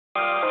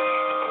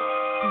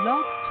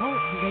Blog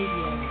Talk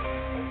Radio.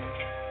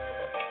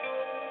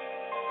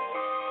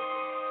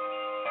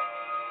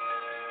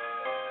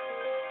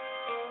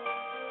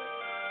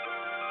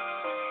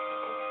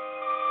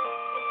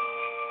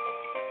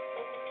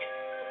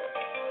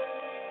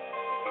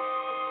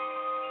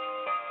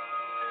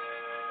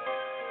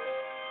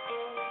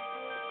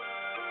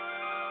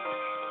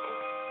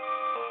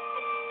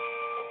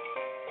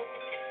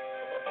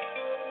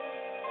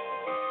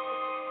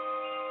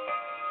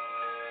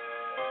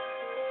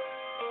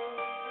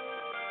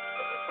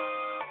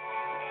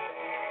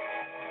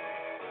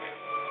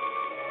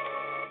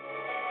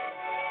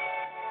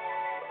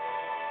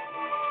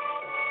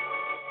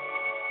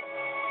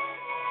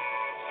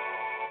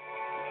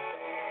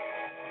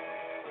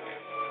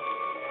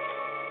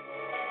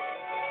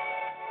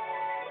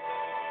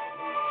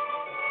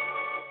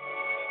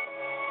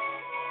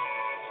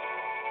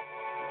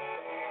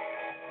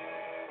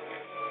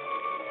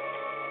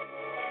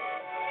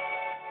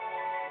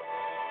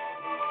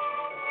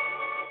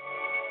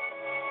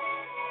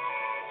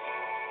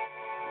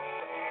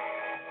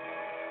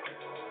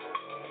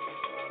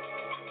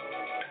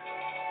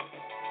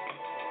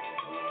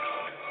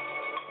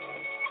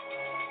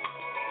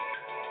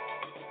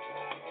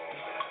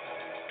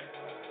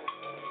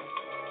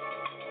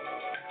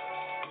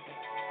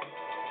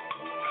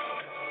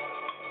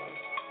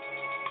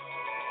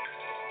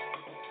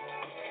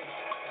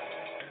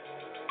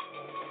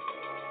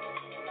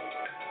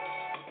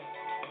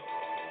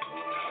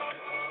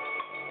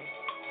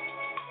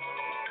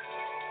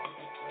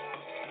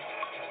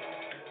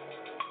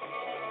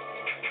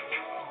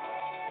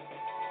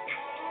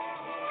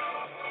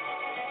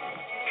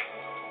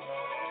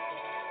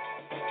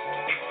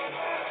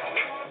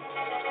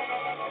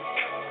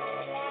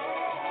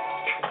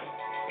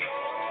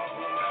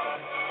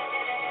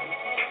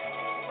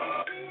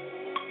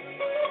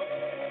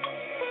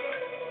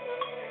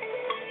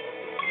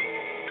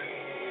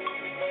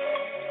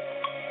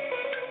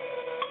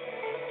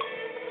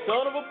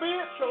 Son of a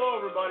bitch! Hello,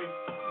 everybody.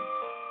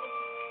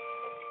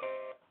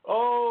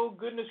 Oh,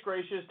 goodness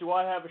gracious, do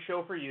I have a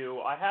show for you.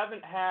 I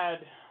haven't had,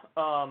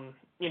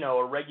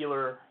 a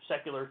regular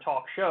secular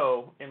talk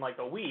show in like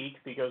a week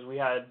because we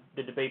had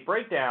the debate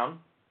breakdown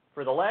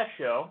for the last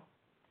show.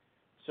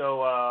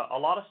 So a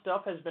lot of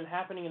stuff has been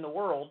happening in the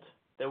world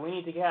that we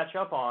need to catch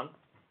up on.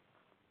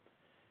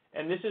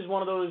 And this is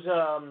one of those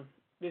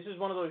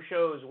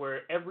shows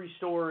where every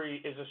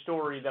story is a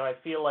story that I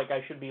feel like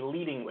I should be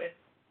leading with.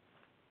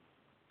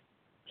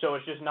 So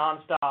it's just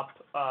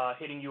nonstop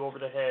hitting you over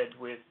the head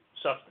with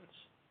substance.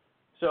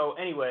 So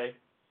anyway,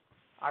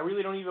 I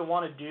really don't even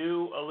want to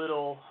do a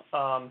little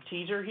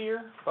teaser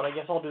here, but I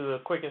guess I'll do the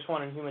quickest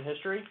one in human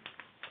history.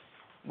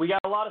 We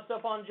got a lot of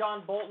stuff on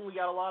John Bolton. We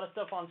got a lot of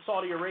stuff on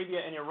Saudi Arabia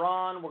and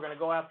Iran. We're going to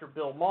go after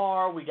Bill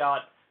Maher. We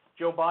got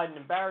Joe Biden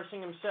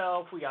embarrassing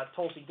himself. We got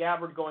Tulsi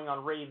Gabbard going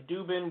on Rave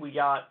Dubin. We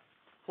got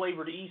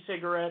flavored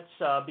e-cigarettes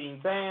being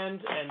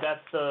banned, and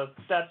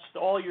that's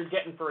all you're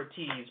getting for a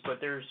tease, but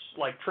there's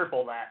like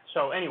triple that.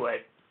 So anyway,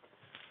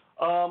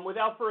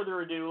 without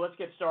further ado, let's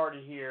get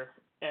started here,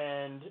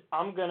 and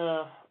I'm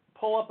gonna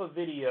pull up a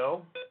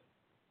video.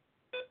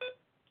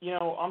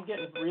 I'm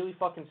getting really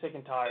fucking sick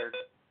and tired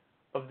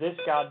of this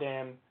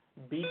goddamn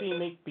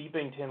beeping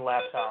McBeepington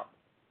laptop.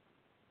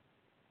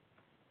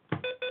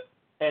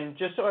 And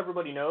just so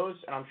everybody knows,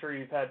 and I'm sure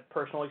you've had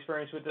personal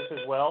experience with this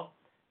as well,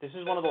 this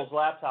is one of those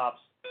laptops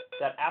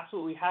that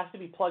absolutely has to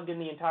be plugged in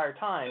the entire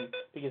time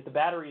because the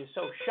battery is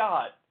so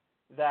shot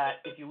that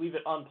if you leave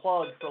it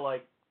unplugged for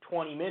like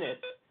 20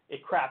 minutes,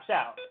 it craps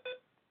out.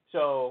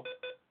 So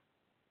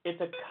it's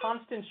a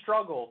constant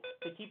struggle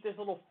to keep this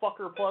little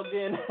fucker plugged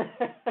in.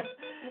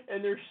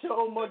 And there's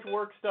so much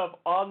work stuff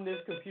on this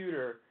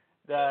computer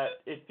that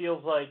it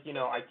feels like,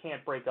 I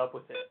can't break up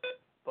with it.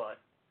 But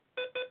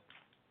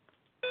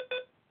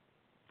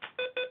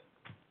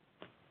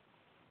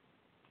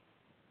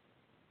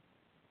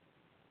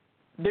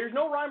there's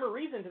no rhyme or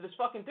reason to this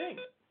fucking thing.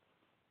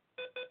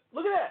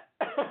 Look at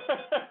that.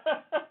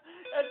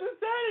 That's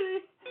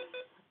insanity.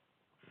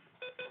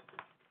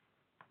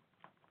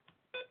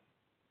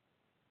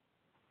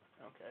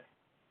 Okay.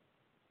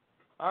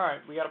 All right,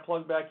 we got to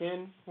plug back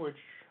in, which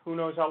who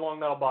knows how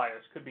long that'll buy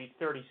us. Could be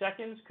 30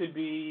 seconds, could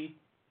be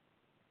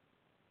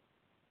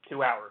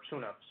 2 hours, who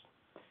knows.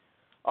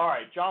 All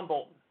right, John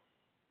Bolton.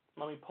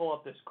 Let me pull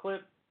up this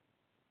clip.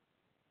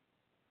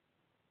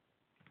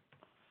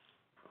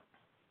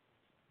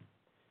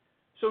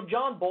 So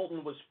John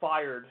Bolton was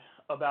fired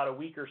about a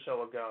week or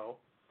so ago,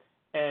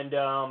 and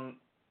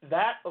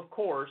that, of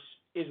course,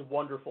 is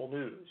wonderful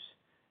news.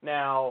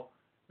 Now,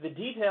 the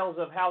details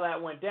of how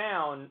that went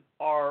down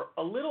are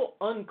a little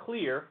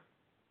unclear.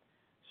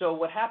 So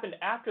what happened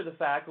after the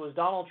fact was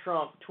Donald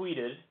Trump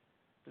tweeted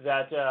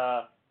that,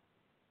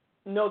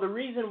 the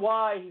reason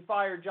why he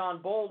fired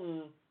John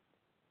Bolton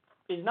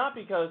is not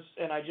because,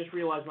 and I just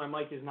realized my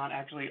mic is not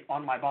actually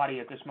on my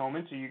body at this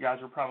moment, so you guys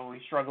are probably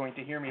struggling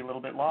to hear me a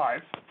little bit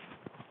live.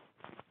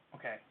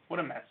 Okay, what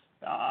a mess.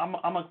 I'm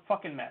a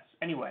fucking mess.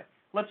 Anyway,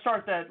 let's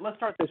start this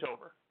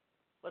over.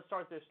 Let's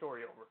start this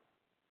story over.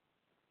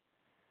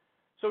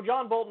 So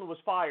John Bolton was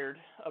fired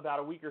about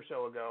a week or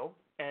so ago,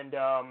 and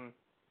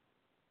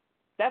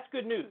that's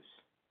good news.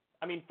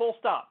 I mean, full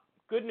stop.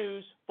 Good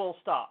news, full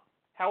stop.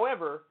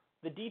 However,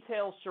 the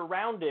details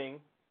surrounding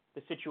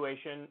the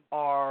situation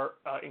are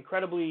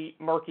incredibly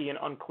murky and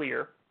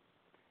unclear.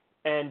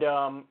 And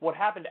what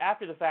happened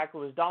after the fact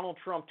was Donald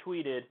Trump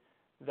tweeted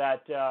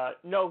that,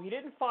 no, he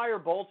didn't fire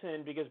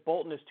Bolton because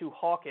Bolton is too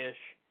hawkish.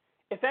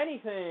 If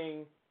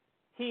anything,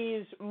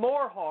 he's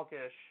more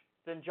hawkish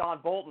than John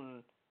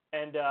Bolton.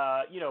 And,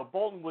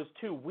 Bolton was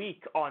too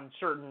weak on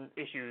certain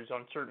issues,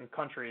 on certain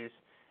countries,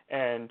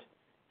 and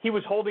he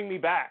was holding me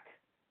back.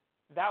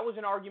 That was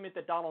an argument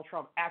that Donald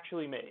Trump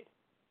actually made.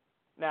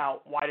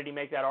 Now, why did he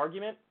make that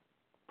argument?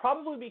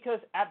 Probably because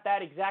at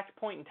that exact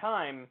point in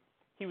time,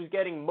 he was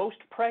getting most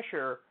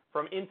pressure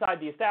from inside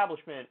the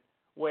establishment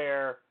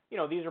where,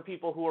 these are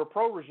people who are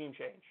pro-regime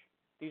change.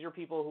 These are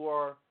people who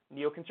are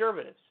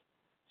neoconservatives.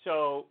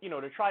 So,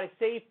 to try to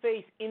save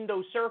face in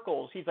those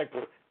circles, he's like,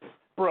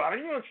 bro, I don't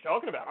even know what you're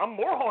talking about. I'm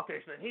more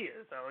hawkish than he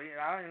is, so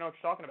I don't even know what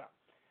you're talking about.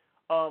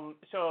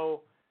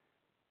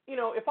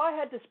 If I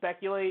had to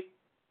speculate,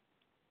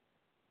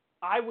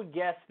 I would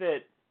guess that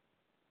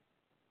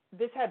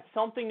this had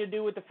something to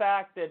do with the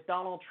fact that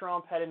Donald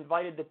Trump had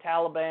invited the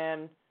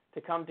Taliban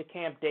to come to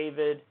Camp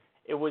David.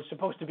 It was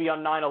supposed to be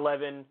on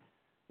 9/11,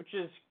 which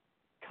is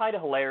kind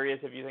of hilarious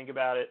if you think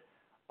about it.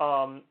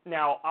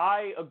 Now,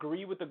 I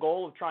agree with the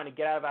goal of trying to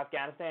get out of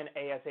Afghanistan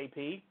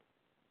ASAP,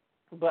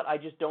 but I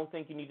just don't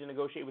think you need to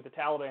negotiate with the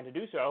Taliban to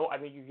do so. I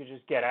think you could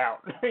just get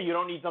out. You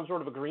don't need some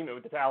sort of agreement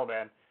with the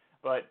Taliban,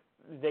 but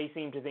they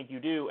seem to think you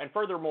do. And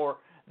furthermore,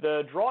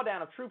 the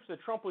drawdown of troops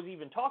that Trump was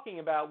even talking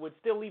about would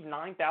still leave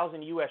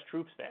 9,000 U.S.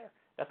 troops there.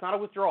 That's not a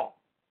withdrawal.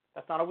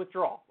 That's not a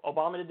withdrawal.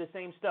 Obama did the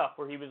same stuff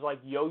where he was like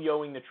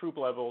yo-yoing the troop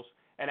levels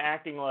and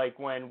acting like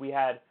when we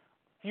had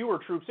fewer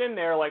troops in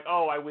there, like,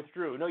 oh, I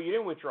withdrew. No, you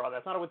didn't withdraw.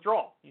 That's not a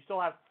withdrawal. You still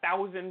have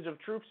thousands of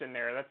troops in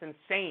there. That's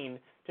insane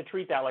to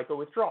treat that like a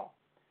withdrawal.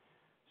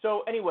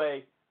 So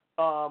anyway,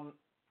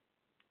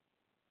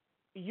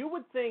 you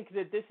would think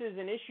that this is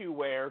an issue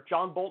where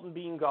John Bolton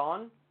being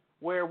gone,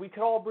 where we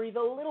could all breathe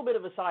a little bit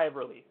of a sigh of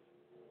relief.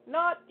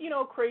 Not,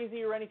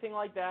 crazy or anything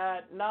like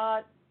that,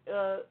 not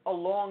a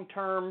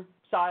long-term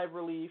sigh of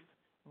relief,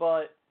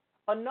 but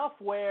enough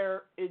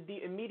where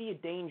the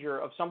immediate danger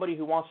of somebody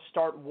who wants to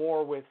start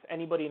war with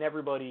anybody and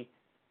everybody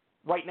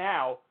right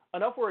now,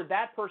 enough where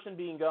that person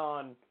being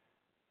gone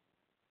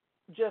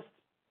just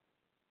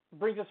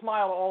brings a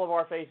smile to all of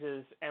our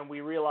faces, and we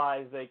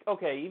realize, like,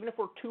 okay, even if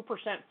we're 2%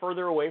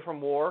 further away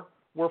from war,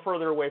 we're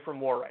further away from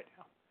war right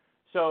now.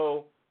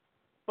 So,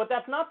 but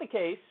that's not the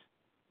case.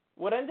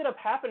 What ended up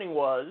happening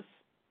was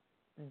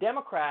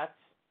Democrats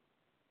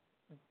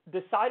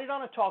decided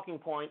on a talking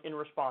point in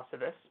response to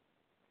this,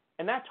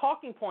 and that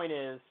talking point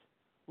is,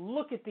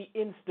 look at the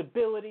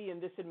instability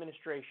in this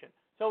administration.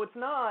 So it's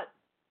not,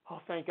 oh,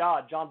 thank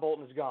God, John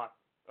Bolton is gone.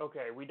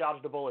 Okay, we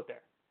dodged a bullet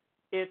there.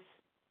 It's,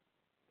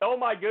 oh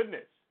my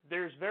goodness,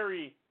 there's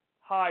very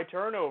high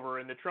turnover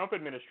in the Trump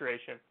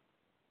administration.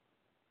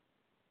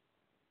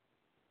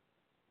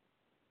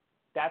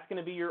 That's going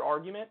to be your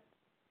argument?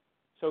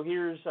 So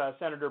here's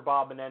Senator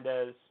Bob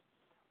Menendez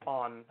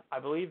on, I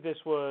believe this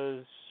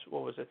was,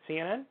 what was it,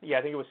 CNN? Yeah,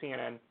 I think it was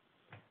CNN,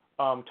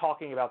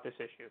 talking about this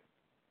issue.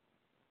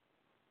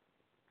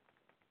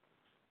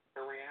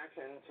 A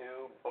reaction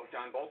to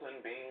John Bolton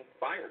being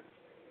fired.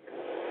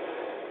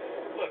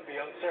 Look, the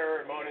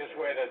unceremonious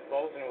way that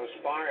Bolton was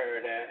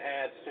fired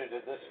adds to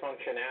the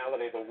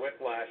dysfunctionality, the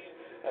whiplash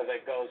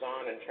that goes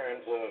on in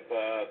terms of,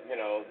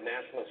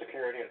 national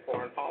security and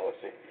foreign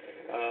policy.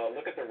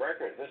 Look at the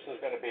record. This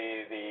is going to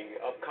be the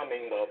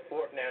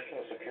fourth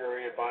National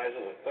Security Advisor,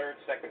 the third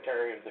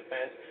Secretary of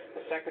Defense,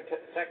 the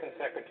second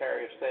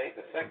Secretary of State,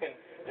 the second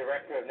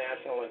Director of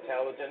National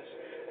Intelligence,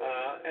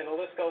 and the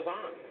list goes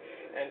on.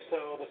 And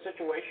so the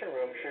Situation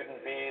Room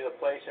shouldn't be the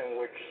place in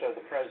which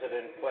the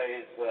president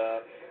plays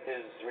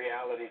his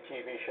reality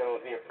TV show,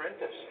 The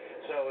Apprentice.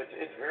 So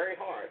it's very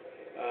hard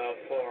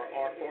for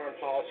our foreign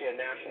policy and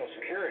national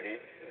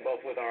security, both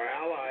with our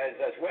allies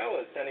as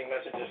well as sending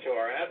messages to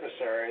our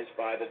adversaries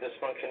by the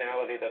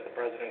dysfunctionality that the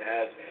president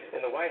has in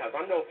the White House.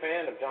 I'm no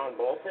fan of John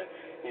Bolton.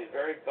 He's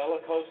very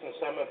bellicose in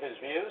some of his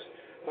views.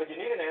 But you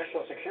need a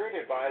national security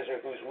advisor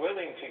who's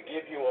willing to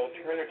give you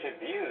alternative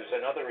views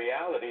and other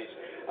realities,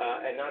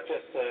 and not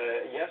just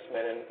yes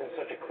men in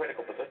such a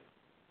critical position.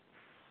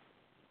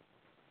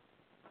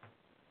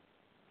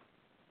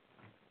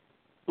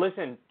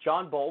 Listen,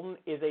 John Bolton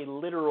is a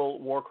literal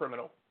war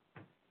criminal.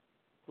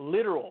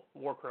 Literal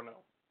war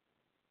criminal.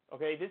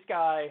 Okay, this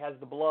guy has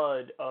the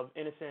blood of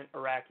innocent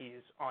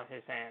Iraqis on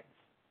his hands.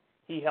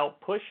 He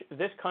helped push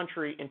this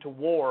country into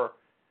war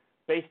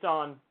based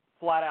on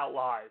flat-out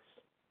lies.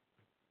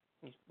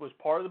 He was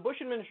part of the Bush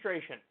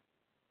administration.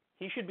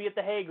 He should be at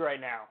The Hague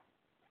right now,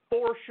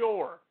 for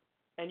sure.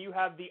 And you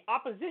have the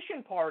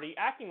opposition party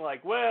acting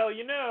like, well,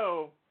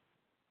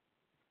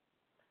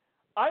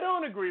 I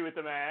don't agree with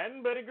the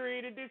man, but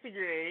agree to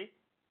disagree.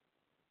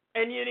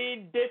 And you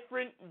need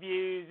different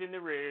views in the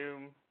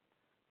room.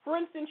 For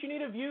instance, you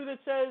need a view that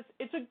says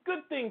it's a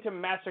good thing to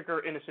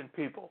massacre innocent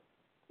people.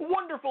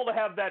 Wonderful to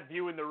have that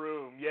view in the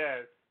room.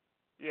 Yes.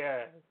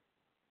 Yes.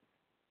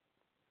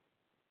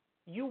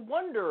 You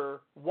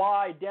wonder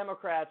why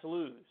Democrats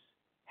lose,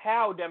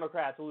 how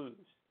Democrats lose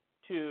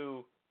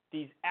to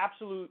these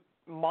absolute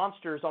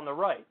monsters on the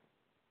right.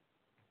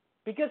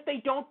 Because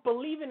they don't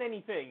believe in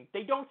anything.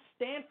 They don't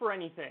stand for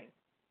anything.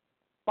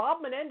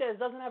 Bob Menendez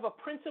doesn't have a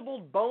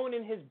principled bone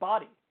in his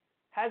body,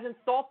 hasn't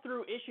thought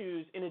through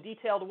issues in a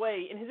detailed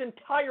way in his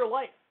entire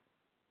life.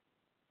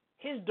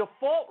 His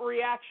default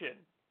reaction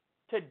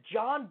to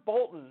John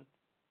Bolton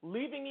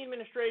leaving the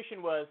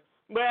administration was,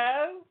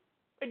 well,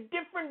 a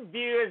different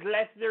view has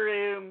left the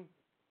room,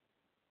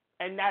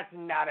 and that's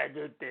not a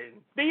good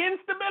thing. The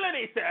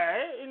instability,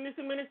 sir, in this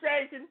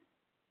administration.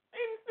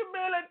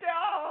 Instability.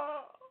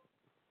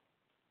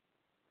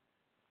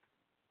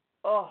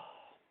 Oh.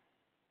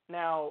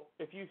 Now,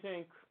 if you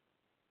think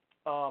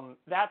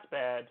that's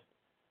bad,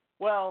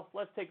 well,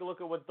 let's take a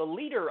look at what the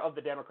leader of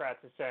the Democrats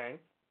is saying.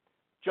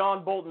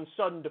 John Bolton's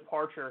sudden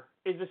departure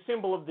is a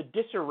symbol of the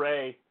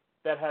disarray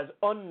that has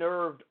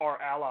unnerved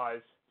our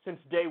allies since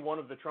day one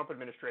of the Trump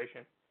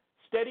administration.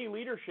 Steady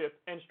leadership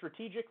and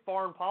strategic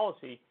foreign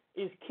policy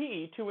is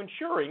key to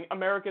ensuring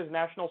America's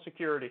national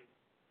security.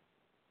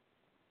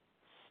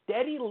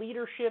 Steady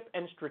leadership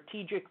and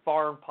strategic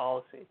foreign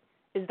policy.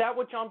 Is that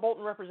what John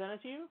Bolton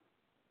represented to you?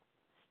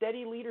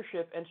 Steady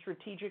leadership and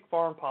strategic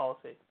foreign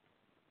policy.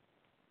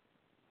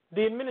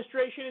 The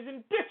administration is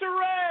in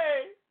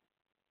disarray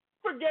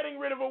for getting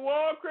rid of a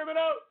war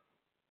criminal.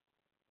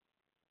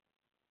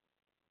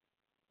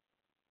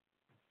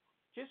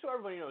 Just so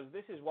everybody knows,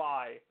 this is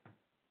why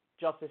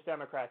Justice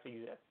Democrats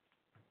exist.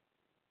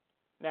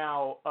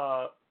 Now,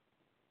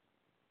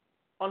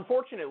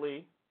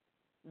 unfortunately,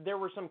 there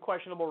were some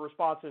questionable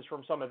responses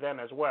from some of them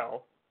as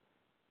well,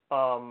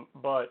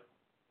 but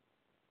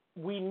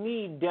we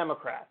need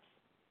Democrats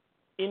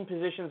in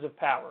positions of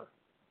power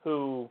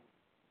who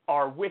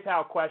are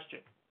without question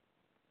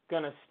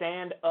going to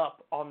stand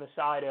up on the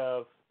side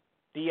of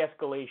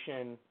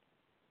de-escalation,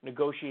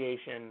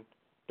 negotiation,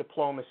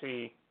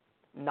 diplomacy,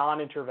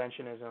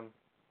 non-interventionism.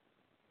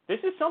 This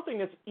is something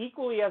that's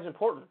equally as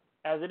important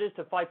as it is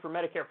to fight for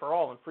Medicare for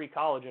all and free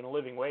college and a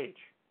living wage.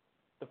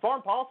 The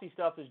foreign policy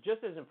stuff is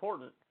just as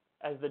important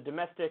as the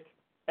domestic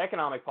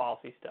economic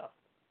policy stuff.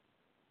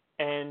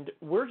 And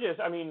we're just,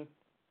 I mean,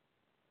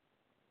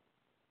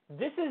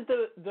 this is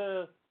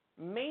the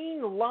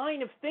main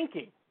line of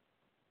thinking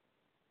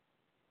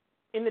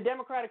in the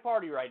Democratic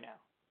Party right now.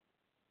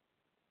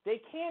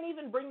 They can't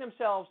even bring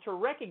themselves to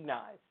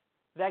recognize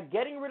that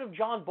getting rid of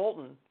John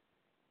Bolton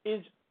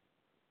is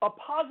a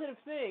positive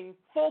thing,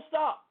 full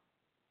stop.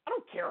 I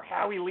don't care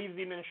how he leaves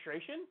the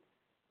administration.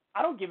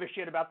 I don't give a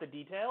shit about the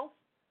details.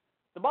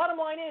 The bottom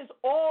line is,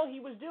 all he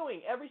was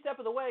doing every step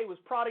of the way was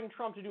prodding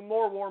Trump to do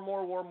more war,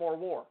 more war, more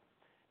war.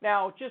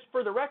 Now, just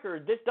for the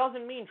record, this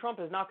doesn't mean Trump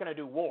is not going to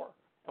do war.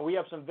 And we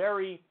have some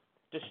very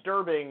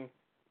disturbing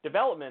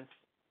developments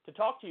to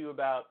talk to you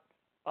about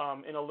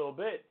in a little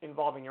bit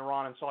involving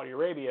Iran and Saudi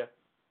Arabia.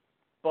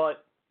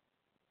 But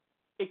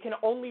it can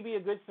only be a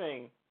good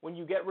thing when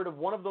you get rid of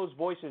one of those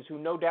voices who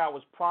no doubt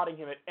was prodding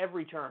him at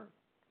every turn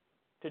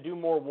to do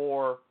more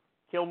war,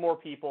 kill more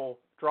people,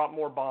 drop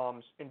more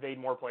bombs, invade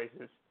more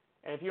places.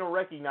 And if you don't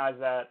recognize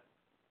that,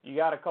 you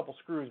got a couple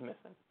screws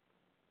missing.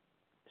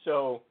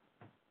 So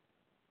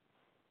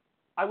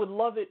I would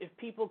love it if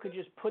people could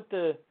just put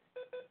the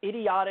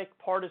idiotic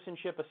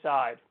partisanship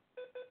aside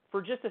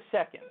for just a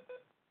second.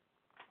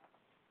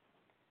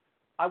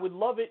 I would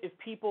love it if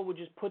people would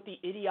just put the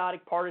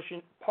idiotic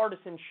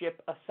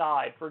partisanship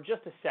aside for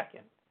just a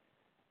second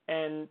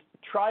and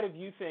try to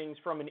view things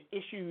from an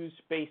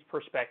issues-based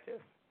perspective.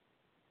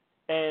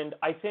 And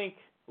I think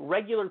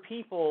regular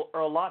people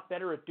are a lot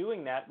better at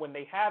doing that when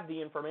they have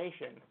the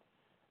information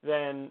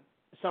than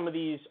some of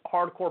these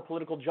hardcore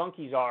political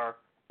junkies are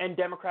and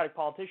Democratic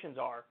politicians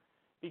are,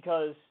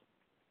 because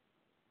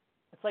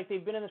it's like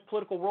they've been in this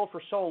political world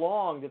for so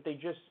long that they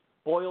just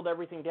boiled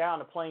everything down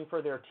to playing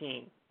for their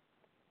team.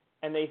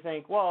 And they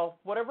think, well,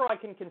 whatever I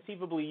can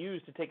conceivably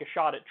use to take a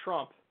shot at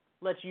Trump,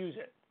 let's use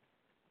it.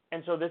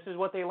 And so this is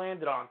what they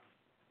landed on.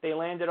 They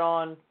landed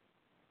on,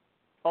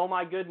 oh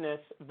my goodness,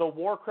 the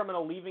war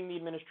criminal leaving the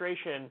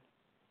administration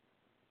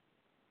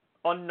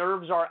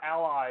unnerves our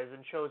allies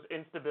and shows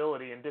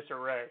instability and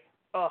disarray.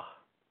 Ugh.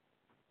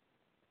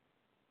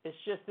 It's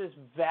just this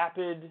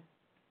vapid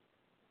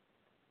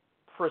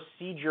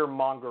procedure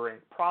mongering,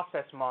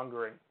 process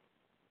mongering.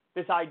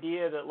 This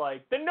idea that,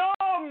 like, the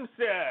norms,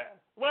 sir.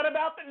 What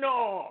about the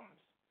norms?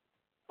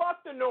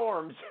 Fuck the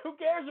norms. Who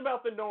cares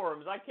about the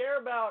norms? I care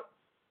about,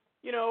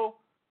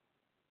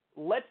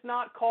 let's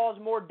not cause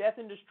more death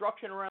and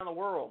destruction around the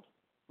world.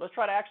 Let's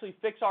try to actually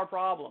fix our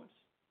problems.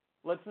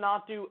 Let's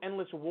not do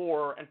endless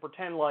war and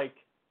pretend like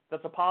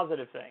that's a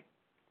positive thing.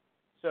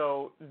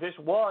 So this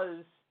was,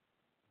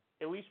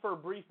 at least for a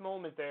brief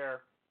moment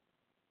there,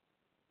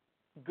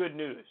 good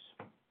news.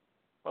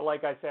 But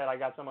like I said, I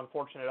got some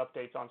unfortunate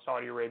updates on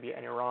Saudi Arabia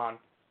and Iran.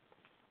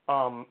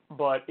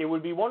 But it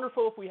would be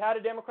wonderful if we had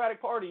a Democratic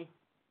Party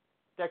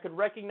that could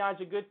recognize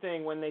a good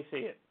thing when they see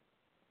it?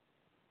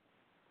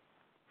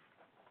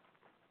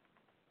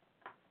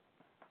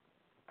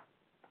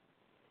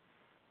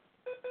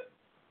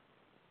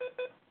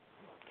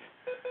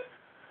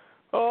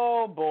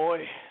 Oh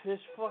boy, this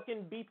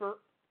fucking beeper.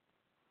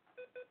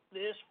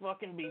 This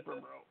fucking beeper,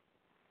 bro.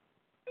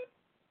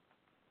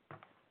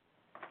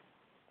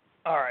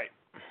 Alright.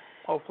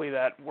 Hopefully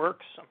that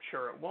works. I'm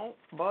sure it won't,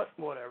 but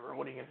whatever.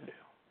 What are you going to do?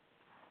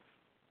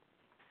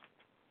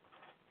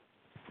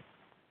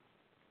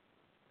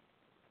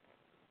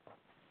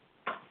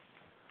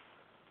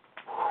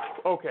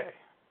 Okay.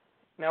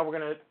 Now we're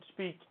going to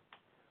speak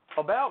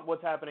about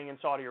what's happening in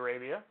Saudi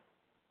Arabia,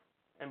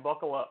 and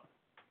buckle up.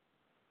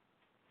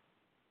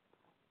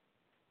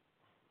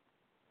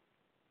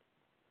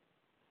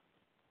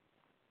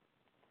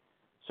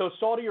 So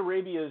Saudi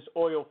Arabia's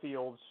oil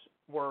fields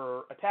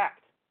were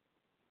attacked.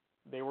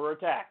 They were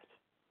attacked.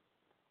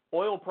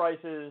 Oil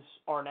prices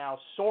are now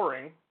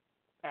soaring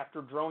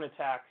after drone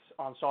attacks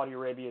on Saudi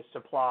Arabia's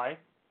supply.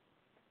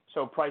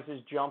 So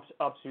prices jumped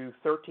up to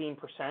 13%.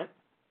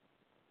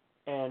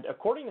 And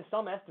according to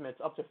some estimates,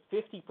 up to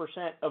 50%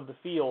 of the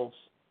fields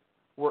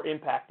were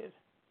impacted.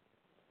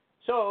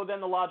 So then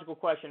the logical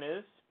question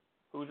is,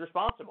 who's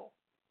responsible?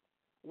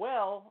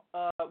 Well,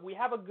 we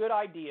have a good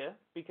idea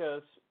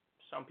because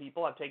some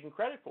people have taken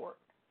credit for it.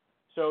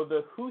 So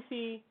the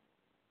Houthi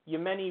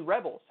Yemeni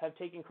rebels have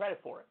taken credit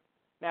for it.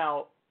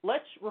 Now,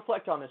 let's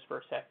reflect on this for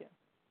a second.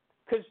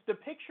 Because the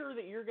picture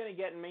that you're going to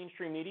get in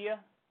mainstream media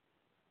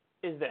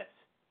is this.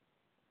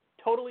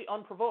 Totally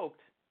unprovoked,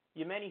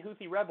 Yemeni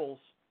Houthi rebels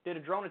did a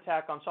drone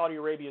attack on Saudi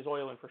Arabia's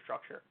oil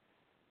infrastructure.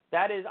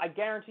 That is, I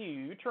guarantee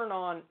you, you turn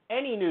on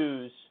any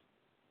news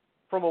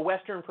from a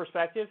Western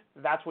perspective,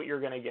 that's what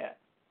you're going to get.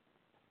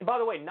 And by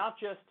the way, not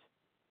just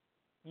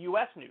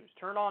U.S. news.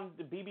 Turn on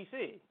the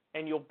BBC,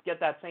 and you'll get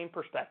that same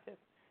perspective.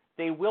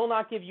 They will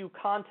not give you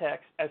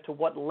context as to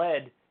what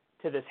led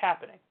to this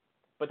happening.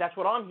 But that's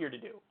what I'm here to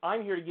do.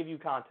 I'm here to give you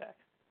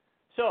context.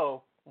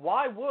 So,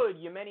 why would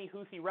Yemeni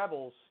Houthi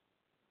rebels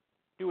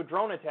do a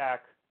drone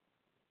attack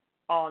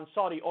on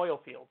Saudi oil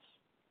fields?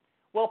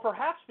 Well,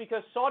 perhaps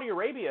because Saudi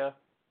Arabia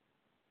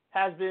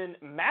has been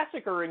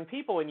massacring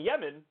people in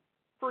Yemen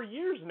for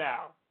years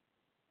now.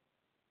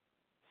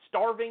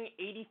 Starving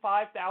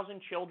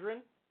 85,000 children,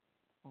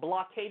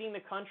 blockading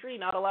the country,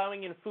 not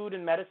allowing in food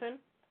and medicine.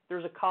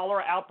 There's a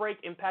cholera outbreak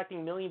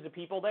impacting millions of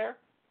people there.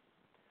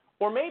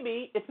 Or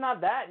maybe it's not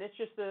that, and it's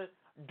just a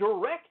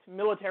direct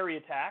military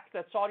attack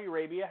that Saudi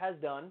Arabia has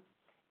done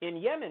in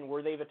Yemen,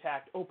 where they've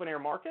attacked open-air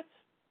markets,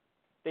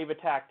 they've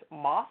attacked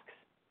mosques,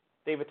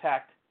 they've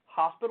attacked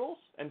hospitals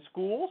and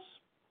schools.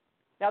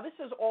 Now, this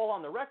is all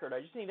on the record.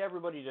 I just need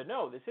everybody to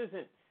know this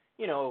isn't,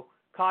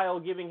 Kyle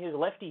giving his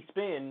lefty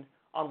spin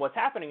on what's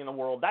happening in the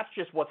world. That's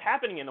just what's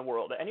happening in the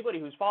world. Anybody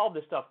who's followed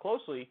this stuff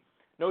closely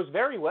knows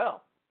very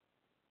well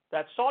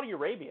that Saudi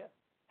Arabia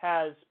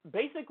has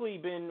basically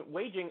been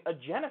waging a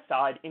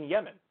genocide in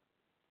Yemen.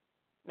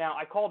 Now,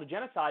 I call it a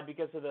genocide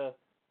because of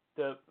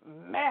the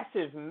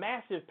massive,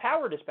 massive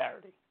power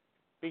disparity.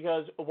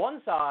 Because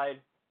one side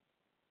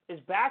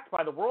is backed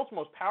by the world's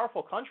most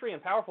powerful country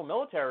and powerful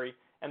military,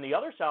 and the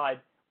other side,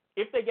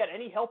 if they get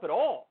any help at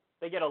all,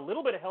 they get a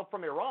little bit of help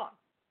from Iran.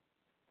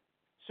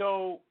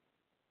 So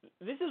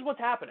this is what's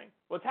happening.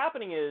 What's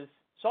happening is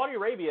Saudi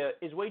Arabia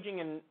is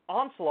waging an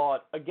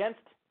onslaught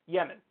against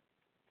Yemen.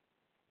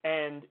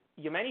 And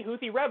Yemeni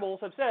Houthi rebels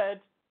have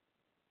said,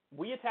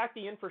 we attacked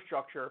the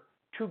infrastructure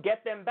to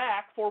get them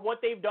back for what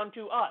they've done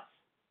to us.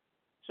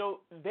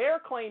 So their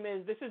claim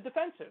is this is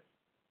defensive.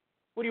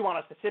 What do you want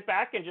us to sit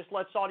back and just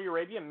let Saudi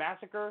Arabia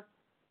massacre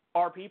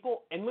our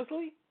people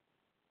endlessly?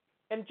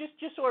 And just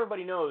so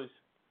everybody knows,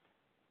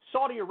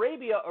 Saudi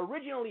Arabia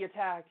originally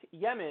attacked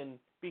Yemen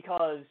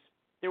because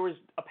there was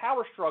a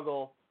power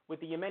struggle with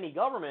the Yemeni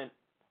government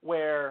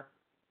where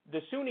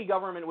the Sunni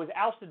government was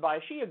ousted by a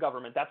Shia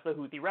government. That's the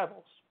Houthi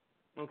rebels.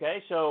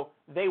 Okay, so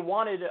they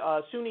wanted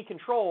Sunni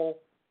control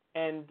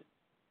and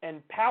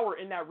power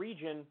in that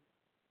region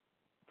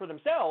for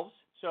themselves.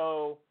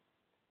 So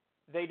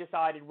they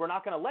decided we're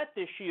not going to let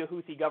this Shia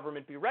Houthi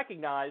government be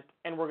recognized,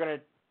 and we're going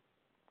to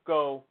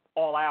go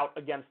all out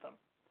against them.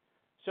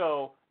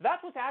 So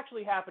that's what's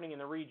actually happening in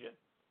the region.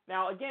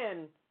 Now,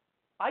 again,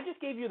 I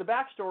just gave you the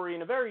backstory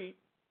in a very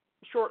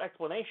short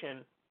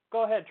explanation.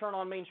 Go ahead, turn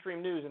on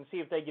mainstream news and see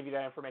if they give you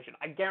that information.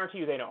 I guarantee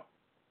you they don't.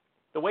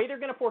 The way they're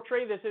going to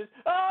portray this is,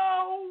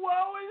 oh,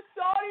 woe is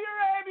Saudi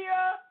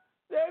Arabia.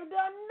 They've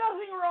done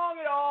nothing wrong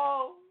at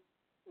all.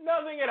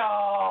 Nothing at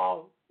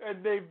all.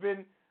 And they've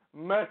been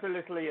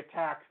mercilessly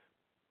attacked.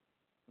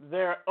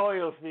 Their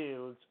oil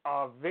fields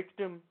are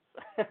victims.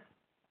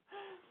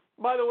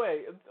 By the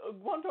way,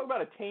 want to talk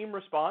about a tame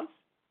response?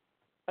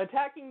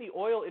 Attacking the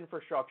oil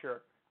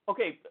infrastructure.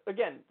 Okay,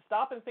 again,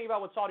 stop and think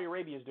about what Saudi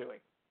Arabia is doing.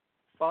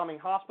 Bombing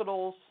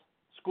hospitals,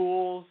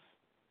 schools,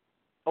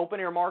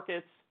 open-air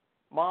markets,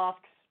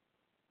 mosques,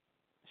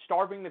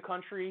 starving the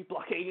country,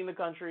 blockading the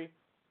country.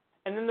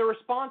 And then the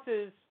response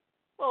is,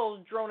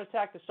 well, drone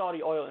attack the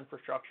Saudi oil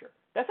infrastructure.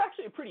 That's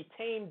actually a pretty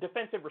tame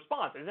defensive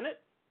response, isn't it?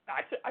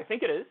 I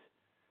think it is.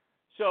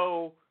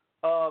 So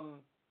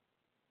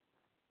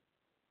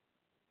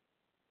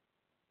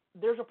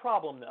there's a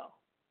problem, though.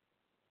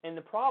 And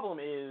the problem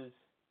is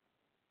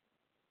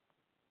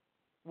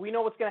we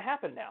know what's going to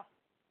happen now.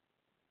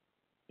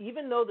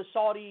 Even though the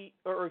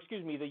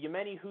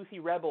Yemeni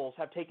Houthi rebels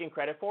have taken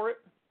credit for it,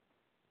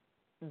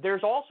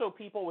 there's also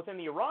people within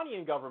the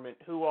Iranian government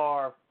who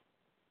are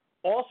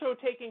also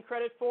taking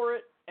credit for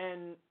it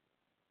and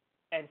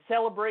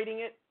celebrating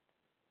it.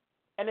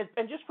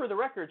 And just for the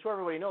record, so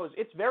everybody knows,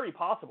 it's very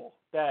possible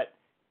that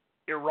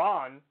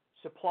Iran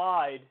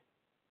supplied,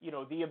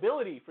 the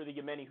ability for the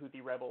Yemeni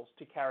Houthi rebels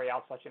to carry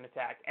out such an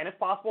attack. And it's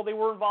possible they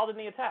were involved in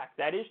the attack.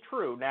 That is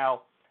true.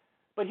 Now,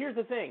 but here's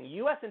the thing.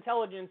 U.S.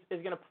 intelligence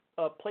is going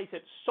to place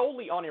it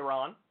solely on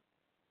Iran.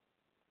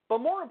 But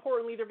more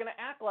importantly, they're going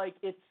to act like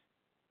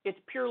it's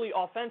purely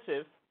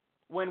offensive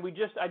when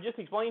I just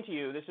explained to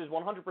you this is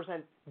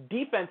 100%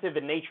 defensive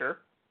in nature.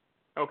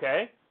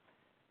 Okay?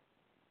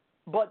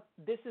 But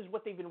this is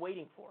what they've been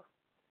waiting for.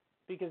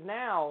 Because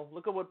now,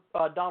 look at what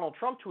Donald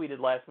Trump tweeted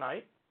last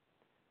night.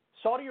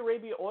 Saudi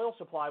Arabia oil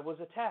supply was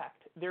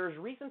attacked. There is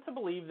reason to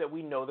believe that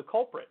we know the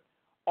culprit.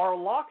 Are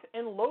locked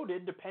and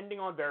loaded depending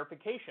on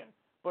verification,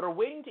 but are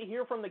waiting to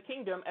hear from the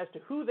kingdom as to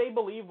who they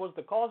believe was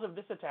the cause of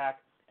this attack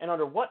and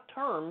under what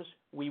terms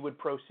we would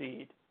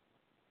proceed.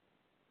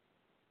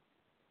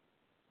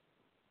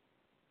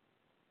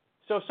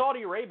 So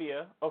Saudi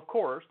Arabia, of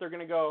course, they're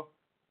going to go,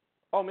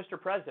 oh,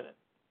 Mr. President,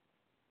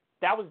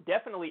 that was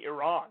definitely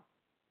Iran.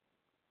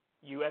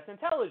 U.S.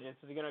 intelligence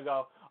is going to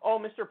go, oh,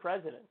 Mr.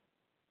 President,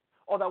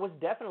 oh, that was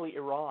definitely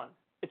Iran.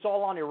 It's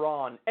all on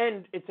Iran,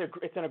 and it's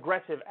an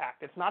aggressive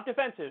act. It's not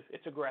defensive,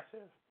 it's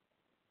aggressive.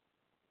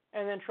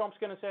 And then Trump's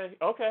going to say,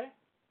 okay.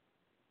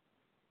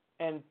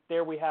 And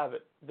there we have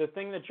it. The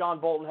thing that John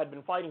Bolton had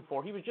been fighting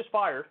for, he was just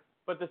fired,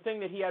 but the thing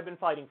that he had been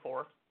fighting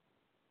for,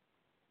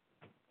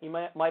 he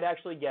might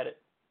actually get it.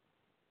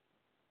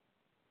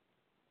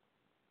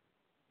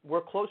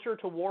 We're closer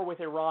to war with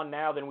Iran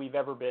now than we've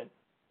ever been.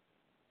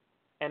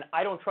 And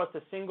I don't trust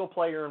a single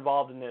player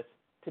involved in this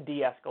to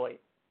de-escalate.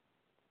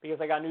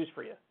 Because I got news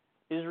for you.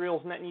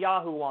 Israel's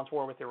Netanyahu wants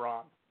war with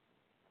Iran.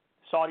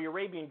 Saudi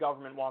Arabian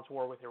government wants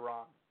war with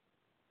Iran.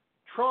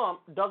 Trump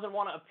doesn't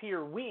want to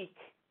appear weak,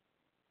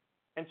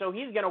 and so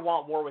he's going to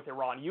want war with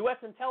Iran. U.S.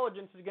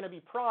 intelligence is going to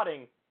be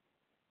prodding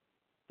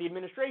the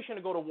administration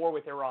to go to war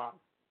with Iran.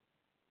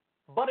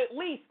 But at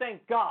least,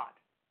 thank God,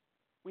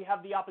 we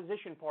have the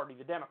opposition party,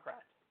 the Democrats.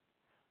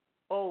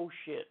 Oh,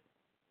 shit.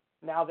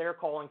 Now they're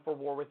calling for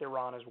war with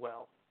Iran as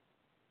well.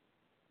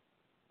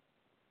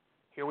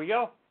 Here we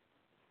go.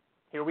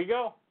 Here we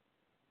go.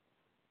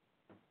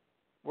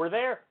 We're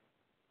there.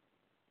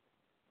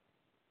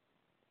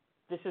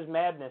 This is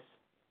madness.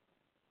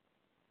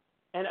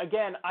 And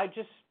again, I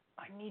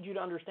need you to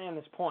understand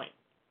this point.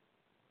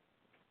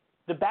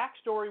 The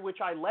backstory which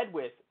I led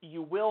with,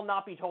 you will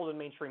not be told in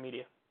mainstream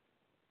media.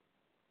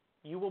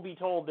 You will be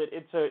told that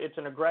it's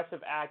an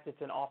aggressive act,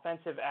 it's an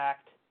offensive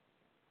act.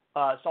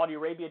 Saudi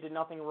Arabia did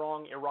nothing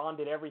wrong, Iran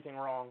did everything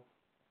wrong.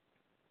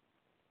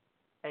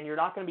 And you're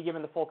not going to be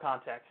given the full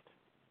context.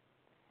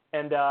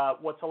 And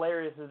what's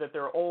hilarious is that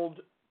there are old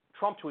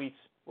Trump tweets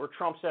where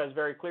Trump says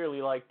very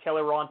clearly, like, tell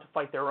Iran to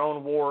fight their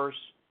own wars.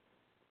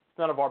 It's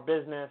none of our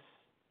business.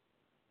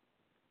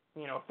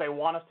 If they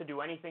want us to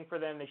do anything for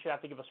them, they should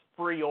have to give us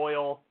free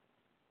oil.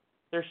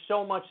 There's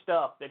so much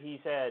stuff that he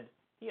said.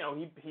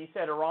 He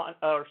said Iran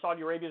or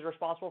Saudi Arabia is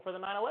responsible for the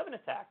 9/11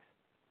 attacks.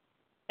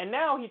 And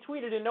now he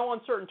tweeted in no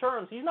uncertain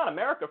terms, he's not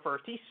America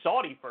first, he's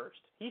Saudi first.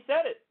 He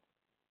said it.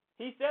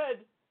 He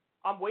said,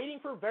 I'm waiting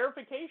for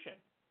verification.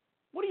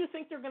 What do you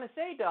think they're going to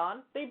say,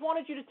 Don? They've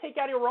wanted you to take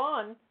out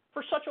Iran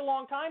for such a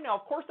long time now.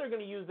 Of course they're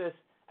going to use this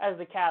as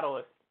the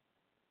catalyst.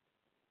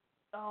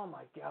 Oh,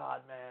 my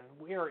God, man.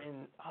 We're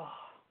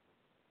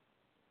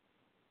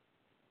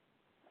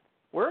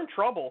in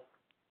trouble.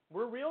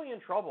 We're really in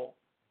trouble.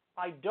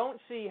 I don't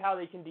see how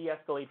they can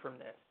de-escalate from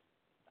this.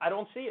 I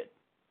don't see it.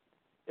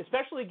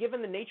 Especially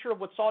given the nature of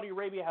what Saudi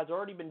Arabia has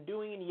already been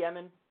doing in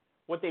Yemen,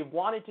 what they've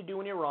wanted to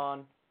do in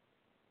Iran,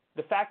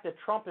 the fact that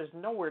Trump is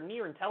nowhere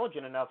near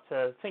intelligent enough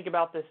to think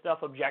about this stuff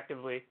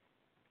objectively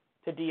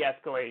to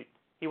de-escalate.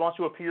 He wants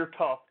to appear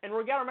tough. And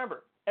we got to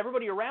remember,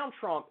 everybody around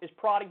Trump is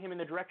prodding him in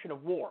the direction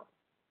of war.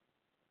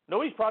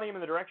 Nobody's prodding him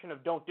in the direction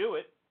of don't do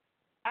it.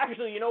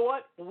 Actually, you know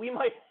what?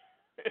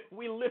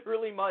 We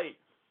literally might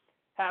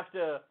have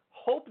to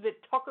hope that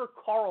Tucker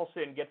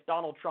Carlson gets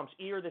Donald Trump's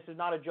ear. This is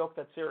not a joke,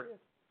 that's serious.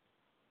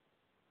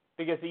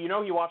 Because he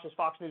watches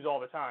Fox News all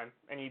the time,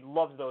 and he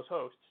loves those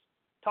hosts.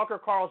 Tucker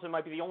Carlson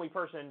might be the only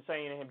person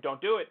saying to him,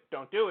 don't do it,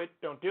 don't do it,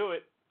 don't do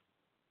it.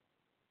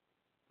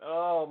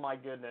 Oh, my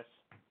goodness.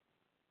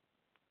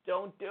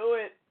 Don't do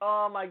it.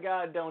 Oh, my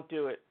God, don't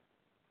do it.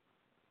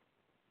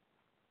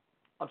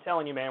 I'm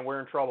telling you, man, we're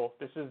in trouble.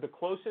 This is the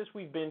closest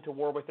we've been to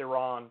war with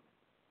Iran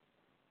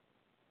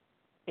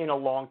in a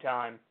long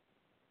time.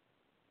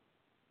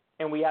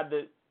 And we had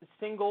the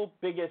single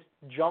biggest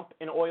jump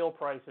in oil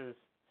prices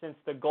since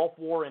the Gulf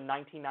War in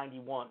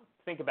 1991.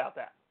 Think about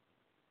that.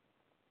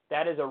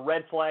 That is a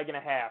red flag and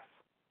a half.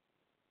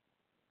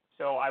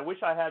 So I wish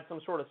I had some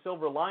sort of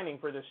silver lining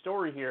for this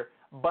story here,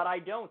 but I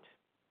don't.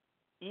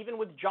 Even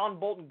with John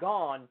Bolton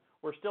gone,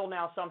 we're still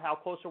now somehow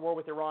closer to war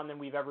with Iran than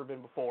we've ever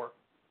been before.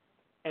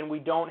 And we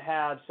don't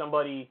have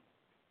somebody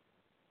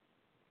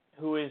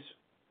who is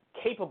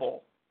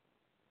capable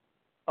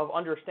of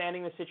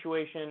understanding the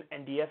situation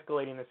and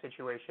de-escalating the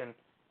situation,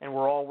 and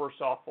we're all worse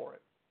off for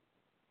it.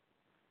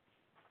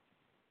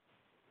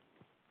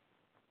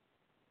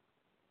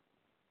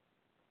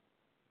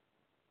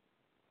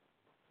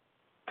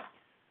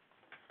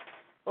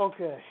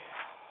 Okay.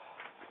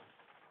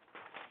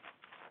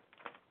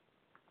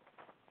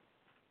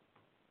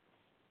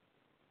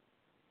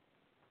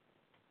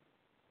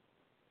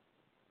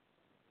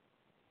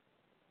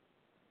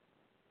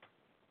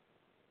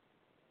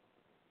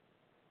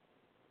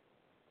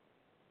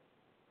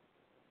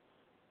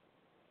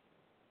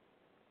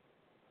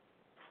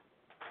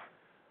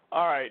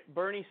 All right,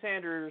 Bernie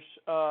Sanders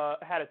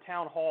had a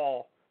town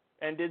hall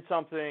and did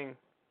something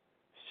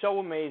so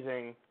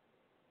amazing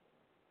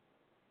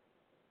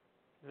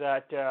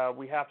that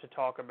we have to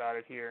talk about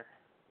it here.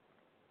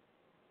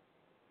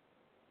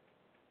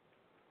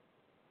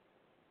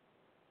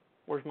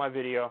 Where's my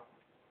video?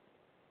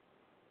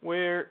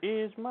 Where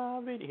is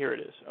my video? Here it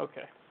is.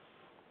 Okay.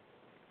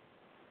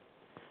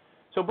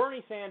 So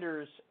Bernie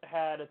Sanders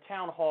had a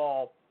town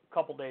hall a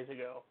couple days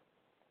ago,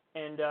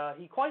 and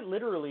he quite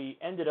literally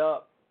ended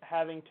up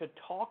having to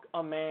talk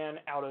a man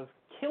out of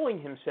killing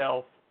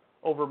himself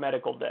over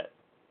medical debt.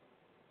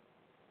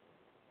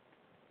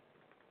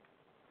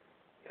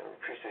 I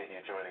appreciate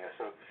you joining us.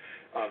 So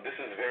this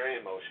is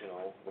very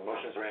emotional. The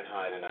emotions ran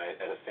high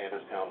tonight at a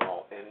Sanders town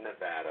hall in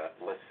Nevada.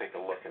 Let's take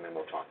a look and then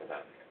we'll talk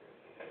about it.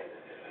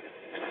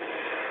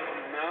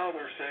 Now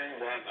they're saying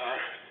that,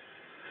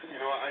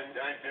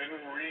 I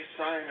didn't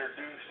re-sign or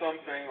do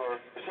something or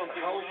something.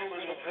 How are you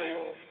going to pay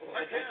off?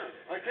 I can't.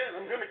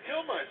 I'm going to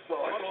kill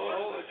myself.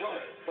 Hold it, John.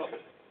 Stop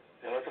it.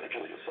 You're not going to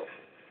kill yourself.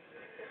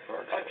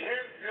 I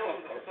can't deal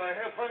with this. I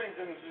have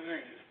Huntington's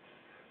disease.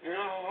 You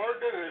know how hard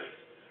that is.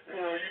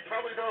 You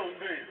probably don't,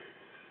 do you?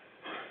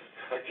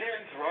 I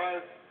can't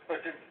drive. I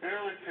can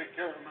barely take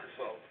care of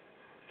myself.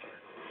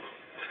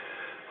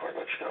 All right,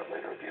 let's start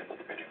later at the end of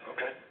the meeting,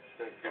 okay?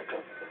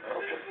 Okay.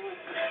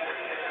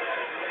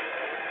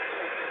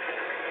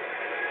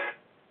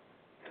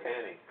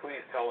 Annie,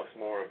 please tell us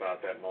more about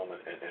that moment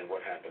and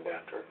what happened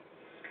after.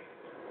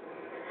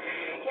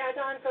 Yeah,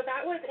 Don, so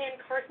that was in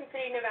Carson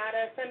City,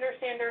 Nevada, Senator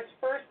Sanders'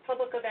 first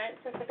public event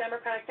since the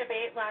Democratic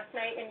debate last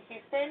night in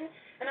Houston.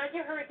 And as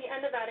you heard at the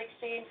end of that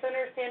exchange,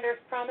 Senator Sanders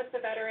promised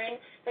the veteran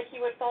that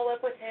he would follow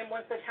up with him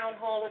once the town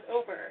hall was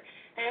over.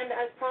 And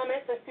as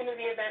promised, as soon as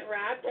the event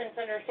wrapped and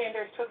Senator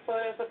Sanders took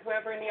photos with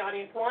whoever in the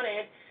audience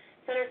wanted,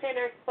 Senator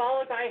Sanders,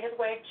 followed by his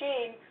wife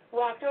Jane,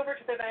 walked over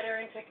to the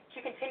veteran to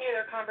continue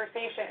their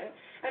conversation.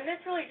 And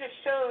this really just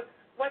shows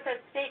what's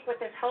at stake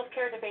with this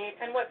healthcare debate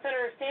and what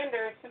Senator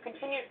Sanders, who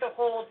continues to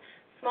hold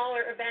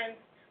smaller events,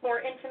 more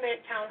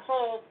intimate town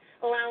halls,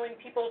 allowing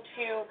people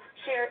to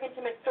share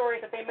intimate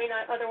stories that they may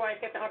not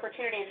otherwise get the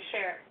opportunity to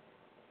share.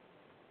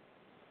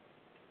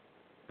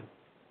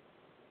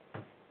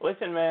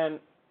 Listen, man,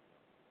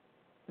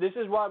 this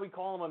is why we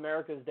call him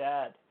America's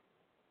dad.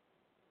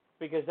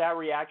 Because that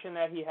reaction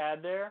that he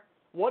had there,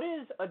 what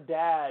is a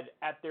dad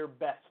at their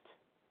best?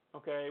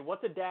 Okay,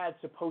 what's a dad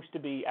supposed to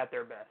be at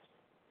their best?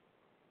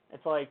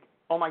 It's like,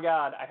 oh my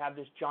God, I have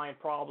this giant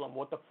problem.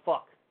 What the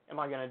fuck am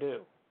I going to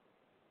do?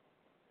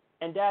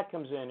 And dad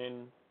comes in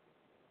and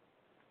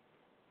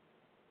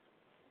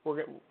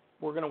we're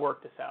going to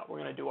work this out. We're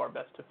going to do our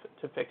best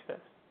to fix this.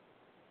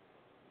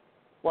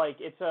 Like,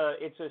 it's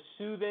a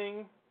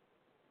soothing,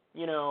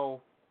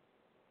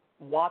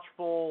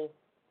 watchful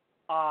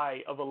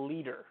eye of a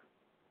leader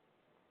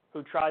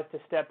who tries to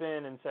step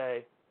in and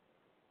say,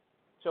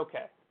 it's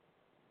okay.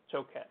 It's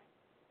okay.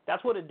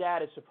 That's what a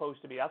dad is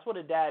supposed to be. That's what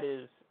a dad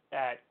is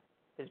at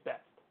his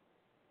best.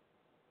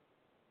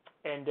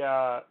 And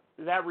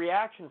that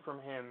reaction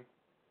from him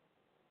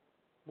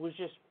was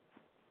just,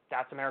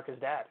 that's America's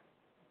dad.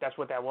 That's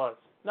what that was.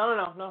 No,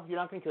 you're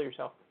not going to kill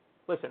yourself.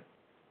 Listen,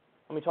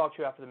 let me talk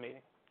to you after the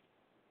meeting,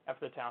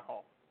 after the town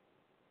hall.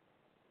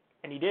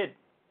 And he did.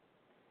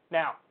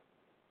 Now,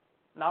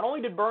 not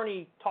only did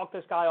Bernie talk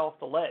this guy off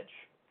the ledge,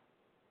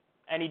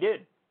 and he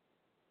did,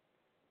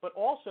 but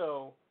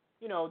also,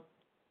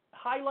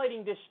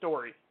 highlighting this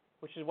story,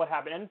 which is what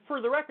happened. And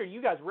for the record,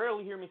 you guys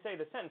rarely hear me say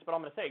this sentence, but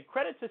I'm going to say it.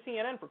 Credit to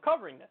CNN for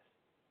covering this.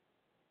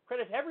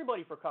 Credit to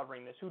everybody for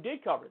covering this, who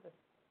did cover this.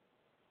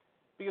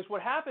 Because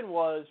what happened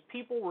was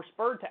people were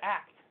spurred to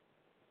act.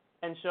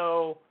 And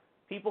so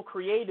people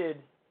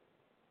created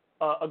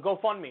a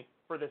GoFundMe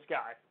for this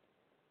guy.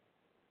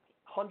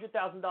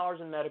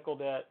 $100,000 in medical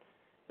debt.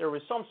 There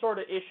was some sort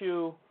of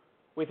issue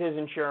with his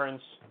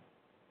insurance.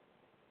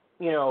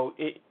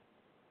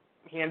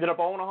 He ended up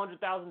owing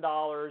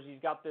 $100,000.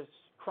 He's got this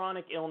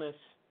chronic illness,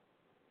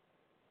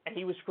 and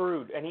he was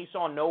screwed, and he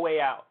saw no way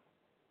out.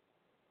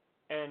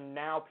 And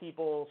now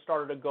people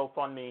started a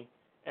GoFundMe,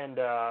 and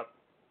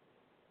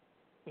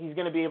he's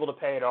going to be able to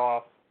pay it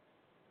off.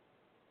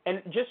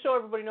 And just so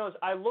everybody knows,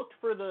 I looked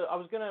for I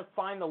was going to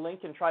find the link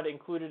and try to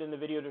include it in the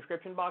video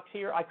description box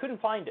here. I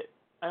couldn't find it.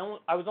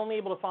 I was only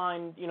able to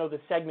find, the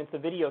segments, the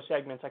video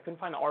segments. I couldn't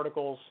find the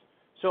articles.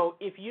 So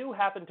if you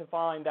happen to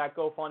find that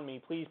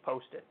GoFundMe, please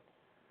post it.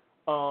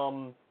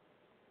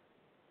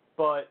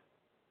 But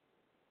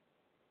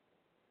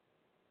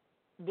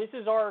this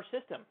is our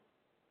system.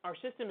 Our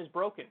system is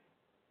broken.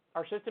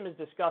 Our system is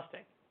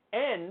disgusting.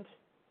 And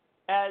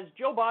as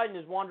Joe Biden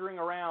is wandering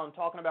around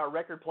talking about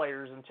record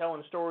players and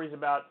telling stories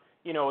about,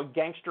 a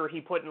gangster he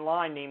put in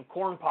line named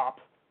Corn Pop,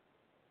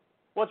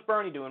 what's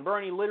Bernie doing?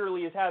 Bernie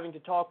literally is having to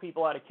talk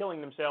people out of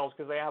killing themselves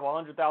because they have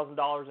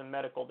 $100,000 in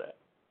medical debt.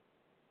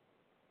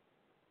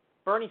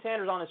 Bernie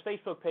Sanders on his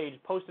Facebook page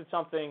posted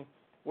something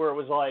where it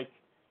was like,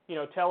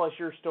 tell us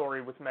your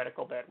story with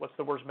medical debt. What's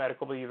the worst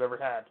medical bill you've ever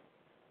had?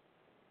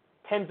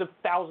 Tens of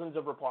thousands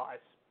of replies.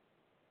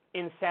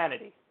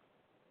 Insanity.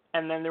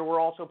 And then there were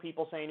also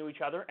people saying to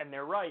each other, and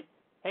they're right,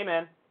 hey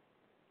man,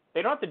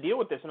 they don't have to deal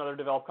with this in other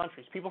developed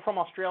countries. People from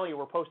Australia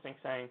were posting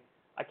saying,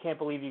 I can't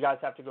believe you guys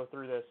have to go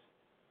through this.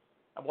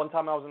 At one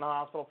time I was in the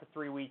hospital for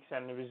 3 weeks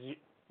and it was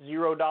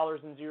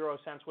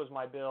 $0.00 was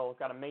my bill.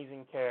 Got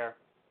amazing care.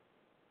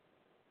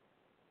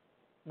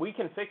 We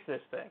can fix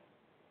this thing.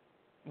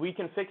 We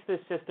can fix this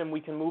system.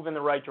 We can move in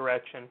the right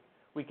direction.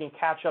 We can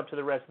catch up to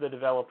the rest of the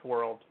developed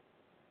world.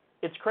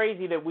 It's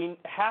crazy that we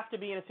have to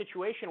be in a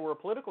situation where a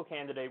political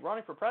candidate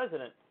running for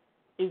president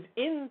is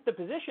in the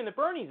position that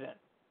Bernie's in,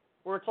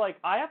 where it's like,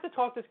 I have to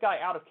talk this guy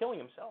out of killing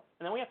himself,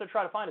 and then we have to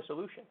try to find a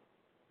solution.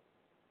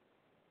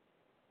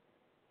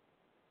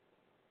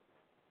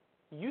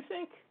 You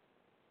think,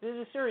 this is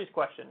a serious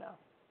question now,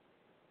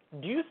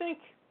 do you think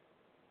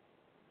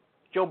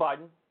Joe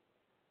Biden,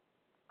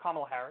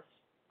 Kamala Harris,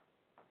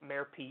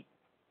 Mayor Pete,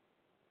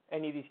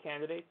 any of these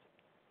candidates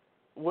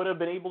would have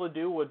been able to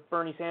do what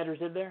Bernie Sanders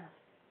did there?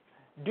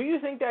 Do you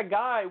think that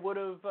guy would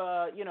have,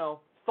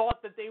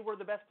 thought that they were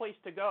the best place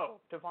to go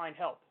to find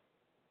help?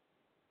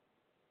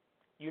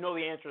 You know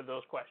the answer to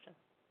those questions.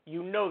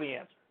 You know the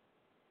answer.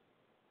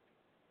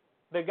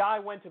 The guy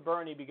went to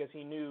Bernie because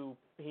he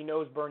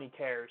knows Bernie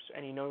cares,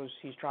 and he knows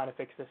he's trying to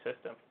fix the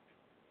system.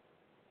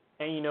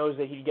 And he knows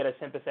that he'd get a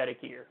sympathetic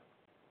ear.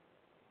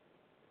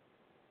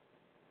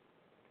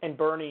 And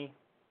Bernie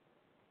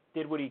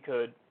did what he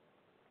could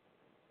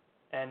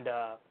and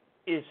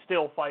is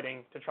still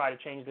fighting to try to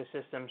change the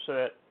system so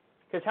that,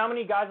 because how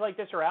many guys like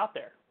this are out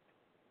there?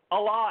 A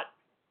lot.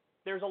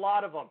 There's a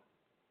lot of them.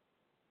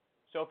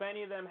 So if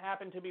any of them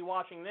happen to be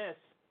watching this,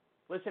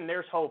 listen,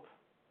 there's hope.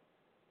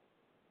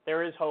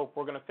 There is hope.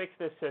 We're going to fix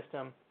this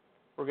system.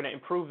 We're going to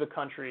improve the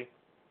country.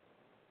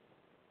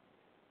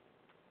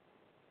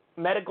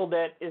 Medical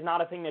debt is not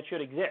a thing that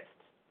should exist.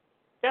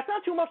 That's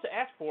not too much to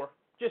ask for,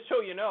 just so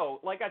you know.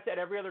 Like I said,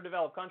 every other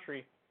developed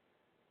country,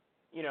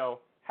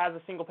 has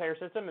a single-payer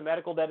system, and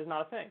medical debt is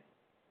not a thing.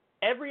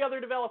 Every other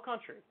developed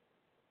country.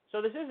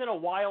 So this isn't a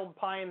wild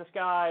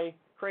pie-in-the-sky,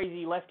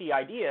 crazy lefty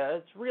idea.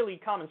 It's really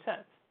common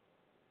sense.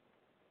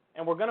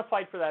 And we're going to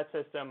fight for that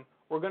system.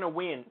 We're going to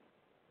win.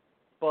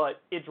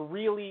 But it's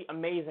really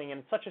amazing,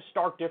 and it's such a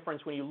stark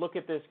difference when you look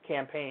at this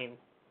campaign.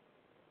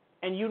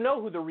 And you know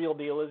who the real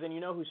deal is, and you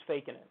know who's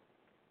faking it.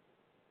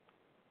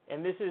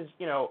 And this is,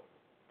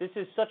 this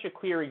is such a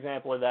clear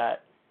example of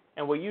that.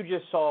 And what you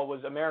just saw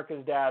was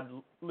America's dad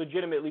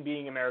legitimately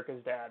being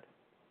America's dad.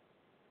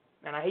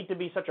 And I hate to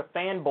be such a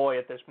fanboy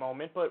at this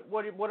moment, but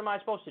what am I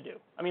supposed to do?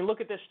 I mean,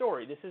 look at this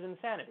story. This is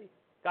insanity.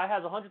 Guy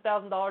has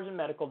 $100,000 in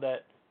medical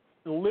debt,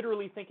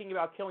 literally thinking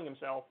about killing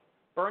himself.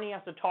 Bernie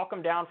has to talk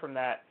him down from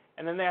that,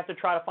 and then they have to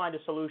try to find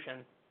a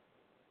solution.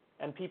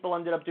 And people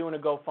ended up doing a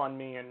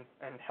GoFundMe and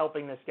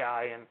helping this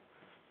guy. And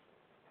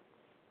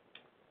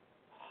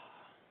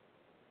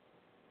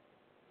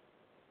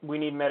we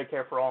need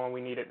Medicare for all, and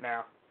we need it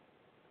now.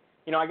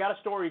 I got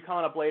a story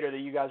coming up later that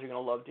you guys are going to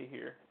love to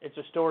hear. It's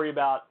a story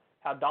about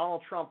how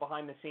Donald Trump,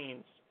 behind the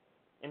scenes,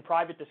 in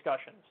private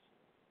discussions,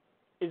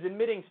 is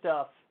admitting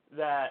stuff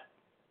that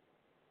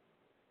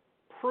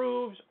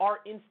proves our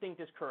instinct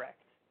is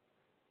correct.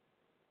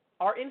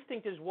 Our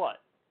instinct is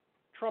what?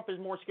 Trump is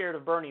more scared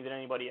of Bernie than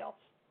anybody else.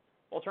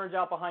 Well, it turns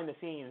out behind the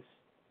scenes,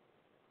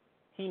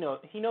 he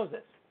knows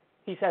this.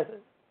 He says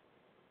it.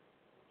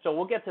 So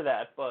we'll get to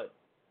that, but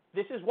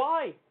this is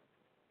why.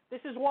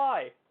 This is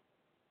why.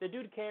 The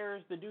dude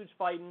cares. The dude's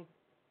fighting.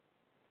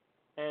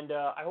 And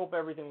I hope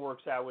everything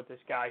works out with this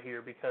guy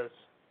here because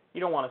you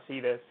don't want to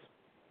see this.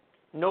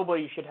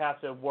 Nobody should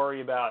have to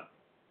worry about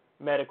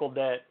medical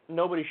debt.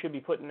 Nobody should be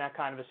put in that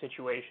kind of a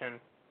situation.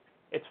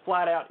 It's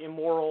flat out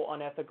immoral,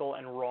 unethical,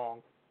 and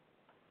wrong.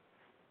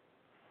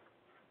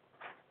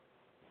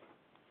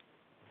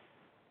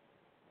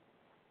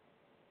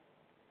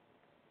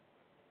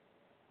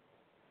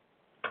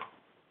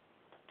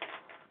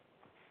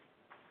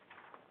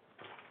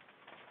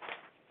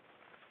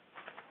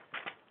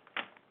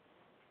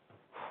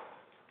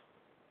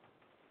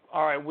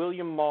 All right,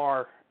 William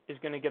Maher is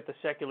going to get the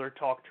secular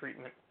talk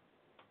treatment.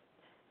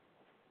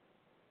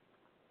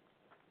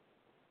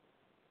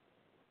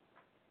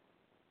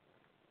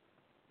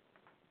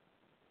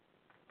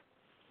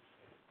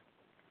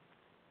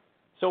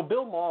 So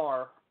Bill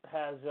Maher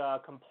has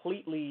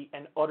completely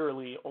and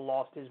utterly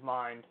lost his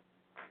mind,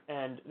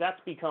 and that's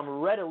become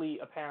readily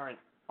apparent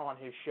on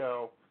his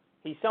show.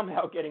 He's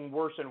somehow getting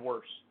worse and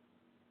worse.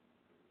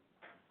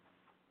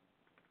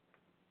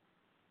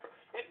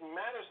 It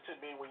matters to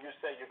me when you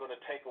say you're going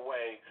to take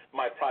away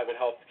my private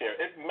health care.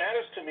 It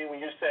matters to me when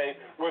you say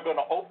we're going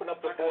to open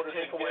up the borders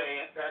and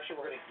Actually,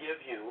 we're going to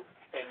give you,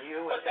 and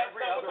you But and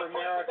every other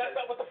American, that's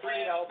not what the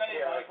free plan health is,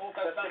 care Michael.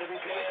 that's going to be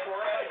paid for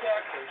by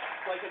taxes,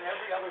 like in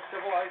every other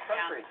civilized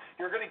country.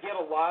 You're going to get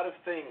a lot of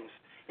things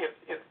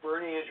if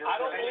Bernie is your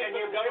I don't president.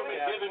 believe the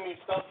government giving me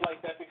stuff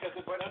like that because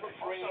it's never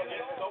free and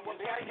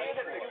someone's The idea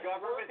that the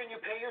government, can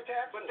you pay your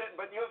taxes?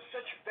 But you have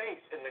such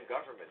faith in the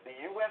government. The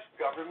U.S.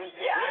 government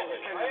Yeah.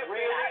 can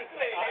really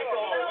take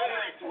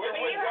over.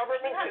 The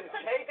government can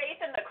take.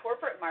 Faith in the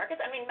corporate markets.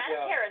 I mean,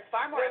 Medicare is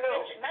far more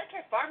efficient.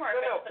 Medicare is far more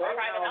efficient than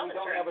Right private now, health we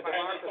don't insurance have a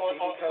democracy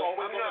because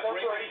I'm not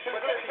corporations.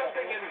 but there's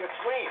something in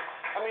between.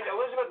 I mean,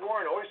 Elizabeth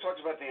Warren always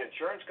talks about the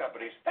insurance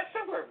companies. That's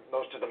not where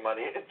most of the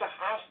money is. It's the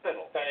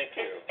hospital. Thank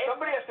you. It's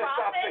Somebody has to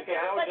stop the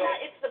but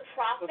gouging. it's the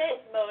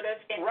profit motive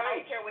in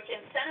Right. healthcare which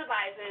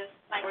incentivizes,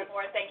 Michael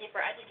Moore, thank you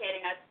for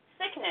educating us,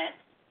 sickness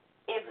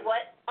is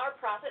what our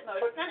profit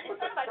motive incentivizes.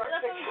 But the That's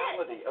what we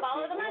practicality get. of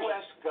Follow the the money.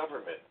 U.S.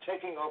 government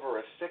taking over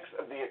a sixth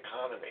of the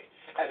economy,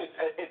 and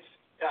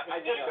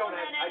I just don't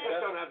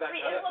have that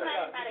We kind of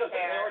implemented faith. Because they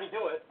Medicare. already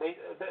do it.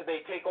 They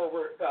take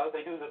over.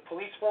 They do the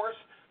police force,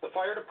 the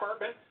fire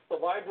department, the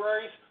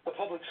libraries, the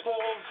public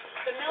schools,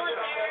 The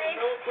military.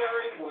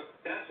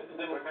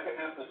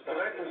 Can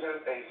I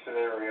present a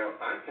scenario?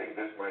 I think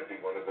this might be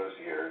one of those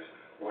years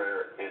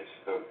where it's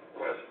the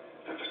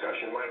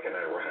discussion Mike and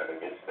I were having.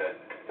 It's that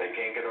they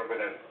can't get over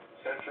that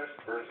centrist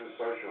versus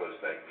socialist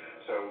thing.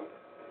 So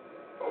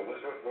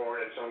Elizabeth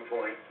Warren at some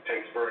point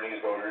takes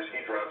Bernie's voters.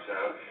 He drops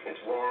out. It's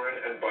Warren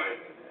and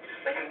Biden.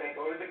 And they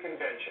go to the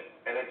convention,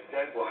 and it's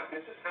deadlocked.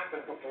 This has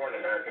happened before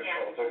in American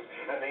politics,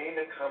 and they need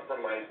a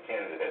compromise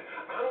candidate.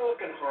 I'm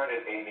looking hard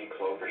at Amy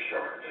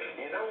Klobuchar.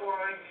 You know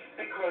why?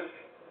 Because,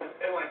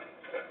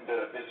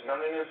 it's none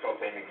of your fault,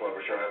 Amy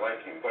Klobuchar, I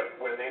like you, but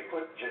when they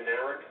put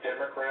generic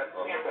Democrat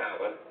on the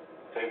ballot,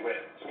 they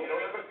win. So you don't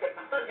have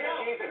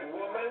she's a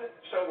woman,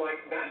 so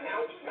that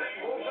helps. That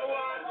moves a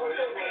lot with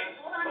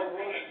the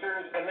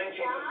roosters, and then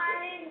she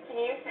Why do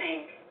you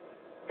think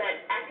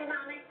that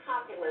economic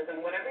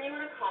populism, whatever you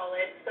want to call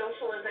it,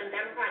 socialism,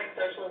 democratic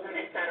socialism,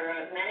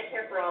 etc.,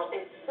 Medicare for all,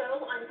 is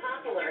so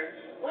unpopular?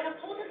 When a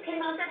poll just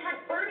came out that had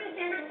Bernie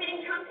Sanders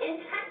beating Trump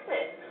in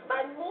Texas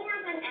by more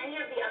than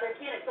any of the other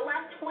candidates, the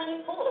last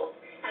 20 polls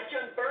have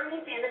shown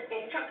Bernie Sanders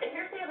beating Trump. And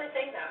here's the other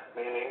thing, though.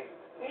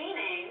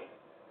 Meaning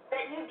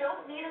that you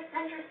don't need a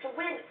centrist to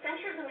win.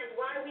 Centrism is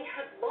why we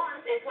have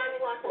lost. It's why we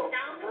lost the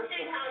 1,000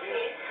 state house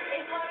seats.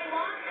 It's why we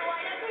lost the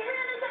White House. We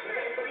ran the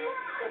centrist. We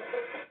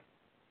lost.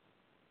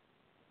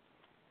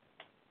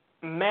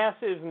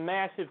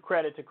 Massive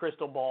credit to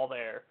Crystal Ball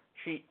there.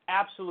 She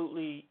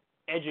absolutely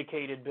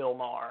educated Bill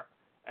Maher.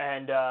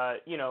 And,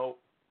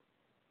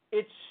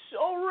 it's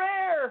so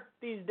rare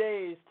these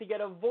days to get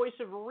a voice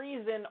of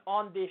reason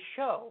on this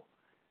show.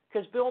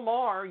 Because Bill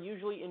Maher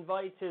usually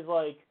invites his,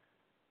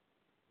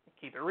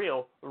 keep it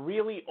real,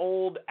 really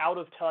old,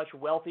 out-of-touch,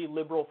 wealthy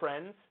liberal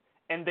friends,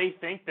 and they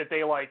think that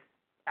they,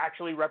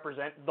 actually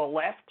represent the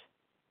left,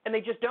 and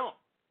they just don't.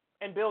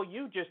 And, Bill,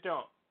 you just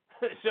don't.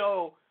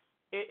 So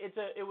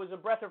it was a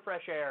breath of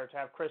fresh air to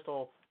have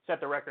Crystal set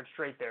the record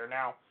straight there.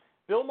 Now,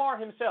 Bill Maher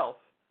himself,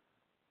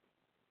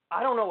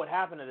 I don't know what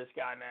happened to this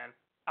guy, man.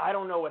 I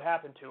don't know what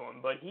happened to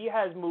him, but he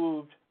has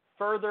moved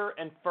further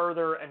and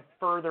further and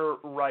further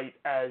right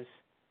as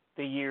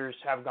the years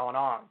have gone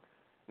on.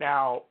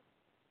 Now,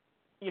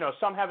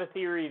 some have a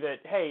theory that,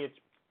 hey,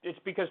 it's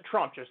because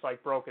Trump just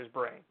broke his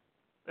brain.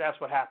 That's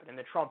what happened. In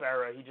the Trump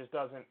era,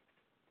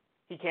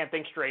 he can't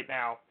think straight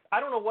now. I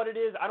don't know what it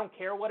is. I don't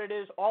care what it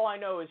is. All I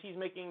know is he's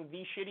making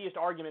the shittiest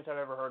arguments I've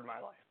ever heard in my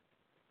life.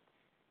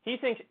 He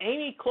thinks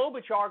Amy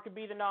Klobuchar could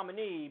be the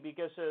nominee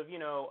because of,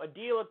 a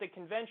deal at the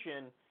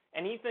convention,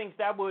 and he thinks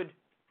that would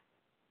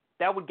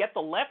get the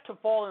left to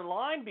fall in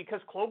line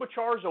because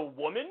Klobuchar's a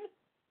woman?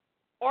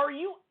 Are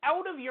you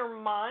out of your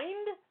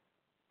mind?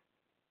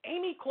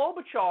 Amy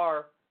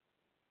Klobuchar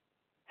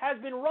has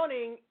been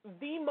running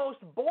the most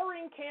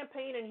boring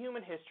campaign in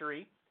human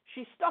history.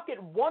 She's stuck at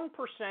 1%,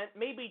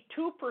 maybe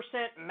 2%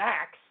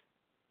 max.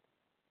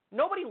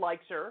 Nobody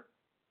likes her.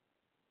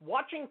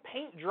 Watching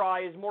paint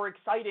dry is more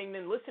exciting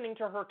than listening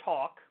to her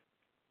talk.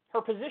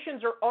 Her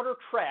positions are utter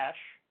trash.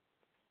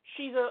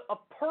 She's a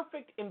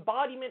perfect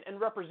embodiment and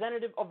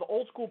representative of the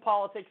old school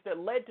politics that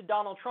led to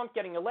Donald Trump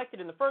getting elected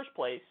in the first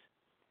place.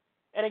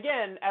 And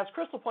again, as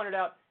Crystal pointed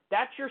out,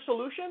 that's your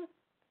solution?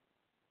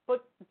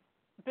 But,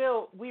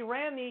 Bill, we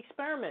ran the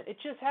experiment. It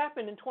just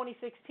happened in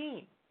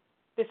 2016.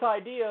 This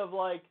idea of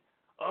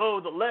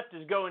the left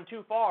is going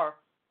too far.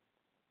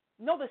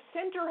 No, the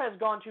center has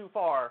gone too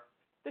far.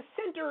 The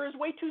center is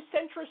way too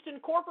centrist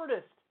and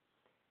corporatist.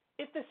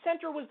 If the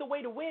center was the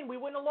way to win, we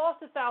wouldn't have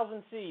lost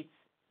 1,000 seats.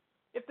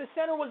 If the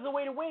center was the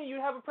way to win,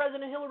 you'd have a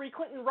President Hillary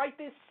Clinton right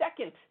this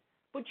second.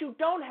 But you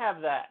don't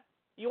have that.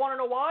 You want to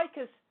know why?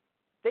 Because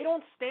they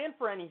don't stand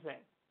for anything.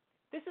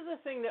 This is a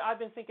thing that I've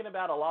been thinking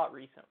about a lot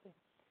recently.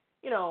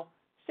 You know,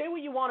 say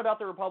what you want about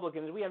the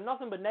Republicans. We have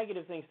nothing but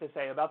negative things to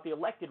say about the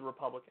elected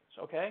Republicans,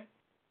 okay?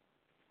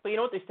 But you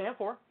know what they stand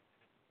for?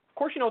 Of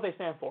course you know what they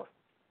stand for.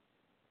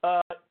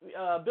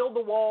 Build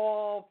the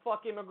wall,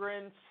 fuck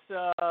immigrants,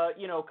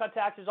 cut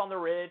taxes on the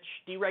rich,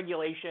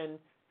 deregulation.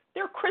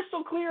 They're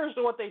crystal clear as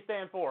to what they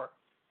stand for.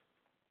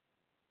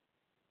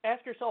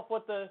 Ask yourself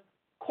what the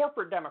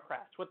corporate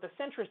Democrats, what the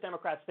centrist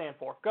Democrats stand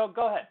for. Go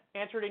ahead.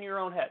 Answer it in your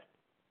own head.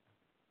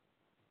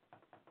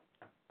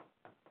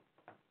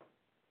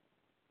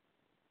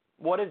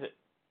 What is it?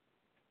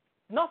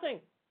 Nothing.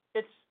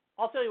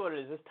 I'll tell you what it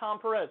is. It's Tom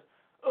Perez.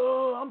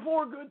 I'm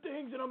for good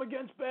things and I'm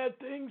against bad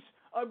things.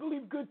 I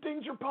believe good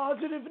things are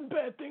positive and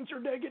bad things are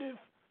negative.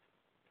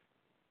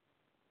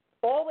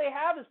 All they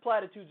have is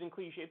platitudes and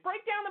cliches.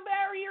 Break down the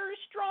barriers,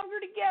 stronger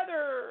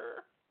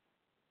together.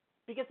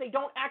 Because they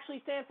don't actually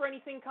stand for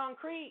anything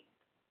concrete.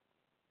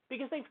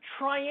 Because they've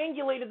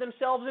triangulated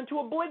themselves into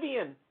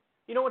oblivion.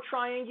 You know what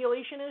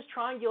triangulation is?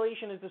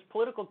 Triangulation is this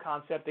political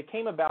concept that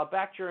came about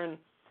back during,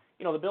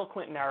 the Bill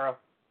Clinton era.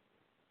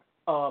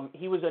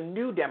 He was a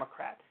New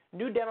Democrat.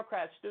 New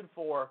Democrat stood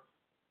for,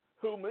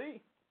 who,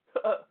 me?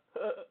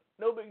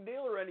 No big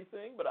deal or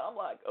anything, but I'm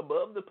like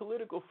above the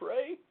political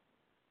fray.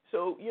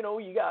 So,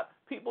 you got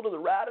people to the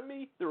right of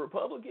me, the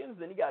Republicans,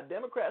 then you got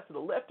Democrats to the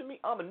left of me.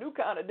 I'm a new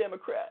kind of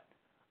Democrat.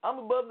 I'm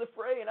above the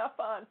fray, and I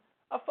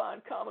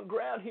find common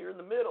ground here in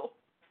the middle.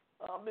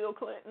 I'm Bill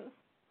Clinton.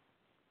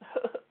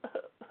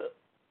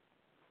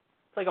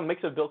 It's like a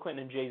mix of Bill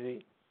Clinton and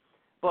Jay-Z.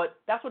 But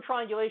that's what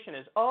triangulation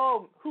is.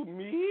 Oh, who,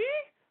 me?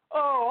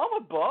 Oh,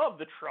 I'm above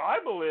the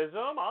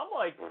tribalism.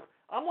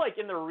 I'm like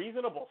in the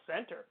reasonable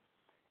center.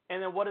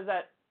 And then what does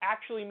that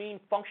actually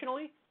mean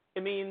functionally?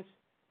 It means,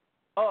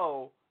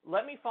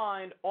 let me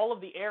find all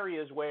of the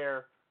areas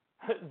where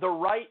the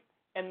right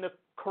and the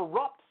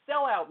corrupt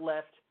sellout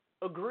left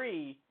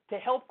agree to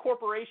help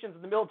corporations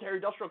in the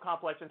military-industrial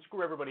complex and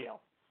screw everybody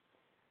else.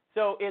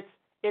 So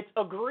it's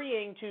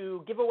agreeing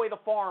to give away the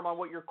farm on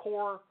what your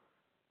core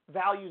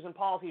values and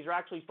policies are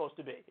actually supposed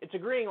to be. It's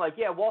agreeing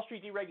Wall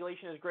Street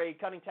deregulation is great,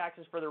 cutting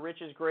taxes for the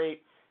rich is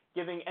great,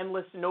 giving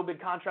endless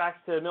no-bid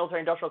contracts to the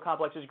military-industrial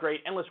complex is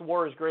great, endless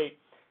war is great.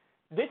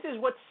 This is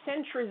what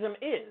centrism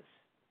is.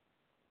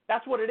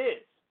 That's what it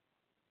is.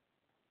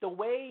 The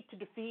way to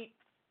defeat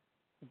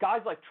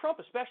guys like Trump,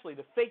 especially,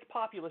 the fake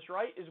populist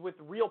right, is with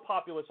real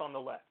populists on the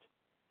left.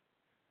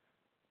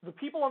 The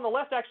people on the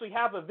left actually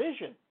have a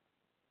vision.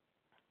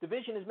 The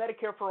vision is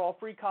Medicare for all,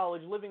 free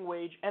college, living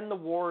wage, end the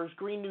wars,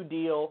 Green New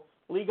Deal,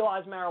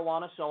 legalize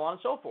marijuana, so on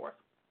and so forth.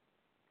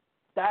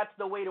 That's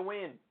the way to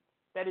win.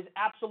 That is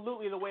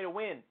absolutely the way to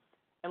win.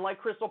 And like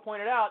Crystal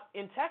pointed out,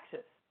 in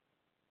Texas,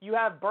 you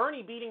have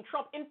Bernie beating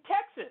Trump in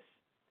Texas.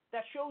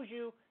 That shows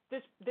you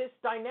this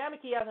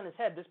dynamic he has in his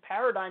head, this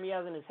paradigm he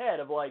has in his head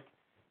of the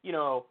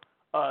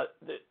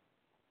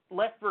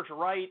left versus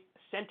right,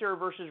 center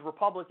versus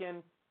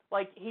Republican.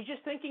 He's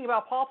just thinking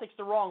about politics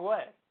the wrong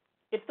way.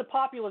 It's the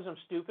populism,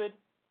 stupid.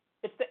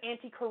 It's the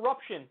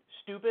anti-corruption,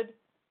 stupid.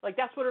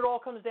 That's what it all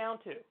comes down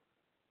to.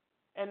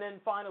 And then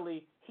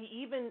finally, he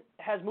even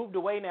has moved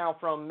away now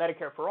from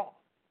Medicare for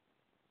all.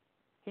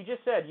 He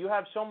just said, you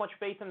have so much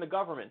faith in the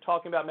government,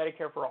 talking about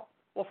Medicare for all.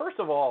 Well, first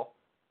of all,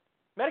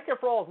 Medicare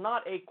for all is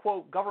not a,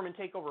 quote, government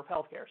takeover of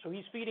healthcare. So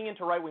he's feeding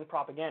into right-wing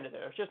propaganda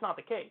there. It's just not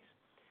the case.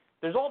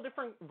 There's all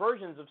different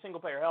versions of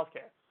single-payer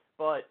healthcare.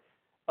 But,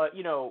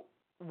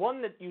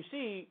 one that you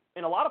see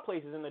in a lot of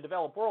places in the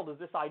developed world is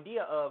this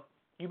idea of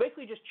you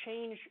basically just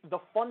change the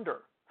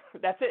funder.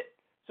 That's it.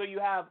 So you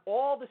have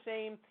all the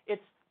same,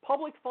 it's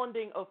public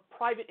funding of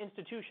private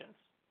institutions.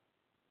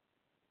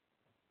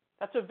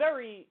 That's a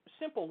very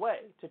simple way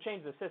to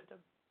change the system.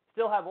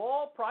 Still have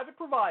all private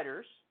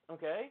providers,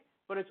 okay,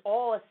 but it's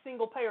all a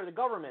single payer, the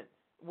government,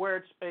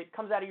 where it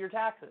comes out of your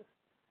taxes.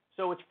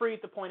 So it's free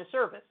at the point of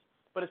service.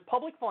 But it's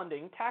public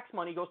funding, tax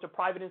money goes to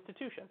private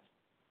institutions.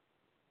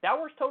 That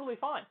works totally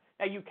fine.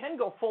 Now, you can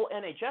go full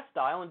NHS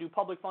style and do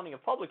public funding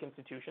of public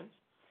institutions,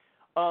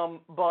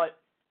 but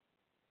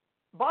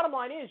bottom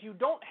line is you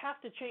don't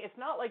have to change. It's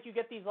not like you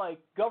get these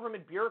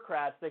government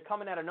bureaucrats that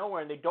come in out of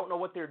nowhere and they don't know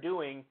what they're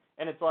doing,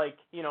 and it's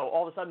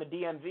all of a sudden the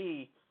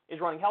DMV is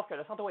running healthcare.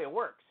 That's not the way it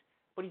works.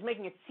 But he's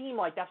making it seem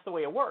like that's the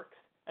way it works,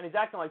 and he's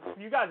acting like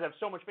you guys have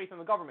so much faith in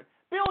the government.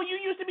 Bill, you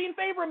used to be in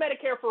favor of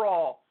Medicare for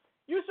all.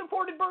 You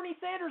supported Bernie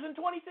Sanders in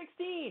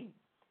 2016.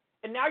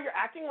 And now you're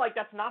acting like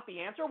that's not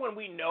the answer when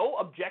we know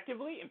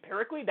objectively,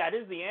 empirically, that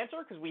is the answer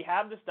because we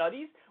have the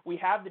studies, we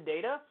have the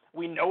data,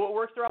 we know it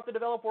works throughout the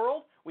developed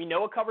world, we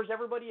know it covers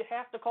everybody at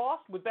half the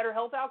cost with better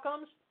health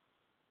outcomes.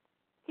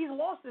 He's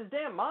lost his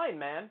damn mind,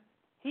 man.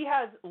 He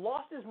has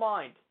lost his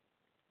mind.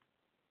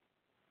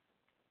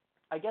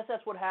 I guess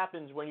that's what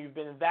happens when you've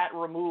been that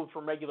removed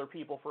from regular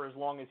people for as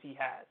long as he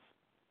has.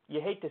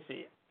 You hate to see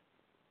it.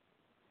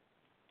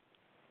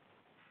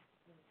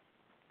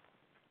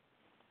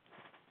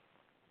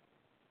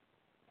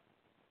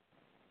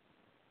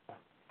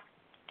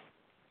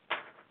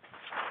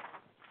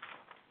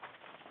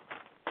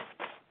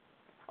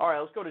 All right,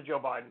 let's go to Joe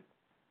Biden.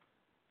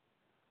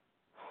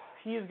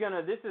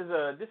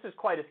 This is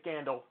quite a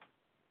scandal.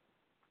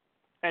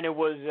 And it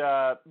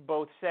was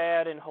both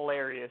sad and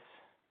hilarious.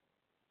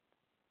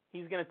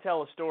 He's going to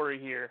tell a story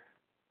here.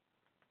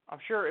 I'm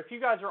sure if you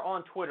guys are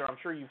on Twitter, I'm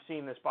sure you've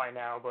seen this by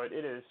now, but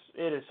it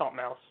is something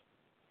else.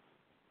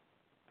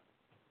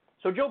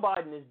 So Joe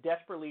Biden is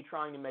desperately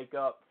trying to make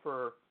up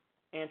for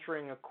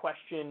answering a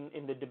question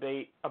in the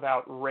debate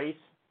about race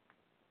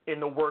in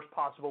the worst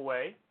possible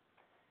way.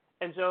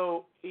 And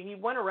so he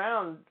went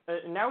around,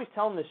 and now he's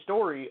telling this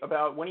story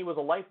about when he was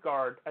a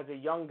lifeguard as a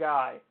young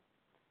guy,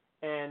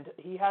 and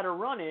he had a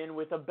run-in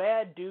with a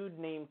bad dude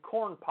named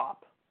Corn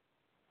Pop.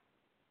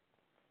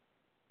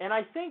 And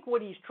I think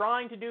what he's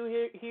trying to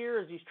do here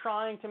is he's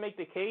trying to make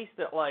the case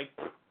that, like,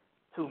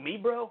 who, me,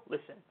 bro?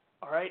 Listen,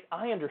 all right,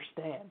 I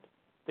understand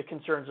the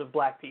concerns of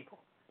black people.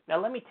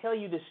 Now let me tell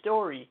you this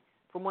story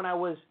from when I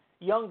was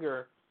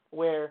younger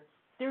where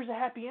there's a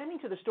happy ending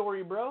to the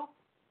story, bro.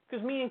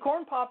 Because me and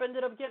Corn Pop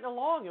ended up getting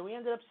along, and we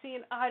ended up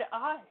seeing eye to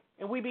eye.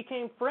 And we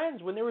became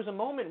friends when there was a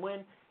moment when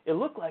it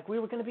looked like we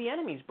were going to be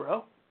enemies,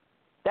 bro.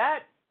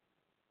 That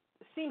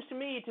seems to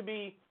me to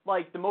be,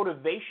 like, the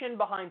motivation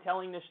behind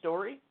telling this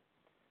story.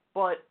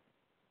 But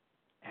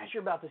as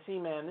you're about to see,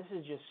 man, this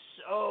is just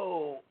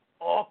so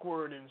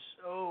awkward and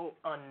so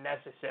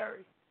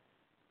unnecessary.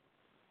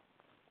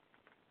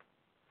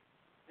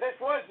 This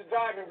was the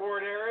diving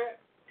board area,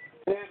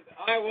 and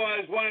I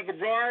was one of the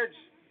guards,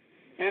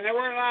 and they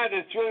weren't allowed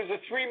to. It was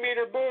a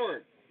 3-meter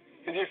board.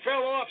 If you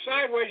fell off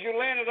sideways, you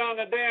landed on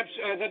the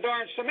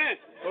darn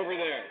cement over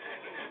there.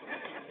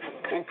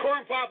 And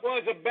Corn Pop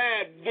was a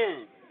bad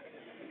dude,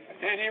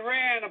 and he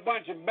ran a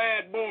bunch of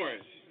bad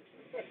boys.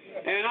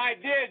 And I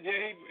did,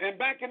 and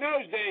back in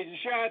those days, to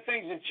show how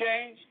things have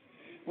changed,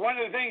 one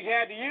of the things you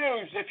had to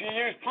use, if you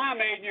used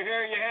pomade in your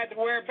hair, you had to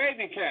wear a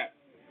bathing cap.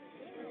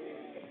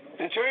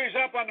 And so he was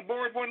up on the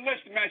board, wouldn't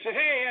listen to me. I said,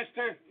 hey,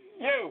 Esther,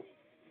 you,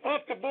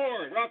 off the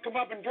board, or I'll come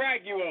up and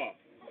drag you off.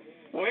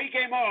 Well, he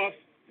came off,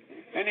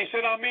 and he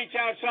said, I'll meet you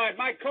outside.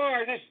 My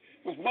car,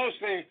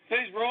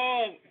 these were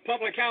all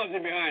public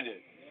housing behind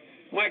it.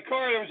 My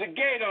car, there was a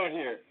gate out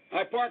here.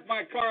 I parked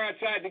my car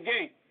outside the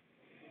gate.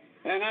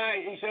 And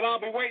he said, I'll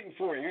be waiting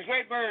for you. He was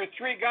waiting for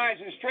 3 guys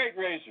in straight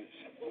razors.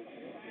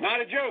 Not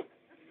a joke.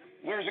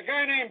 There was a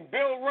guy named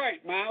Bill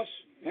Wright, Mouse,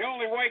 the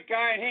only white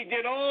guy, and he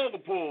did all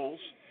the pools.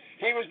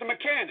 He was the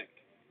mechanic.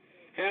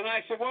 And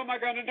I said, what am I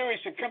going to do?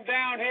 He said, come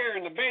down here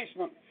in the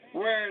basement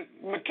where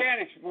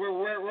mechanics,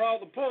 where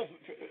all the pool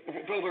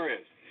filter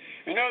is.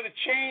 You know, the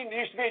chain,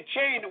 there used to be a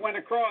chain that went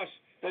across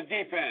the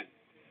deep end.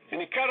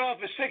 And he cut off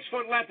a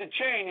 6-foot length of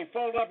chain. He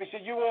folded up, he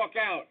said, you walk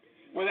out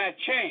with that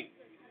chain.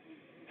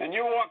 And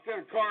you walk to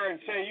the car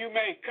and say, you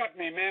may cut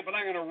me, man, but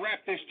I'm going to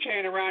wrap this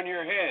chain around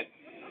your head.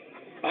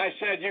 I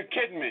said, you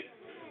kidding me?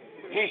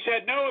 He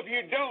said, no, if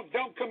you don't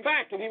come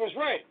back. And he was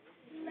right.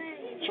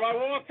 So I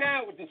walked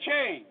out with the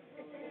chain.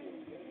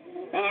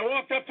 And I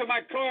walked up to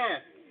my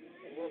car.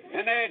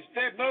 And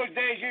those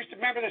days, you used to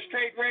remember the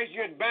straight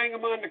razor. You'd bang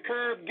them on the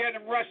curb, get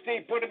them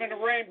rusty, put them in a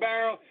rain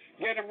barrel,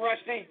 get them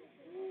rusty.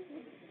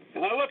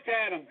 And I looked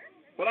at him,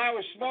 but I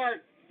was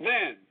smart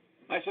then.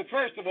 I said,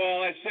 first of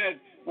all, I said,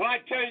 when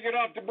I tell you get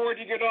off the board,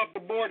 you get off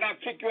the board, and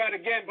I'll kick you out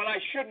again, but I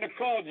shouldn't have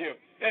called you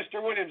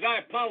Esther Williams. I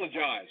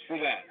apologize for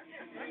that.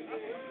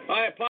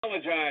 I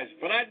apologize,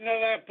 but I didn't know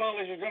that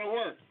apology was going to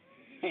work.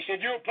 He said,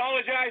 you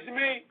apologize to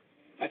me?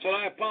 I said,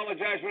 I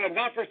apologize for that,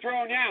 not for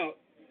throwing you out,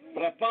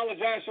 but I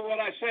apologize for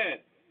what I said.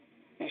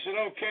 He said,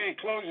 okay,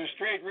 close the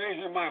straight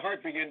razor, and my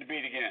heart began to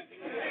beat again.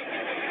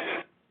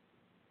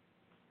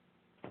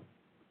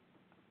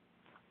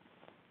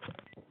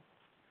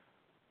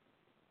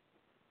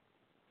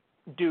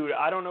 Dude,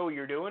 I don't know what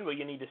you're doing, but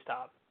you need to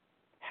stop.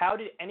 How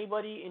did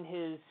anybody in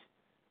his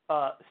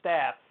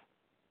staff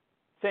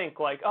think,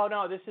 like, oh,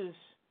 no, this is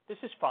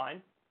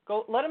fine.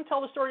 Go, let him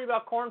tell the story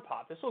about Corn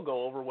Pop. This will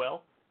go over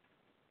well.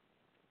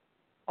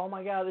 Oh,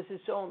 my God, this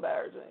is so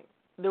embarrassing.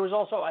 There was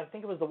also, I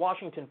think it was the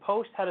Washington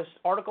Post had an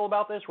article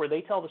about this where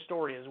they tell the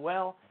story as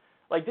well.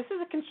 Like, this is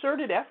a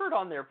concerted effort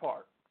on their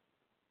part.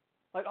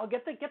 Like, I'll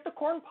get the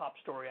Corn Pop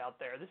story out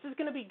there. This is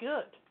going to be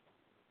good.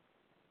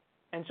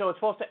 And so it's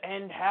supposed to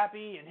end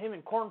happy, and him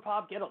and Corn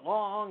Pop get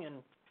along. And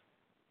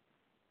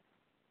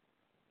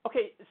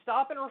okay,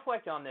 stop and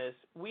reflect on this.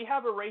 We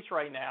have a race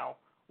right now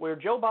where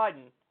Joe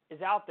Biden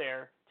is out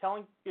there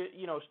telling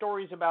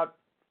stories about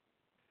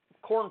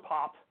Corn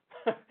Pop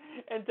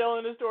and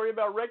telling a story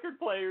about record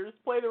players.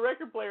 Play the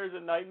record players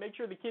at night. Make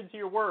sure the kids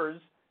hear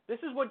words. This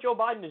is what Joe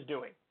Biden is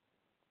doing,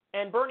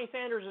 and Bernie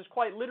Sanders is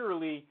quite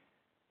literally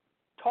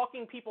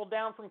talking people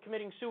down from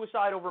committing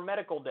suicide over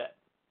medical debt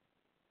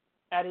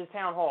at his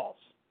town halls.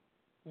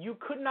 You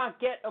could not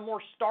get a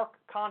more stark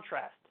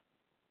contrast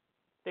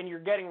than you're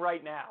getting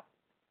right now.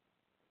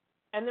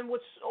 And then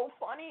what's so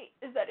funny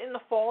is that in the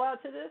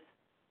fallout to this,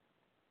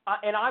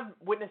 and I've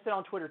witnessed it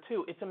on Twitter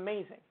too, it's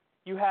amazing.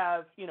 You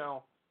have,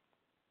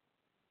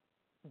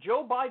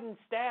 Joe Biden's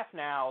staff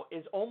now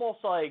is almost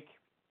like,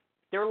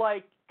 they're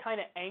like kind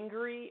of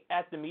angry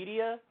at the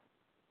media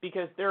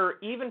because there are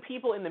even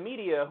people in the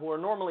media who are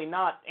normally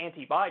not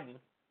anti-Biden,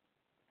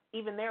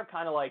 even they're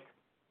kind of like,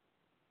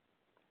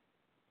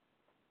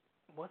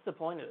 what's the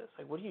point of this?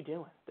 Like, what are you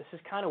doing? This is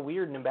kind of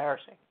weird and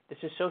embarrassing. This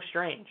is so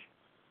strange.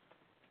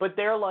 But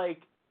they're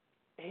like,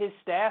 his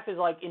staff is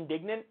like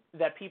indignant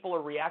that people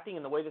are reacting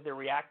in the way that they're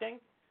reacting.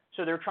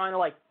 So they're trying to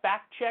like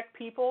fact check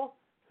people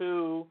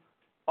who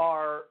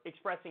are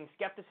expressing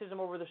skepticism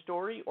over the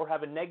story or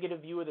have a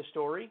negative view of the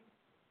story.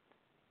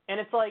 And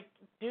it's like,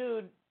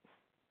 dude,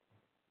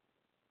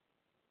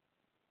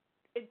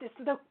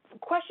 the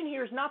question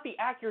here is not the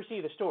accuracy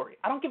of the story.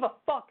 I don't give a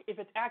fuck if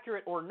it's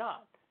accurate or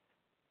not.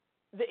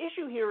 The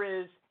issue here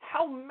is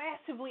how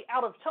massively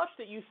out of touch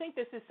that you think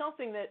this is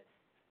something that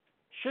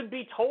should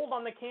be told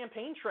on the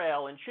campaign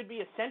trail and should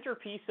be a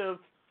centerpiece of,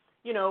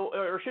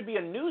 or should be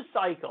a news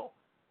cycle.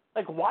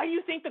 Like, why do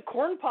you think the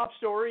corn pop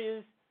story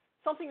is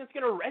something that's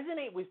going to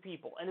resonate with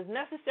people and is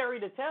necessary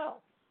to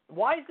tell?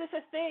 Why is this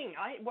a thing?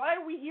 Why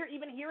are we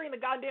even hearing the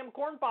goddamn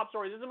corn pop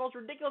story? This is the most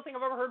ridiculous thing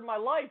I've ever heard in my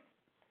life.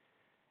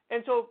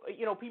 And so,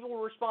 people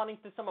were responding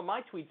to some of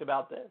my tweets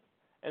about this,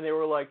 and they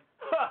were like,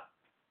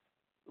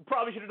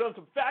 probably should have done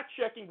some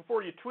fact-checking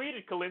before you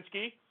tweeted,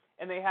 Kulinski.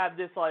 And they had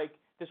this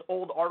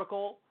old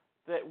article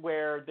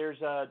where there's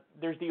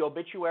the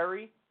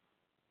obituary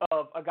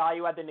of a guy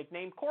who had the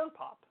nickname Corn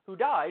Pop, who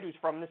died, who's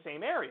from the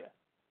same area.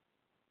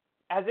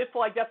 As if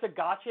like that's a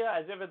gotcha,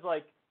 as if it's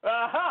like,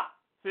 aha,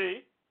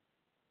 see?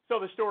 So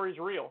the story's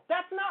real.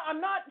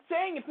 I'm not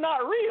saying it's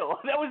not real.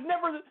 That was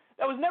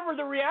never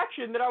the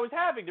reaction that I was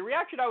having. The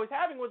reaction I was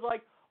having was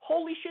like,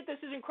 holy shit, this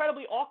is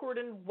incredibly awkward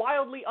and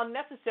wildly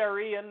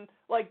unnecessary, and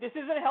like this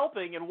isn't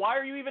helping, and why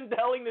are you even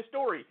telling this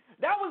story?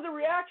 That was the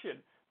reaction.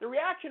 The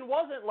reaction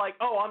wasn't like,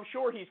 oh, I'm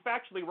sure he's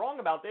factually wrong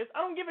about this.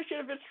 I don't give a shit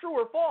if it's true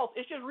or false.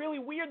 It's just really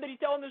weird that he's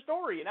telling the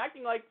story and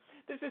acting like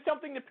this is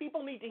something that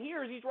people need to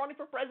hear as he's running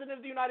for president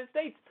of the United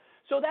States.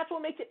 So that's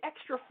what makes it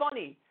extra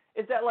funny,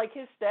 is that like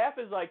his staff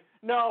is like,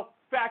 no,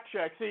 fact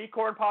check, see,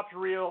 corn pop's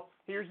real,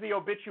 here's the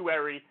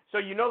obituary, so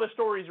you know the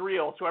story's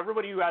real, so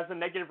everybody who has a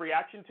negative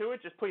reaction to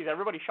it, just please,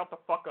 everybody shut the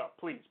fuck up,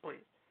 please.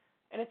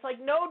 And it's like,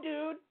 no,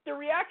 dude, the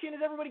reaction is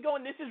everybody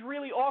going, this is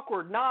really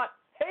awkward, not,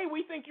 hey,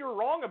 we think you're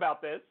wrong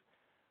about this.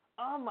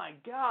 Oh my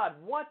God,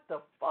 what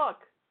the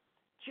fuck?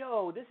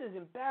 Joe, this is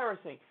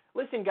embarrassing.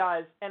 Listen,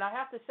 guys, and I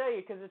have to say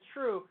it because it's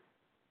true,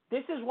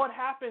 this is what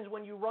happens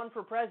when you run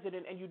for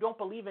president and you don't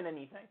believe in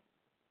anything.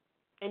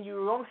 And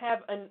you don't have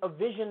a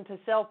vision to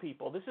sell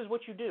people. This is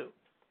what you do.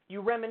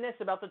 You reminisce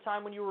about the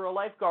time when you were a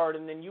lifeguard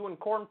and then you and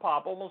Corn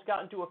Pop almost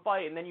got into a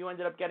fight and then you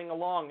ended up getting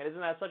along. And isn't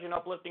that such an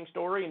uplifting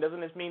story? And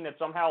doesn't this mean that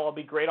somehow I'll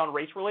be great on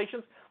race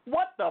relations?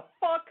 What the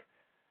fuck?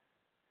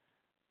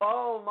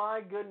 Oh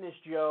my goodness,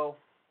 Joe.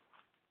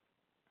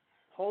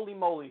 Holy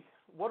moly.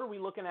 What are we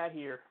looking at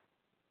here?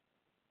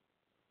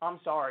 I'm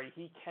sorry.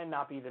 He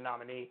cannot be the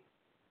nominee.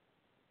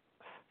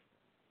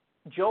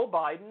 Joe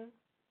Biden,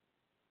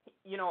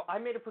 I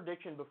made a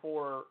prediction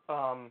before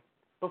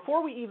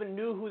we even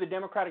knew who the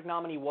Democratic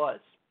nominee was.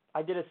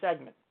 I did a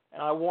segment,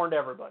 and I warned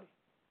everybody.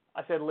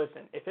 I said,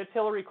 listen, if it's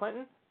Hillary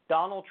Clinton,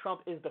 Donald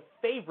Trump is the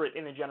favorite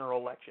in the general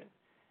election.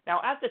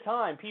 Now, at the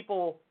time,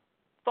 people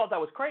thought that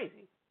was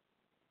crazy.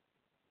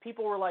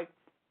 People were like,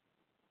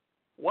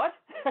 what?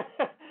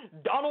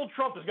 Donald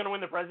Trump is going to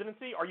win the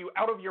presidency? Are you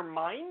out of your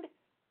mind?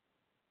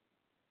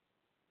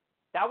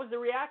 That was the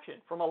reaction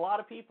from a lot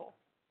of people.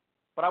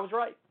 But I was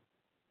right.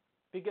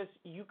 Because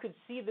you could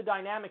see the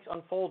dynamics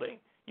unfolding.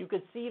 You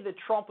could see that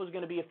Trump was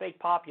going to be a fake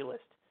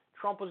populist.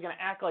 Trump was going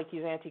to act like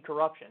he's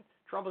anti-corruption.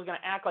 Trump was going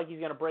to act like he's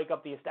going to break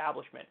up the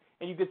establishment.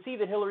 And you could see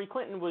that Hillary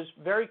Clinton was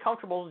very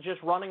comfortable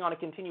just running on a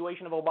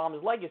continuation of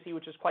Obama's legacy,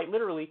 which is quite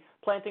literally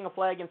planting a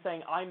flag and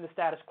saying, I'm the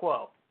status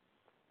quo.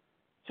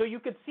 So you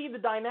could see the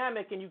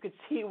dynamic, and you could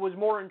see it was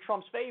more in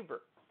Trump's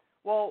favor.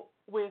 Well,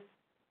 with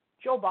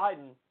Joe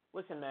Biden,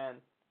 listen, man,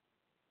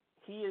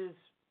 he is,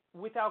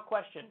 without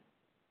question,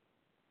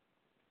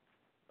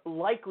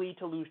 likely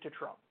to lose to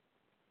Trump.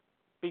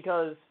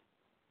 Because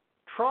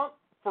Trump,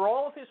 for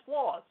all of his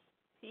flaws,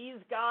 he's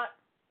got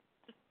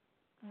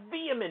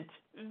vehement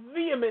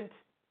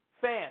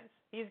fans.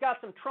 He's got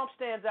some Trump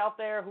stands out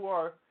there who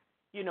are,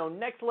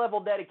 next level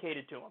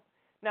dedicated to him.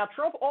 Now,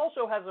 Trump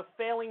also has a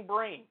failing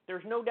brain.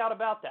 There's no doubt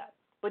about that.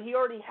 But he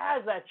already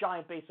has that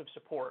giant base of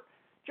support.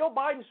 Joe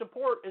Biden's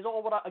support is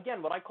all what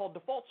I call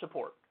default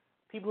support.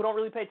 People who don't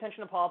really pay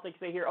attention to politics,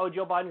 they hear, oh,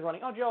 Joe Biden's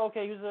running. Oh, Joe,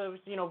 okay, he's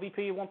a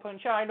VP at one point.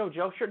 Sure, I know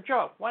Joe. Sure,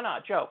 Joe. Why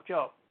not? Joe.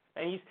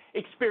 And he's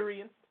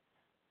experienced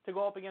to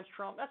go up against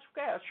Trump. That's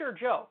okay. Sure,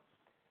 Joe.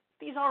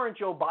 These aren't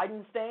Joe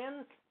Biden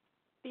stands.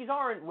 These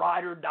aren't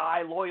ride or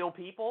die loyal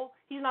people.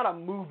 He's not a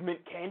movement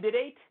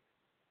candidate.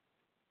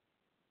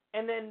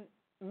 And then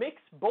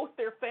mix both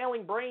their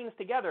failing brains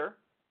together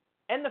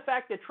and the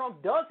fact that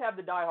Trump does have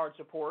the diehard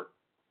support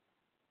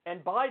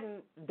and Biden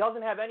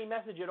doesn't have any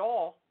message at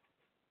all.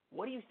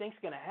 What do you think's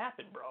going to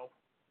happen, bro?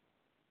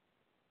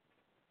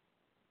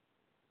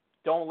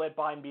 Don't let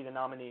Biden be the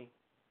nominee.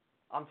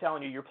 I'm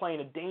telling you, you're playing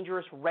a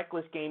dangerous,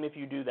 reckless game if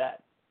you do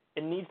that.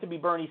 It needs to be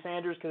Bernie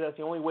Sanders because that's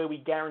the only way we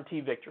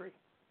guarantee victory.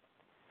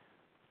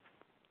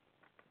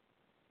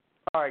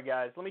 All right,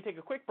 guys, let me take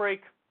a quick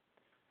break.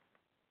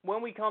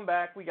 When we come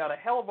back, we got a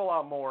hell of a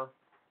lot more.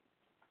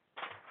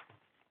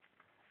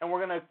 And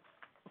we're going to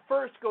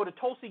first go to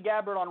Tulsi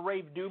Gabbard on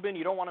Rave Dubin.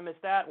 You don't want to miss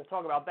that. We'll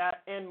talk about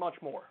that and much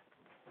more.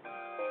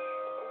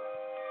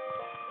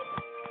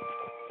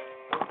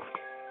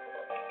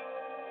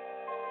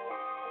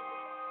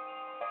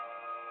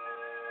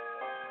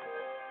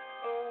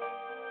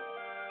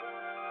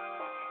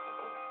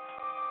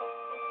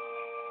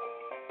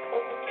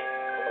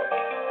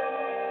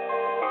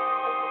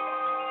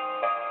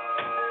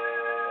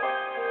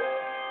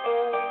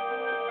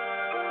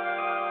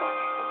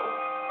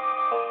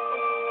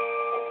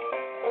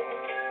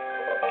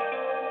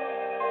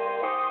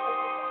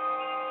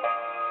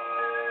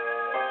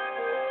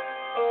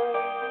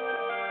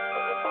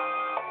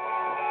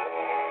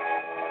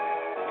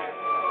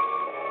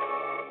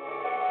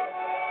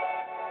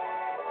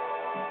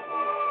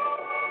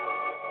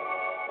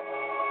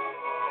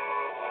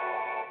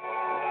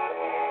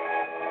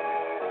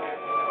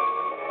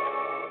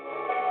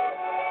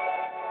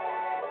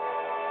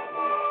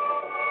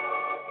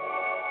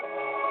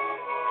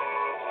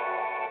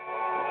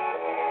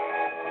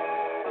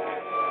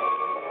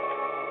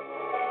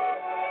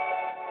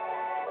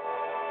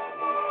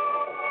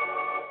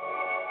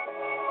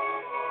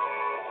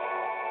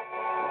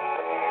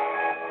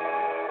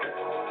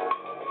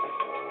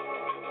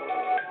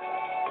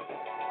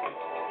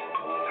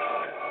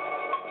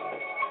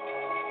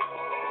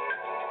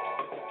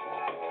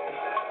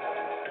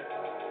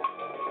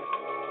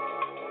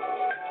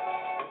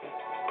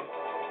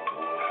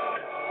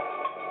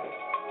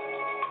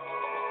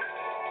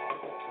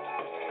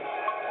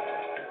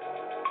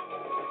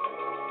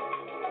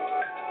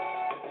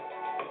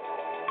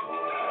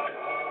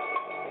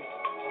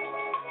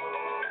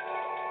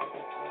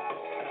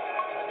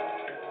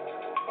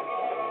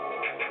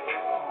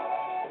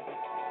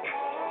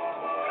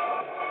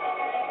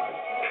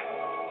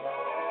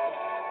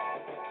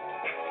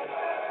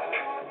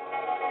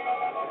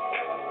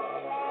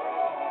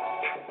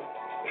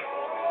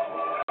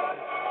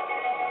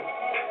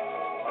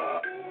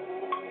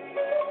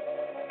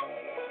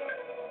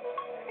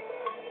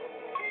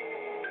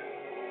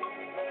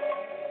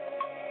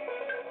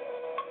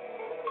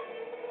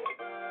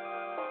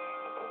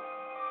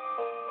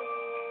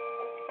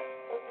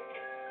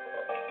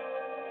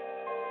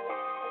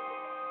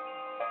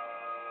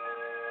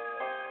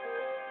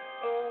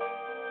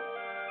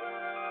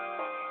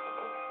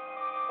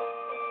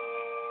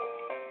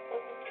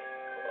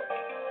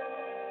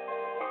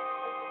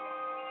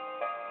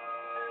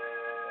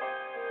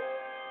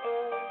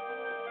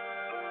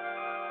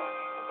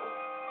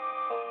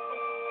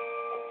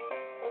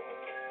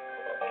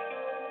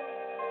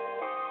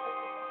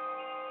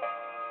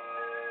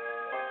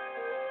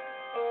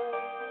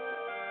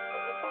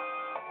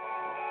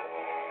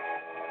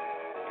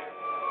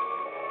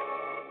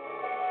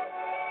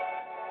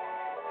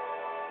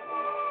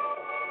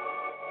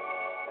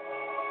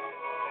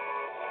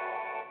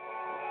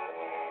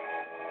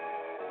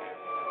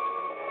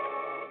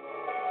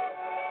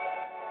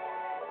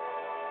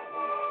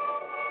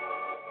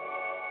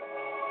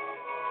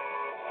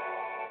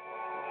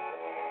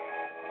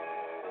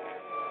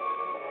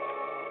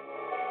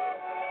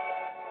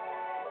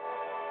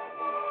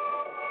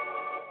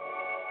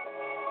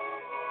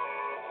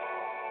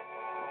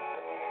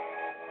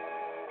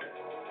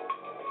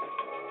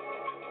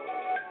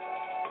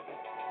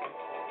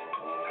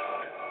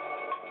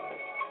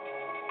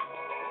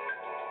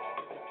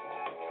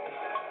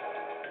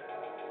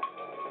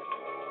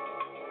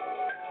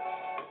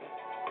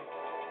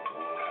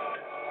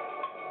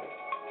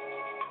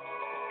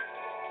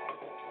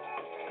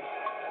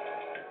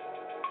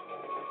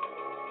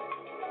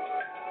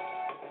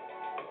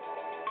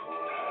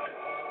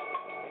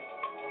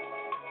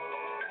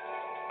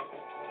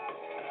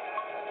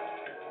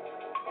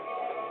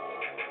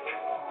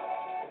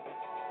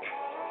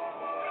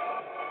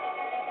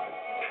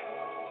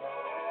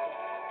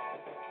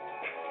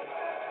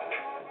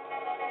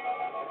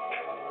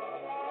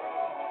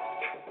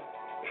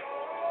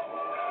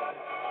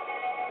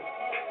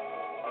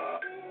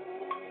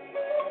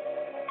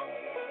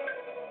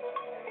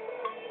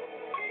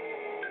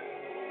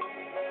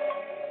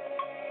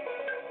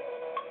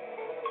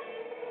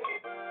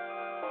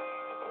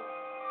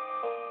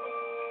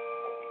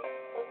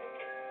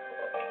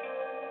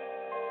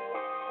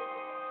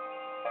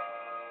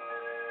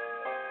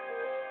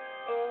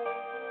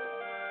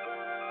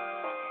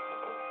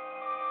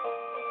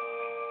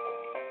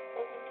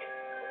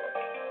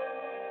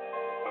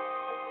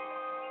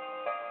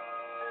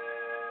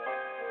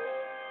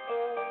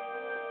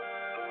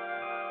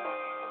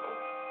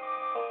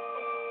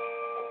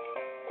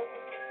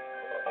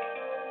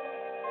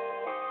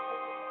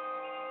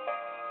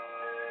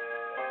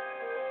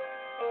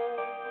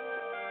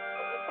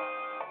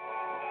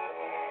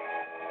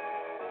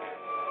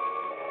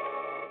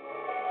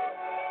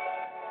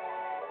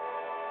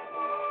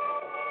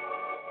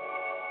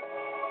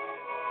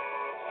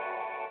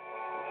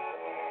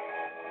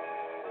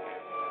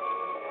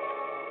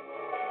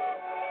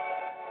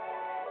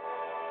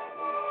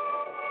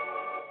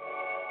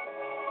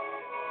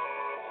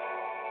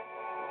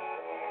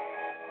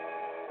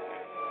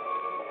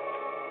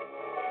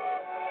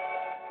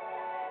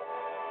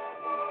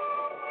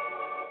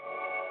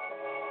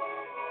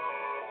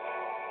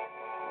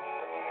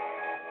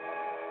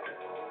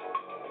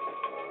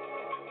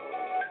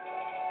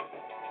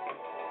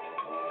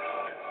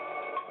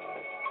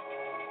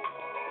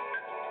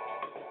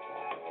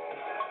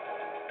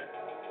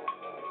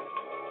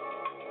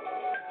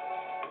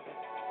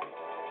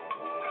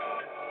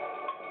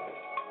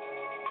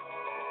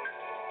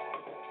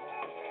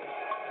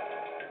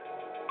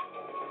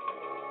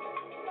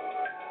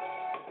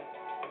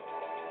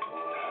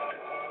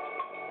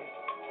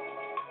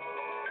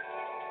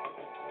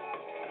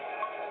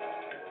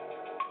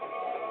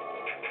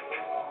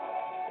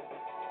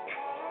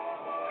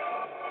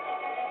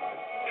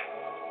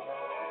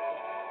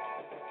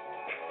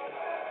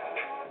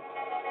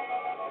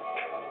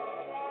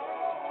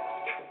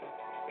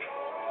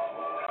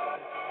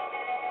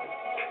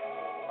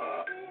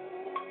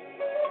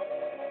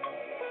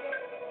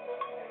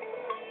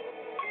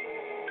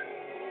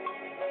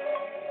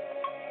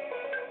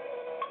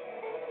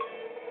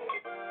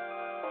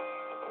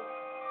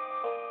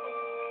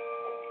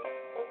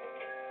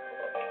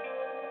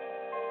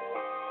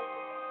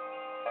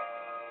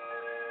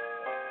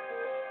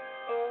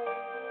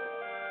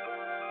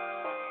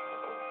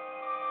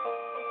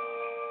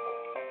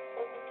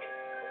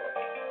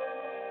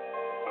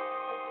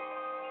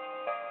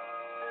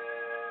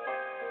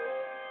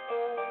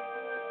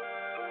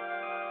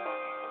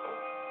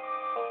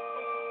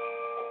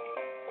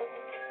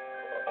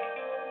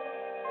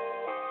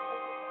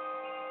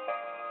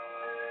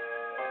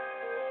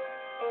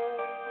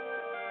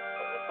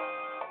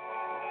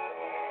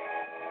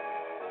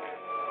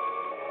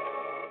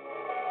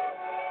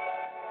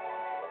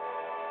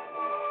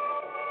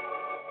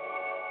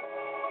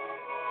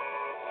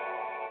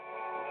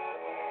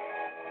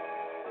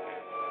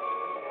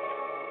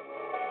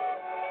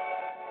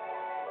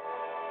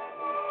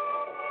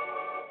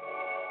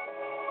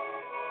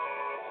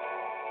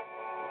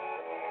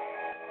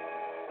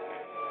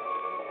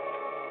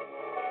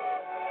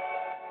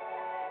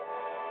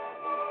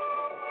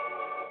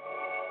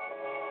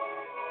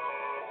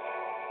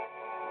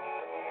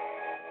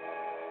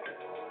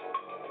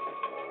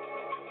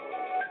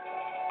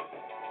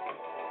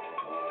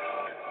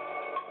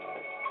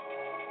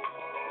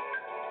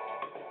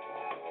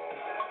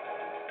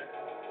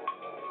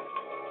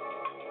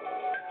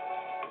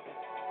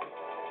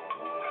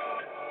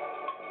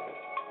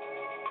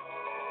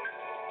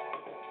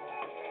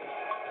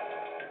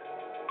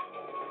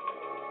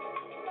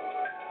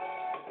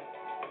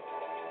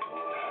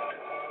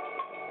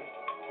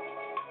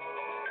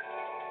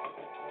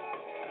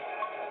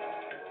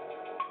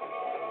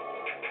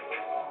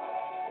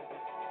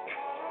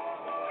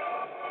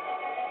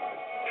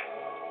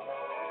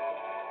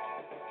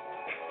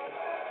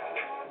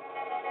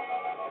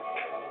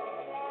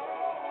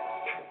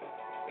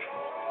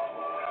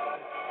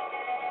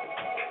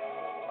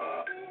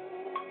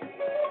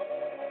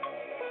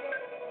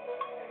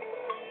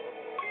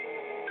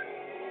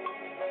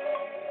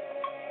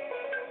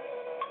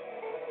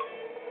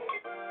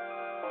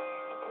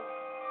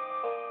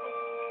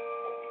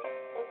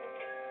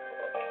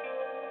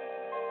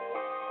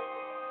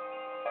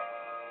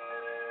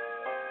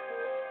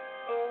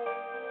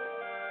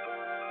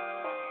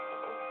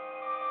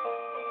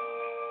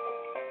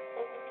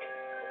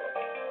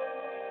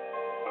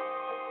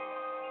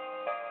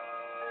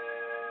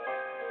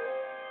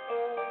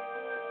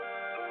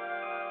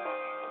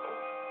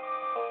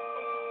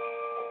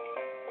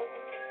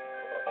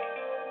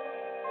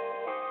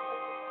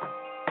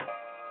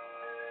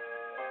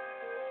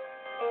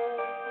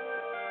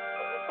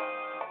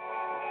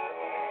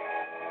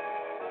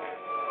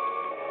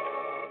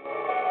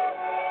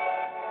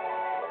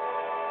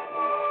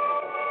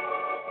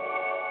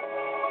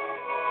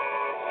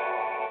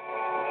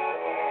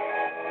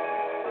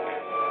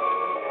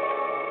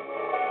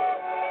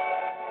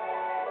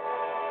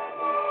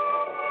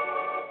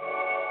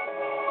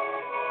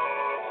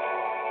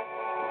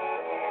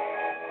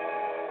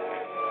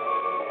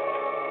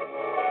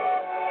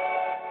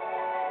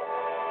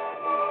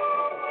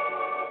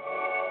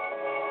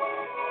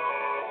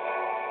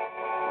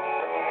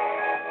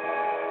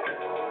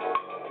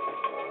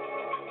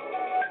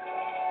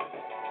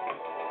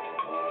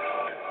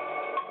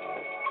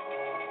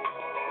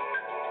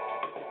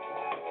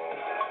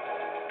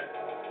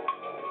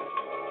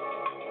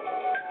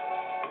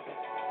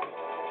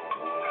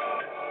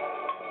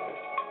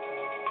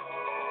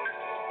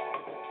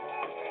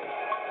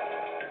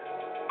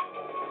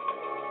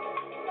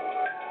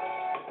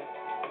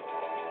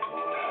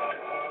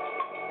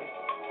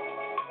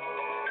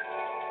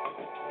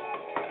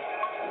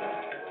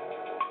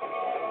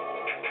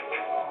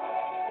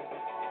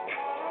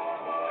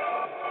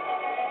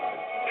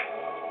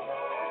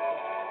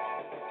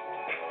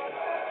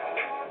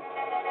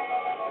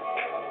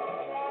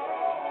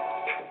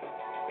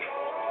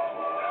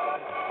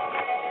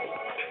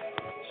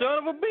 Son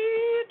of a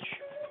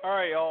bitch!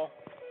 Alright, y'all.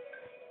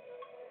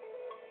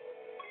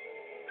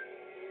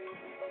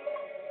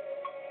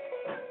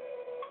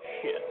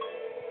 Shit.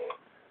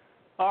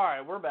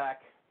 Alright, we're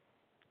back.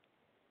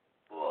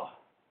 Ugh.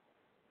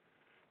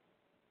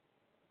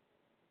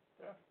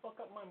 Did I fuck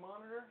up my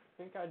monitor?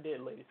 I think I did,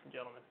 ladies and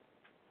gentlemen.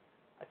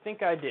 I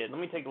think I did. Let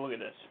me take a look at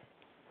this.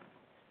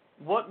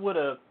 What would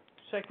a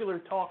secular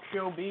talk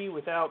show be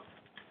without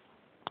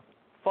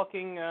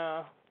fucking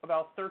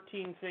about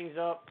 13 things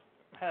up,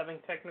 having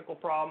technical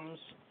problems?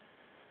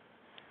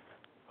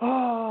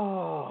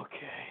 Oh,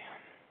 okay.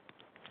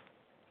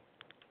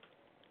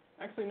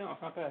 Actually, no,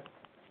 it's not bad.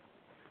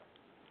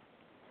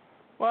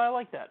 Well, I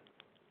like that.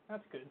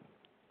 That's good.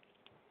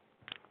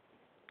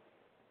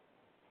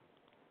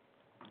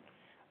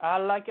 I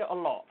like it a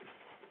lot.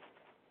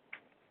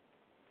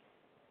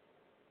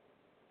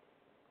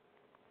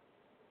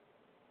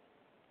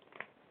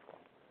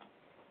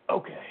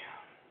 Okay.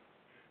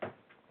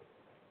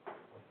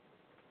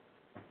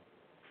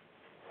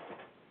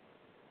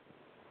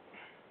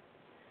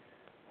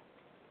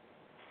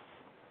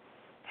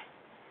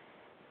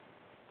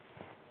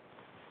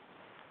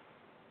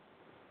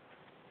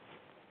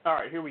 All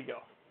right, here we go.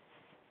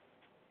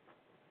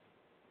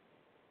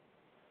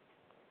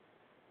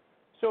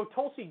 So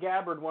Tulsi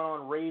Gabbard went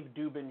on Rave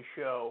Dubin's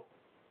show,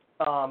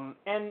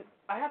 and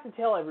I have to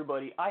tell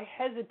everybody, I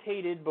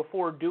hesitated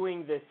before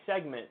doing this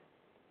segment,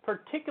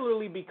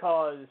 particularly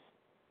because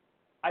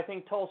I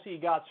think Tulsi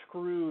got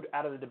screwed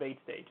out of the debate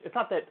stage. It's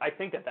not that I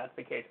think that that's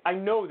the case. I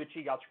know that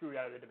she got screwed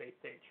out of the debate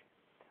stage.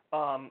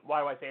 Why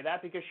do I say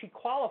that? Because she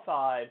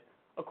qualified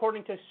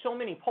according to so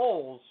many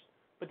polls,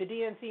 but the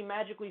DNC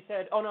magically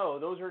said, oh no,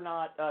 those are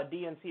not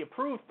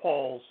DNC-approved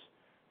polls,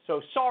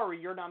 so sorry,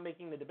 you're not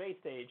making the debate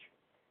stage.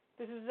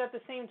 This is at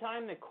the same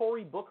time that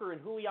Cory Booker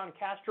and Julian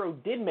Castro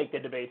did make the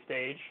debate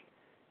stage,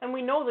 and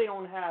we know they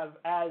don't have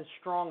as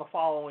strong a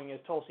following as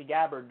Tulsi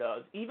Gabbard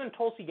does. Even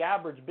Tulsi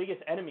Gabbard's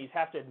biggest enemies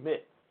have to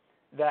admit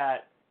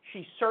that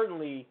she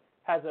certainly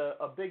has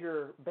a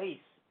bigger base,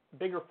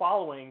 bigger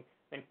following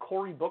than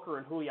Cory Booker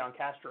and Julian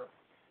Castro.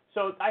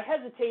 So I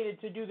hesitated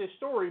to do this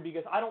story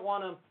because I don't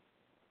want to,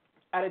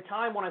 at a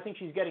time when I think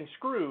she's getting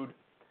screwed,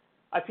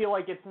 I feel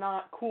like it's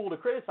not cool to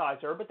criticize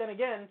her. But then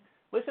again,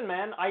 listen,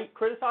 man, I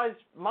criticize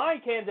my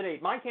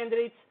candidate. My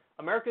candidate's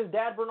America's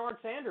dad, Bernard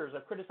Sanders.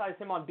 I've criticized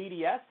him on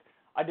BDS.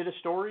 I did a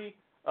story,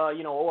 what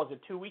was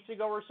it, 2 weeks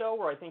ago or so,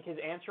 where I think his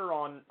answer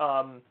on,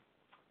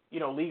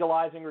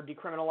 legalizing or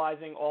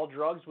decriminalizing all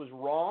drugs was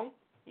wrong.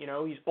 You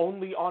know, he's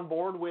only on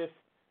board with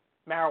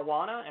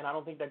marijuana, and I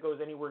don't think that goes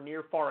anywhere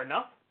near far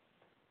enough.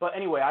 But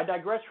anyway, I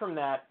digress from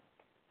that.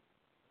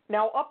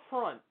 Now, up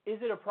front,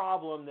 is it a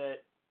problem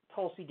that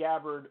Tulsi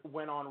Gabbard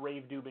went on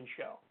Rave Dubin's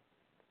show?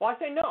 Well, I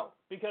say no,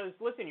 because,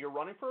 listen, you're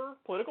running for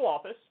political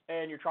office,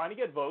 and you're trying to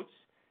get votes,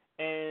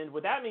 and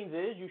what that means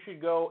is you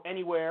should go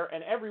anywhere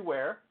and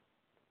everywhere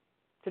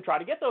to try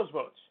to get those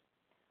votes.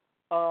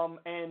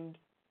 And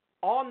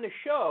on the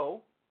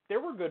show,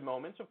 there were good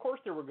moments. Of course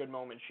there were good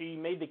moments. She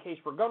made the case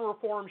for gun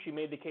reform. She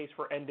made the case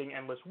for ending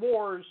endless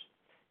wars.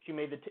 She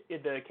made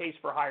the case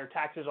for higher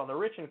taxes on the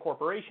rich and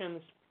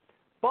corporations.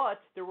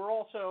 But there were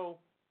also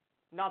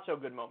not so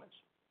good moments.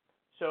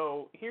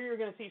 So here you're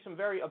going to see some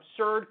very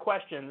absurd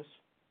questions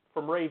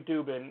from Rave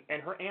Dubin,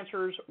 and her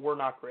answers were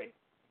not great.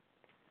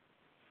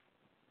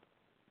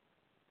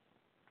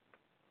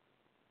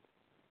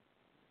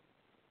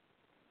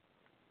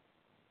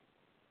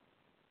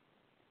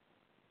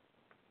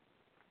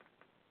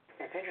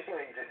 It's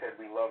interesting that you just said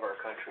we love our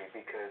country,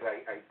 because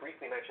I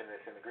briefly mentioned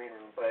this in the green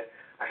room, but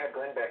I had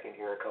Glenn back in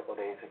here a couple of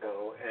days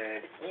ago,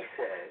 and he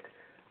said,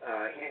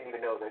 he didn't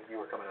even know that you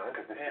were coming on,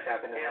 because this just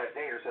happened in the last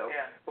day or so,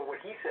 but what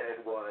he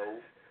said was,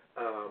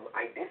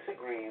 I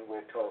disagree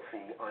with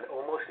Tulsi on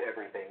almost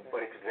everything,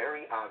 but it's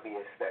very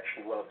obvious that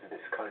she loves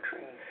this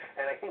country.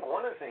 And I think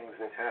one of the things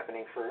that's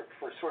happening for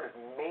sort of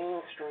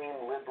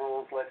mainstream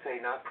liberals, let's say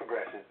not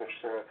progressives, but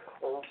sort of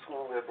old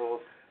school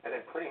liberals, and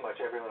then pretty much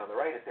everyone on the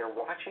right, is they're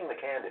watching the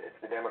candidates,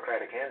 the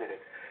Democratic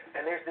candidates,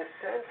 and there's this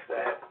sense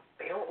that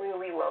they don't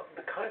really love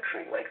the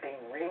country. Like, they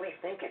really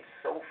think it's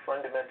so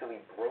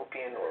fundamentally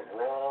broken or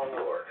wrong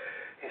or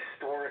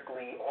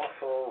historically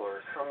awful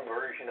or some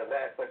version of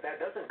that, but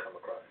that doesn't come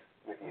across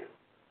with you.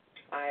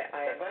 I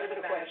am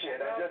unabashed.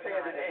 Yes,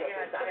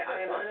 I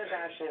am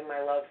unabashed in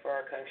my love for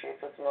our country. It's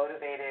what's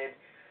motivated,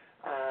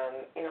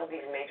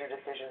 these major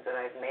decisions that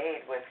I've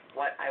made with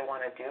what I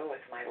want to do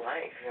with my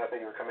life. I thought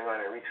you were coming on.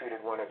 I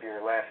retweeted one of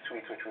your last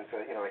tweets, which was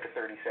like a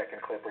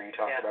 30-second clip where you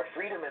talked about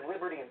freedom and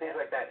liberty and things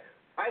like that.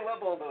 I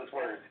love all those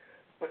words,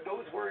 but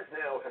those words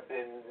now have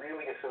been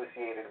really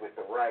associated with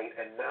the right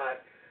and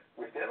not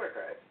with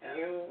Democrats. Do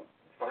you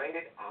find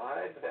it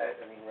odd that,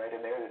 right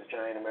in there, there's a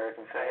giant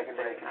American flag in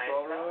my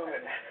control room,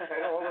 and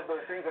all of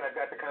those things, and I've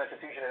got the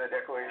Constitution and the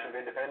Declaration of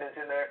Independence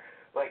in there.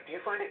 Like, do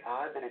you find it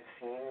odd that it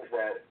seems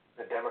that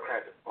the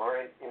Democrats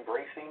aren't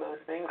embracing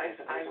those things? There's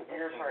a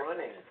weird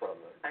running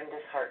from them. I'm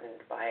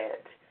disheartened by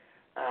it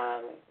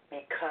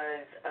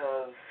because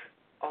of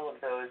all of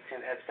those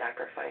who have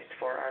sacrificed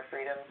for our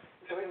freedom.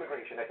 So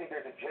immigration, I think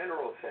there's a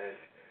general sense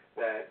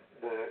that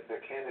the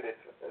candidates,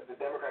 the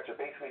Democrats are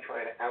basically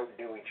trying to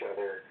outdo each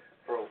other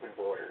for open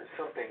borders,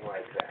 something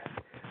like that.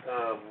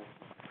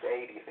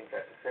 A, do you think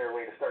that's a fair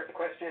way to start the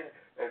question?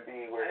 And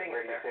B, where do you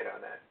sit on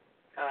that?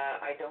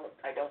 I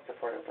don't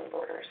support open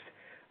borders.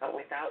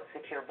 Without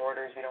secure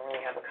borders, we don't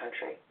really have a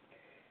country.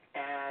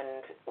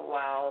 And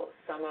while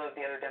some of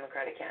the other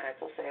Democratic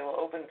candidates will say, well,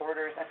 open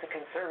borders, that's a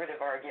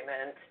conservative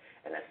argument,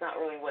 and that's not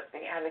really what's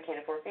being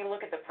advocated for, if you look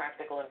at the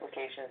practical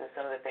implications of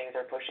some of the things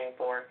they're pushing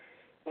for,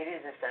 it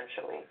is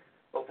essentially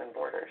open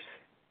borders.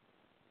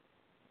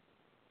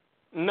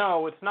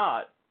 No, it's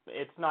not.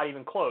 It's not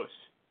even close.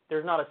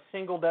 There's not a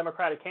single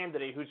Democratic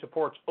candidate who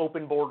supports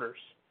open borders.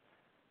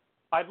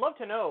 I'd love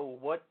to know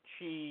what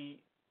she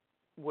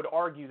would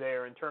argue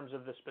there in terms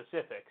of the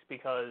specifics,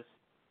 because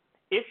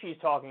if she's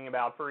talking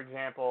about, for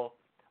example,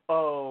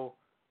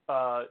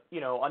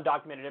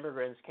 undocumented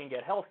immigrants can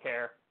get health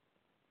care,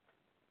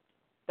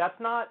 that's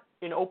not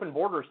an open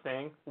borders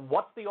thing.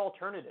 What's the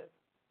alternative?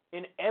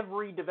 In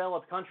every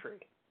developed country,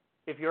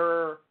 if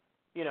you're,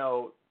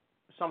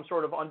 some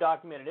sort of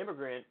undocumented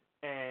immigrant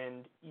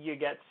and you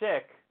get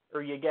sick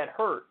or you get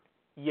hurt,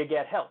 you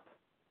get help.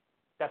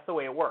 That's the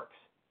way it works.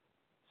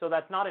 So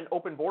that's not an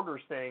open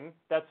borders thing.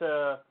 That's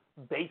a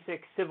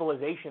basic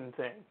civilization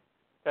thing.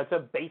 That's a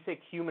basic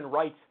human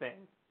rights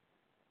thing.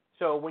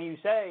 So when you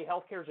say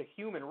healthcare is a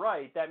human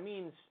right, that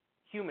means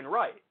human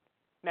right.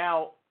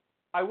 Now,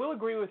 I will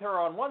agree with her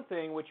on one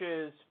thing, which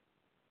is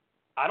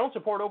I don't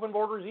support open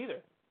borders either.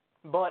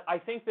 But I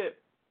think that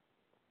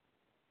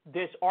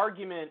this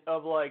argument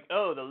of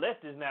the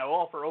left is now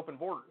all for open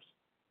borders,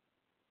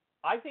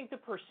 I think the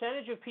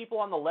percentage of people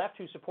on the left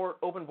who support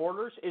open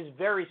borders is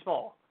very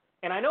small.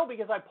 And I know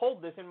because I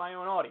polled this in my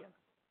own audience.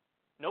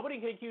 Nobody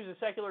can accuse a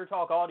secular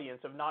talk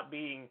audience of not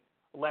being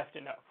left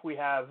enough. We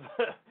have,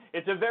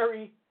 it's a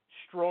very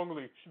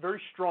strongly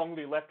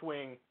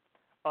left-wing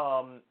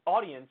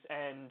audience,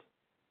 and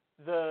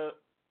the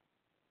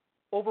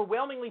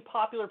overwhelmingly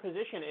popular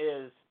position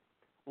is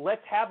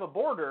let's have a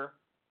border,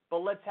 but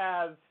let's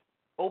have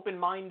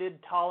open-minded,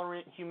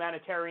 tolerant,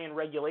 humanitarian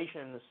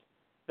regulations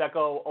that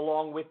go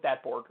along with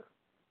that border.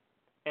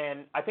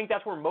 And I think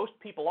that's where most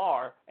people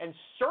are, and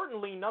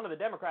certainly none of the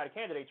Democratic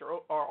candidates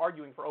are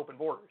arguing for open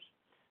borders.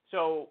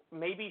 So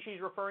maybe she's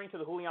referring to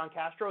the Julian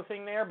Castro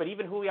thing there, but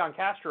even Julian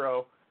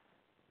Castro,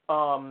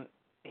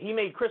 he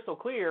made crystal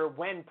clear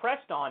when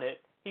pressed on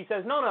it, he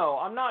says, no,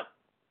 I'm not,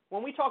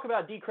 when we talk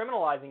about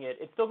decriminalizing it,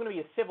 it's still going to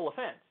be a civil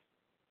offense.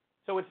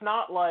 So it's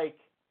not like,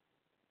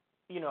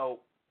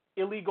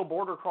 illegal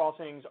border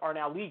crossings are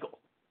now legal.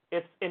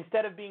 It's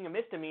instead of being a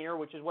misdemeanor,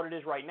 which is what it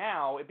is right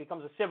now, it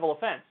becomes a civil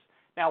offense.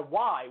 Now,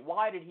 why?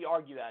 Why did he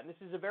argue that? And this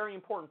is a very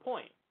important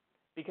point,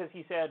 because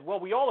he said, well,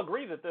 we all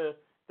agree that the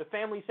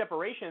family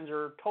separations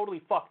are totally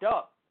fucked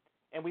up,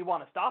 and we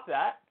want to stop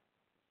that.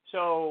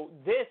 So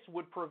this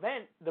would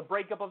prevent the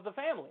breakup of the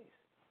families.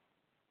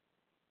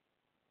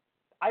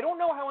 I don't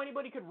know how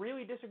anybody could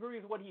really disagree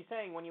with what he's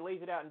saying when he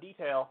lays it out in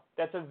detail.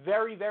 That's a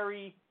very,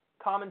 very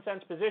common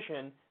sense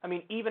position. I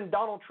mean, even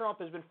Donald Trump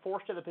has been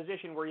forced to the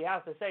position where he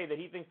has to say that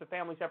he thinks the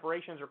family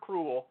separations are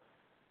cruel.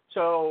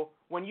 So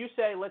when you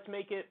say let's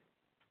make it,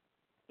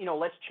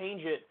 let's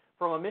change it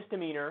from a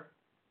misdemeanor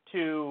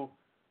to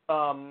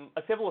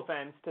a civil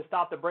offense to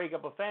stop the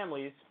breakup of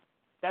families,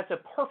 that's a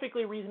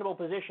perfectly reasonable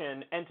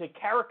position, and to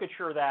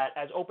caricature that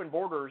as open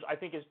borders, I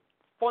think, is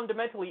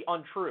fundamentally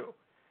untrue.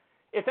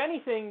 If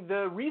anything,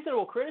 the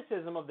reasonable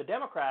criticism of the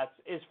Democrats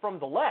is from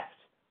the left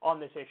on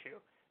this issue.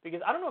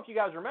 Because I don't know if you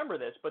guys remember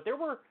this, but there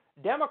were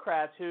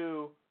Democrats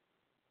who,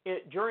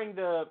 during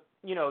the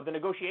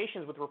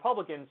negotiations with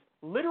Republicans,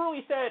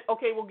 literally said,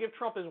 okay, we'll give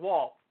Trump his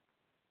wall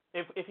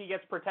if he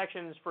gets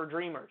protections for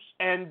Dreamers,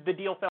 and the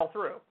deal fell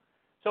through.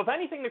 So if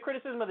anything, the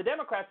criticism of the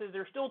Democrats is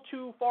they're still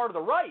too far to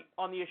the right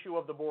on the issue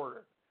of the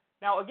border.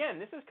 Now, again,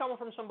 this is coming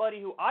from somebody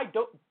who I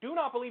do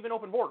not believe in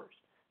open borders,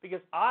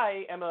 because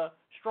I am a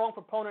strong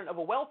proponent of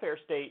a welfare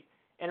state,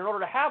 and in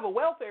order to have a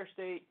welfare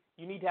state,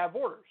 you need to have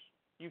borders.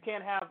 You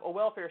can't have a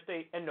welfare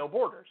state and no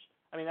borders.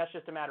 I mean, that's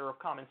just a matter of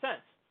common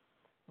sense.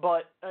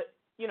 But,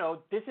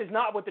 this is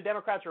not what the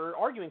Democrats are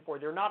arguing for.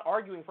 They're not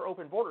arguing for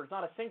open borders.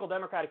 Not a single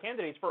Democratic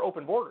candidate is for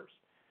open borders.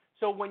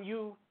 So when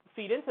you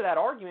feed into that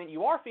argument,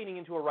 you are feeding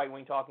into a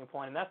right-wing talking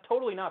point, and that's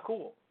totally not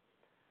cool.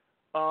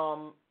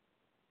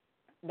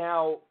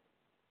 Now,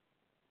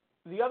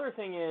 the other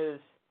thing is,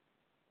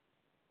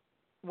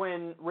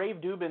 when Rafe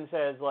Dubin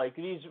says,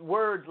 these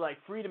words like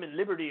freedom and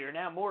liberty are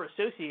now more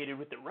associated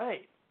with the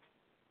right.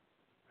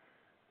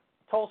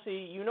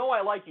 Tulsi,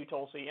 I like you,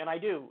 Tulsi, and I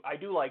do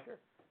like her.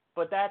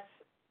 But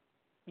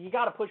you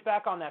got to push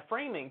back on that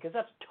framing, because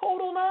that's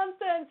total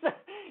nonsense.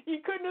 He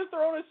couldn't have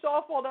thrown a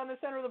softball down the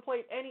center of the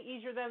plate any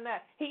easier than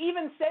that. He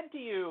even said to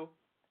you,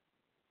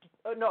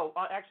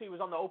 actually it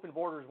was on the open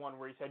borders one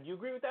where he said, do you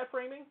agree with that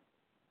framing?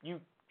 You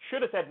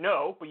should have said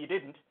no, but you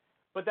didn't.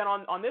 But then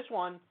on this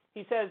one,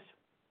 he says,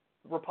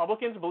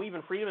 Republicans believe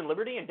in freedom and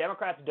liberty and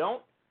Democrats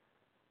don't.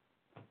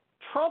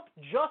 Trump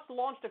just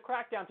launched a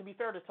crackdown. To be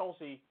fair to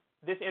Tulsi,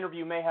 this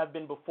interview may have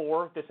been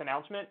before this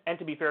announcement, and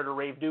to be fair to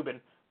Rafe Dubin.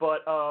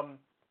 But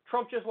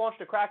Trump just launched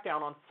a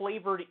crackdown on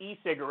flavored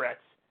e-cigarettes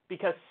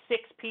because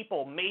 6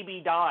 people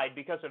maybe died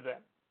because of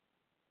them.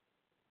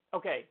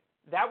 Okay,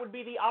 that would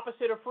be the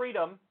opposite of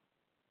freedom,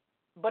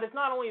 but it's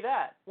not only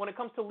that. When it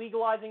comes to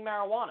legalizing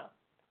marijuana,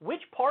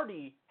 which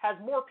party has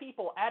more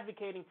people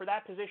advocating for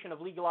that position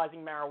of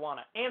legalizing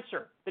marijuana?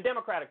 Answer, the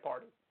Democratic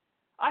Party.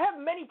 I have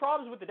many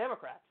problems with the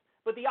Democrats,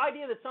 but the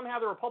idea that somehow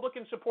the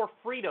Republicans support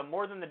freedom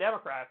more than the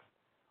Democrats,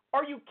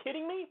 are you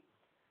kidding me?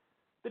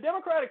 The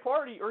Democratic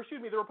Party,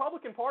 the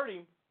Republican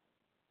Party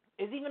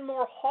is even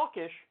more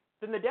hawkish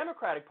than the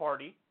Democratic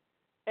Party,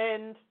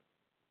 and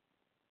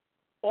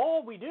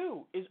all we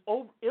do is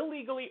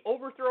illegally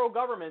overthrow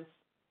governments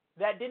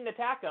that didn't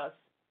attack us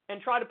and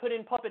try to put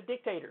in puppet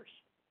dictators.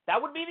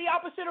 That would be the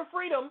opposite of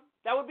freedom.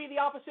 That would be the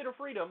opposite of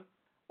freedom.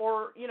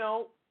 Or,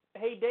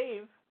 hey,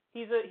 Dave,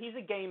 he's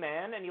a gay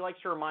man, and he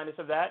likes to remind us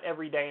of that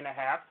every day and a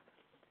half.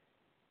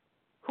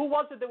 Who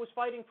was it that was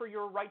fighting for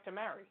your right to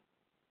marry?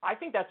 I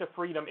think that's a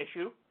freedom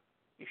issue.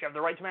 You should have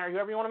the right to marry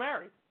whoever you want to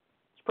marry.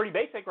 It's pretty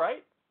basic,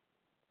 right?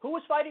 Who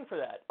was fighting for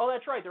that? Oh,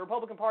 that's right. The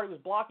Republican Party was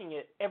blocking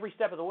it every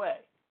step of the way.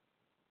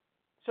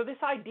 So this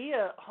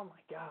idea, oh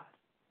my God.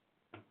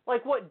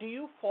 Like what, do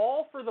you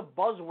fall for the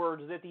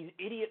buzzwords that these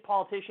idiot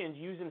politicians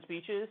use in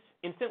speeches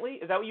instantly?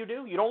 Is that what you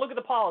do? You don't look at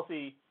the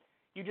policy.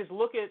 You just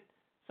look at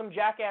some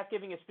jackass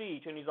giving a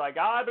speech, and he's like,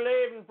 I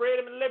believe in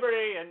freedom and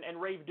liberty,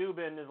 and Rafe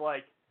Dubin is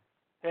like,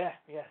 yes,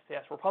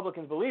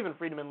 Republicans believe in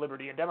freedom and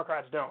liberty, and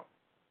Democrats don't.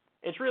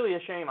 It's really a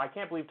shame. I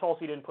can't believe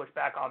Tulsi didn't push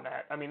back on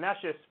that. I mean,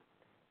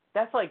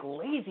 that's like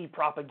lazy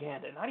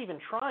propaganda, not even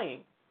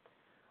trying.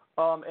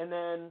 And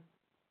then,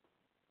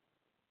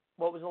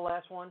 what was the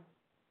last one?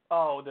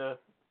 Oh,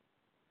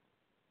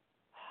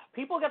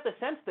 people get the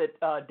sense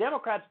that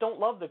Democrats don't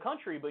love the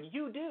country, but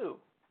you do.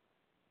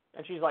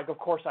 And she's like, of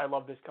course I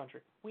love this country.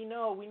 We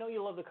know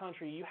you love the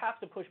country. You have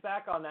to push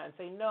back on that and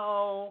say,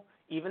 no,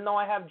 even though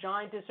I have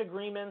giant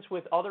disagreements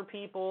with other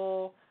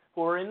people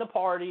who are in the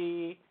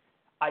party,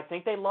 I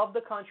think they love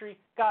the country.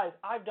 Guys,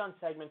 I've done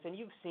segments, and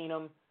you've seen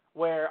them,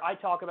 where I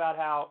talk about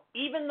how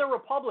even the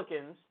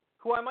Republicans,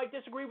 who I might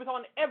disagree with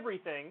on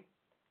everything,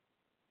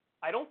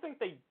 I don't think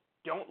they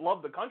don't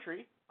love the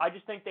country. I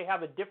just think they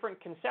have a different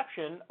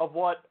conception of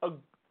what a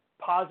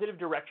positive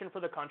direction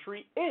for the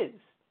country is.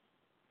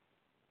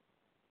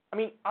 I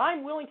mean,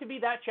 I'm willing to be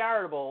that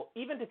charitable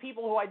even to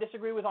people who I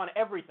disagree with on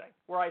everything,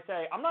 where I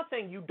say, I'm not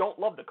saying you don't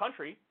love the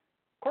country.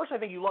 Of course I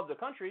think you love the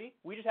country.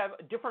 We just have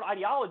different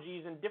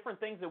ideologies and different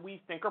things that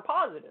we think are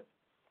positive.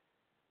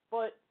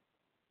 But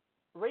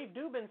Rafe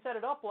Dubin set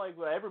it up like,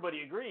 well,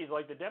 everybody agrees,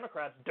 like the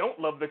Democrats don't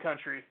love the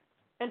country.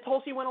 And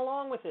Tulsi went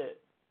along with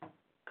it.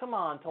 Come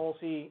on,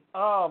 Tulsi.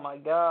 Oh, my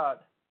God.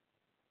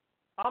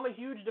 I'm a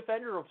huge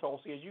defender of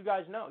Tulsi, as you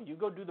guys know. You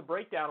go do the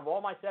breakdown of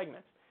all my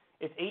segments.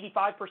 It's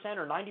 85%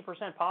 or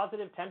 90%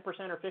 positive, 10%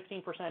 or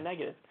 15%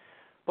 negative.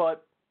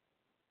 But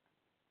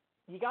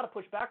you got to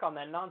push back on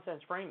that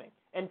nonsense framing.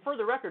 And for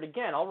the record,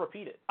 again, I'll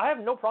repeat it. I have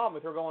no problem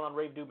with her going on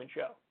Rafe Dubin's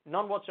show.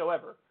 None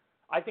whatsoever.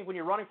 I think when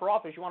you're running for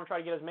office, you want to try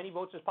to get as many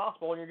votes as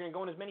possible, and you're going to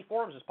go in as many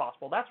forums as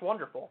possible. That's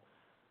wonderful.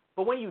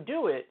 But when you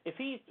do it, if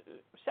he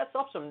sets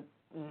up some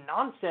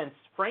nonsense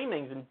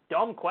framings and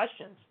dumb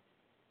questions,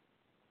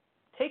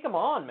 take him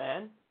on,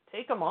 man.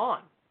 Take him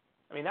on.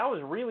 I mean, that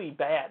was really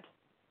bad.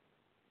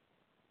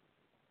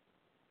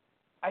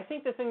 I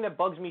think the thing that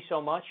bugs me so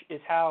much is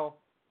how,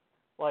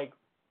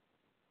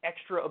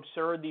 extra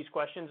absurd these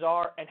questions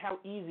are and how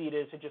easy it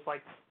is to just,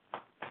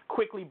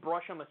 quickly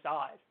brush them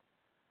aside.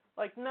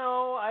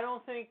 No, I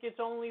don't think it's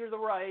only the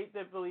right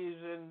that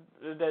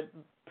that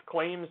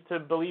claims to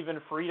believe in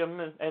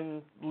freedom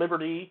and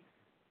liberty.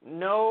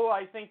 No,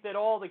 I think that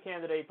all the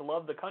candidates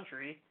love the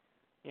country.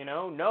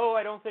 No,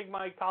 I don't think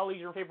my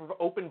colleagues are in favor of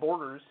open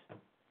borders.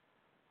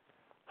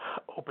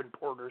 Open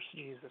borders,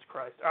 Jesus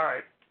Christ. All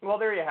right, well,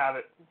 there you have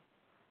it.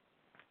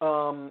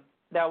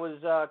 That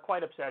was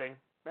quite upsetting.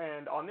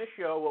 And on this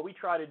show, what we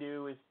try to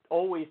do is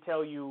always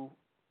tell you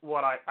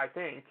what I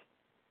think,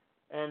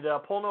 and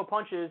pull no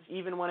punches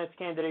even when it's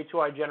candidates who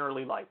I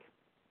generally like.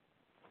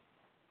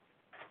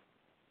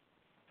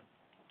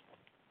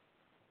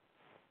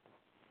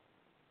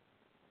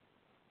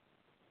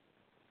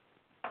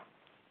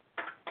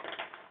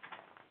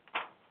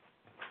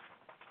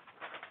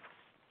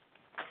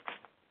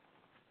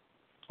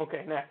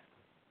 Okay, next.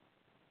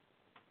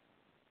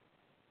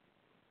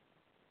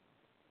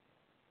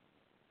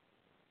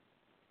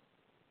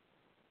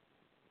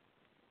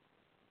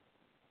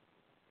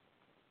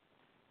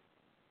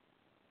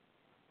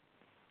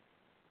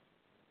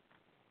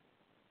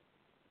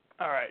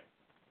 All right.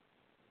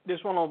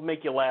 This one will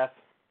make you laugh.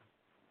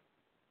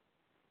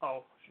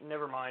 Oh,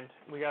 never mind.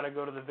 We got to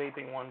go to the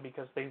vaping one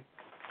because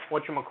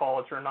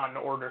whatchamacallits are not in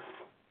order.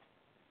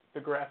 The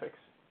graphics.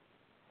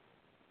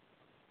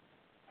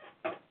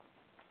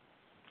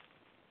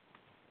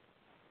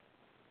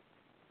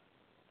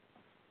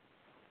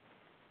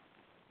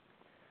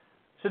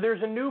 So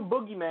there's a new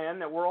boogeyman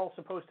that we're all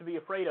supposed to be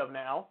afraid of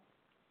now.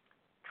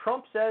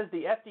 Trump says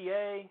the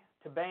FDA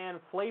to ban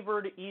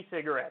flavored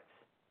e-cigarettes.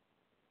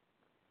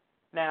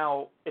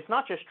 Now, it's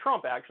not just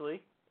Trump,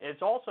 actually.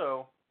 it's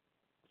also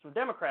some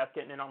Democrats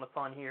getting in on the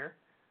fun here.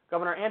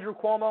 Governor Andrew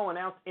Cuomo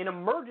announced an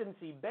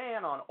emergency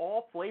ban on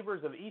all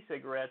flavors of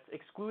e-cigarettes,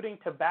 excluding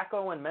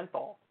tobacco and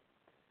menthol.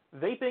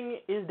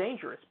 Vaping is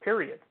dangerous,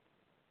 period.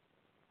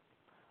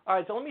 All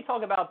right, so let me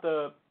talk about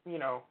the,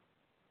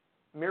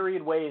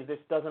 myriad ways this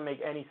doesn't make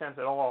any sense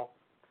at all.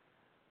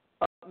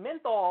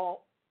 Menthol's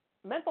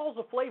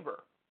a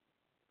flavor.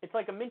 It's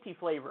like a minty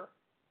flavor.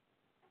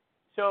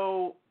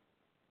 So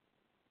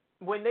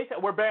when they say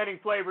we're banning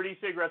flavored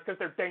e-cigarettes because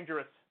they're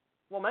dangerous,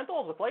 well,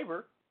 menthol's a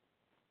flavor.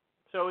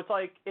 So it's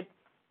like, the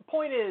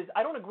point is,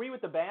 I don't agree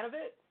with the ban of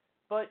it,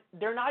 but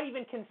they're not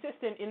even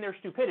consistent in their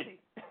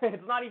stupidity.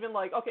 It's not even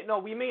like, okay, no,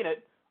 we mean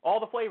it. All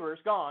the flavors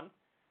gone.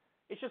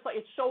 It's just like,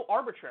 it's so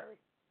arbitrary.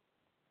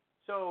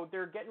 So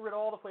they're getting rid of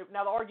all the flavors.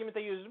 Now the argument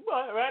they use is,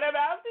 what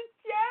about the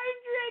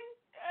children?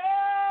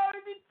 Oh,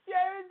 the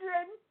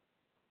children.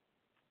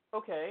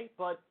 Okay,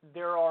 but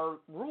there are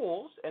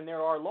rules and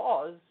there are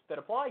laws that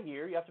apply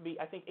here. You have to be,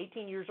 I think,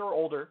 18 years or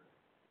older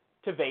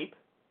to vape.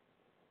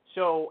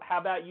 So how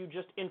about you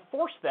just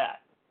enforce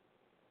that?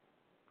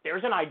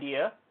 There's an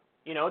idea.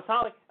 It's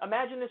not like,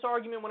 imagine this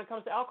argument when it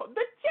comes to alcohol.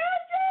 The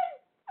children!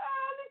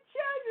 Oh, the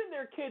children!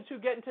 There are kids who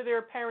get into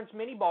their parents'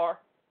 mini bar,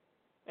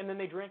 and then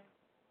they drink.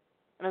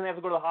 And then they have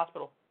to go to the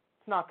hospital.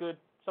 It's not good.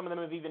 Some of them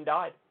have even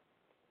died.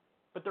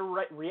 But the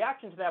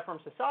reaction to that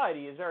from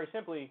society is very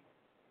simply,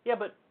 yeah,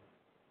 but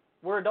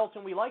we're adults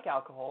and we like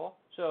alcohol,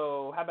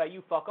 so how about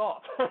you fuck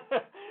off?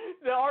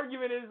 The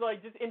argument is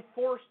like, just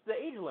enforce the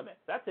age limit.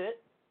 That's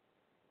it.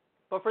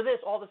 But for this,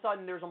 all of a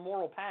sudden, there's a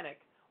moral panic.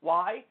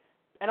 Why?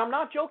 And I'm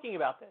not joking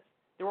about this.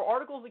 There were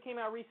articles that came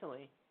out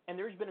recently, and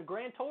there's been a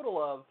grand total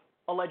of,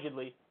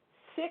 allegedly,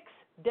 6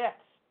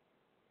 deaths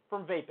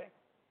from vaping.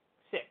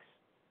 6.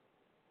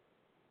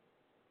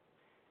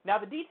 Now,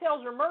 the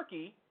details are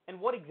murky, and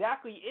what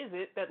exactly is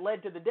it that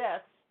led to the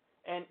deaths?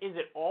 And is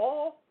it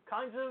all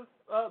kinds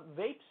of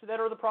vapes that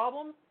are the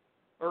problem?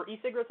 Or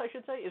e-cigarettes, I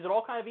should say. Is it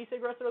all kinds of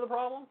e-cigarettes that are the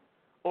problem?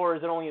 Or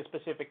is it only a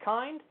specific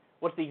kind?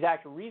 What's the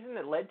exact reason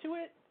that led to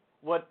it?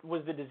 What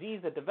was the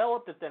disease that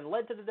developed that then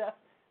led to the death?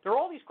 There are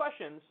all these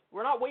questions.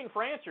 We're not waiting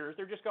for answers.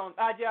 They're just going,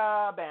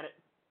 yeah, ban it.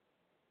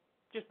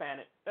 Just ban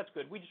it. That's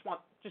good.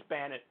 Just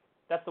ban it.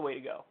 That's the way to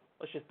go.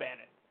 Let's just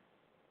ban it.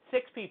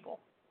 6 people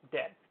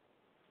dead.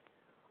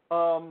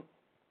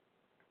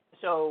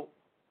 So,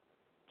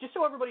 just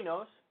so everybody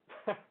knows,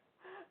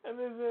 and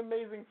this is an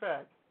amazing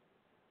fact,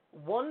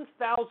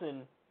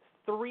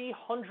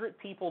 1,300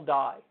 people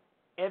die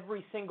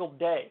every single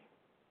day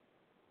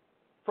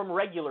from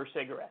regular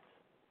cigarettes.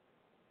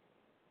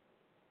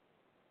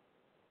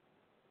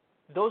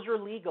 Those are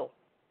legal.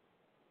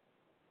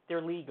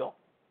 They're legal.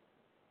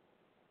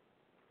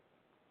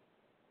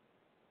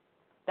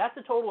 That's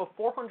a total of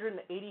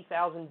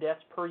 480,000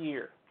 deaths per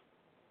year.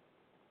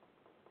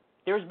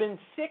 There's been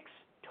 6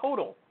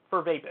 total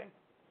for vaping.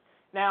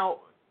 Now,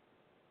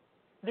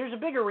 there's a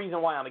bigger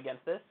reason why I'm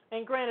against this,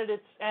 and granted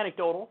it's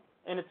anecdotal,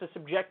 and it's a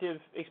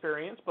subjective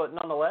experience, but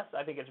nonetheless,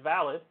 I think it's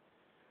valid.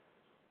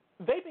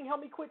 Vaping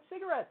helped me quit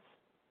cigarettes.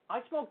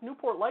 I smoked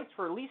Newport Lights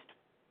for at least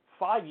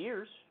 5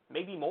 years,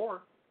 maybe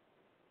more.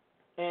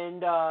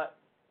 And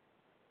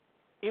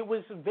it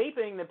was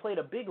vaping that played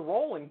a big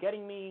role in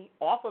getting me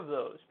off of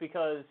those,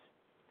 because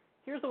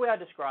here's the way I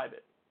describe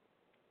it.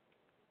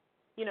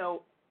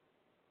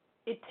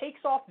 It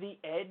takes off the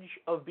edge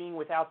of being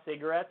without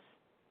cigarettes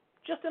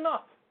just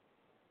enough.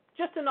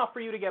 Just enough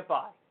for you to get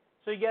by.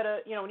 So you get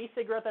an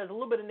e-cigarette that has a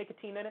little bit of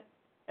nicotine in it.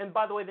 And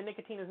by the way, the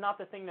nicotine is not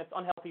the thing that's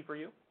unhealthy for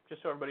you,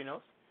 just so everybody knows.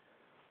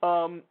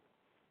 And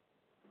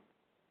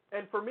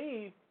for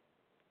me,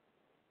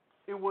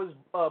 it was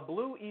a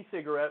blue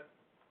e-cigarette.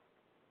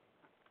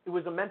 It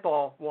was a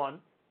menthol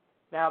one.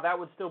 Now, that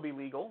would still be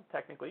legal,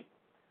 technically.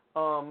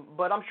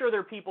 But I'm sure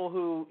there are people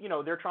who,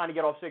 they're trying to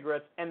get off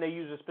cigarettes and they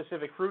use a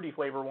specific fruity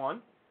flavor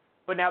one.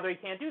 But now they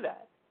can't do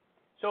that.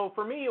 So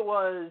for me,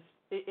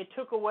 it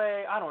took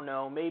away, I don't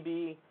know,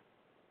 maybe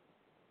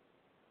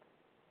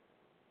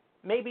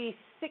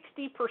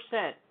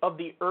 60% of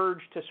the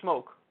urge to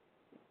smoke.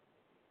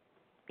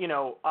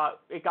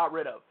 It got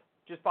rid of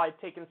just by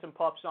taking some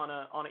puffs on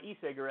an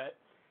e-cigarette.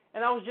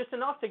 And that was just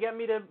enough to get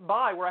me to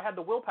buy, where I had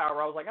the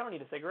willpower. I was like, I don't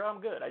need a cigarette,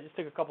 I'm good. I just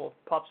took a couple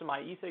of puffs of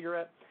my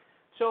e-cigarette.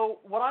 So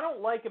what I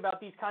don't like about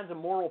these kinds of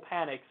moral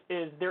panics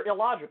is they're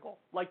illogical.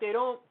 Like, they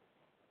don't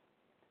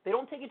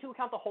take into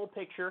account the whole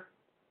picture.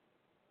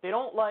 They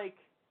don't,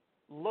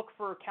 look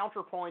for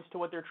counterpoints to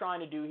what they're trying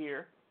to do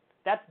here.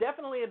 That's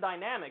definitely a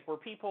dynamic where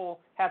people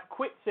have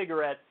quit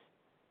cigarettes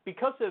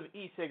because of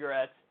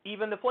e-cigarettes,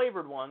 even the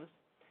flavored ones.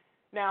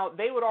 Now,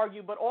 they would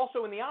argue, but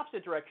also in the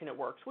opposite direction it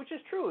works, which is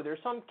true. There's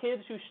some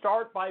kids who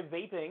start by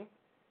vaping,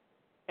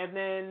 and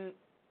then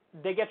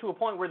they get to a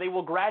point where they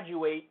will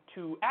graduate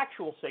to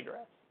actual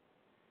cigarettes.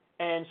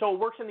 And so it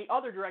works in the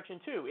other direction,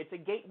 too. It's a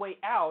gateway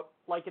out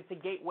like it's a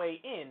gateway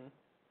in.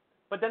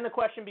 But then the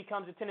question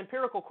becomes, it's an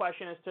empirical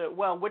question as to,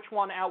 well, which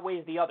one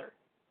outweighs the other?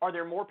 Are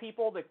there more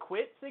people that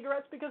quit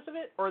cigarettes because of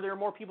it, or are there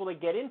more people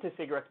that get into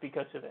cigarettes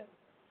because of it?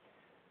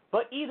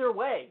 But either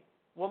way,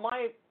 what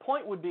my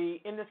point would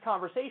be in this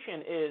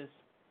conversation is,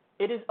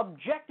 it is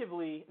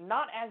objectively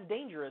not as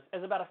dangerous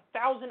as about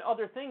 1,000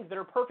 other things that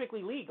are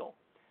perfectly legal.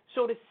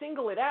 So to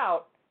single it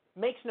out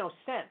makes no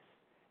sense.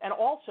 And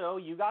also,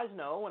 you guys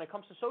know, when it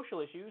comes to social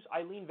issues,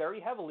 I lean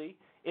very heavily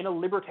in a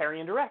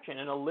libertarian direction,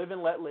 in a live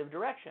and let live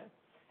direction.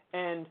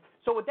 And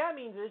so what that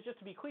means is, just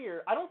to be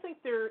clear, I don't think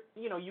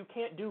you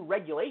can't do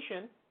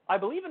regulation. I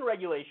believe in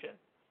regulation.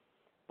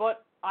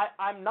 But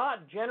I'm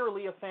not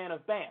generally a fan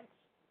of bans.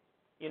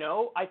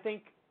 I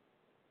think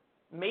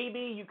maybe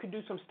you could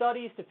do some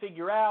studies to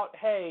figure out,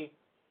 hey,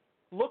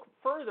 look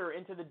further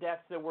into the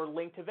deaths that were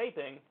linked to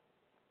vaping,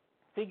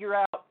 figure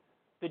out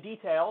the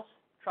details,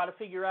 try to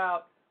figure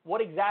out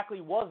what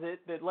exactly was it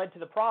that led to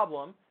the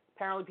problem.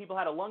 Apparently people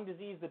had a lung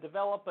disease that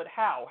developed, but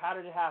how? How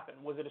did it happen?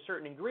 Was it a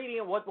certain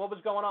ingredient? What was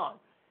going on?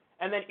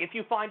 And then if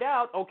you find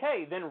out,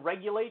 okay, then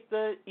regulate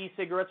the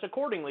e-cigarettes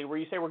accordingly, where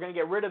you say we're going to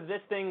get rid of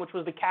this thing, which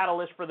was the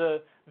catalyst for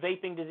the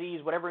vaping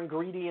disease, whatever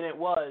ingredient it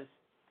was.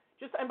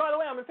 And by the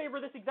way, I'm in favor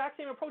of this exact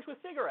same approach with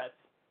cigarettes.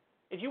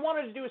 If you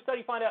wanted to do a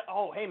study, find out,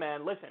 oh, hey,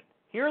 man, listen,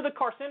 here are the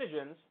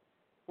carcinogens.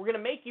 We're going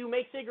to make you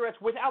make cigarettes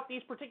without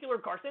these particular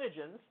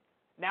carcinogens.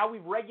 Now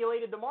we've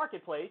regulated the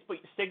marketplace, but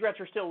cigarettes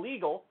are still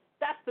legal.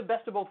 That's the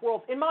best of both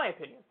worlds, in my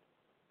opinion.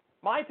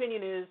 My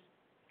opinion is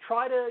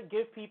try to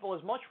give people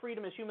as much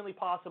freedom as humanly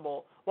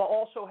possible while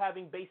also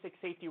having basic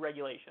safety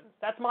regulations.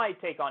 That's my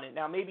take on it.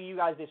 Now, maybe you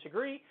guys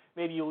disagree.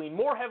 Maybe you lean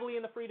more heavily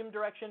in the freedom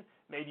direction.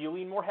 Maybe you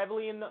lean more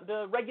heavily in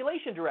the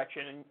regulation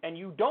direction, and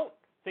you don't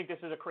think this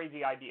is a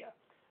crazy idea.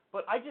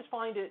 But I just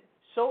find it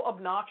so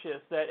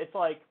obnoxious that it's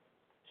like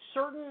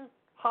certain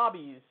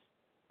hobbies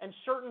and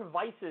certain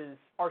vices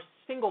are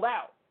singled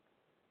out,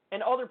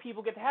 and other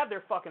people get to have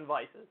their fucking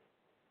vices.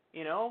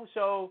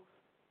 So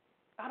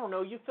I don't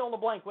know, you fill in the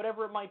blank,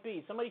 whatever it might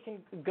be. Somebody can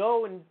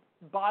go and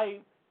buy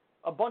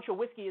a bunch of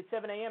whiskey at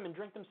 7 a.m. and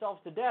drink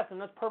themselves to death, and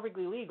that's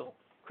perfectly legal.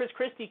 Chris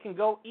Christie can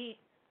go eat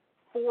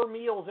 4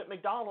 meals at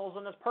McDonald's,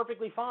 and that's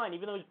perfectly fine,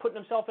 even though he's putting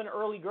himself in an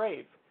early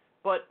grave.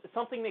 But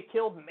something that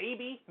killed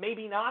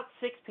maybe not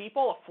 6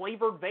 people, a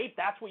flavored vape,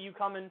 that's what you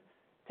come and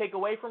take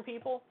away from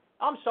people?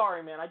 I'm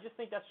sorry, man. I just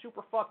think that's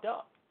super fucked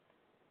up.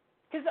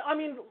 Because,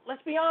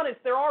 let's be honest,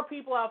 there are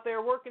people out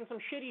there working some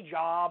shitty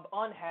job,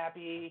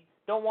 unhappy,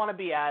 don't want to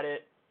be at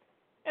it.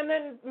 And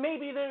then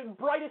maybe the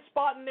brightest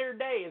spot in their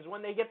day is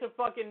when they get to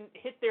fucking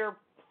hit their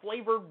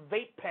flavored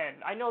vape pen.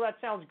 I know that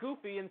sounds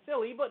goofy and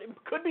silly, but it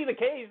could be the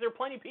case. There are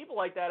plenty of people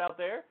like that out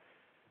there.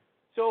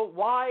 So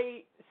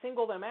why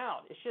single them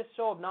out? It's just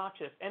so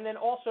obnoxious. And then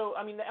also,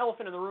 the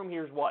elephant in the room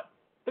here is what?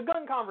 The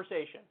gun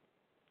conversation.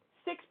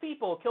 6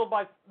 people killed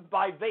by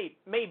vape,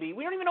 maybe.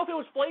 We don't even know if it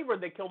was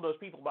flavored that killed those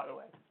people, by the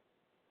way.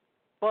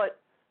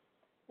 But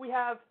we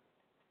have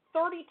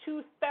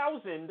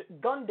 32,000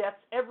 gun deaths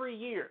every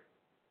year.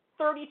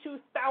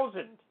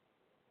 32,000.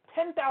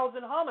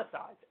 10,000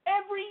 homicides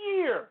every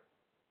year.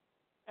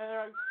 And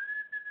they're like,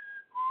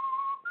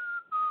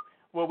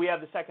 well, we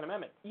have the Second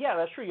Amendment. Yeah,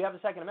 that's true. You have the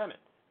Second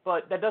Amendment.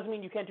 But that doesn't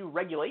mean you can't do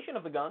regulation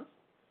of the guns.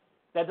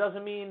 That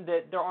doesn't mean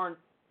that there aren't,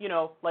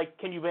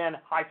 can you ban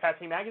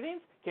high-capacity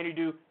magazines? Can you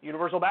do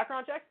universal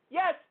background checks?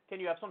 Yes. Can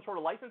you have some sort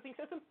of licensing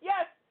system?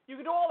 Yes. You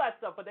can do all that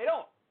stuff, but they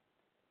don't.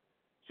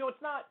 So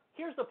it's not,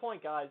 here's the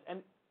point, guys, and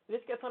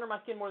this gets under my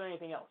skin more than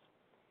anything else.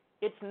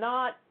 It's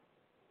not,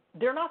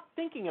 they're not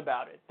thinking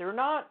about it. They're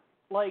not,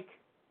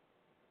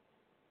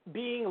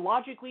 being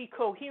logically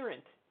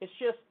coherent. It's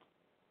just,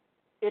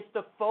 it's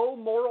the faux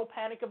moral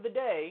panic of the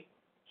day,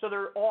 so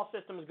all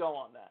systems go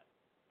on that.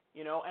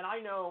 And I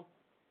know,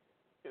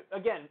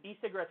 again,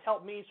 e-cigarettes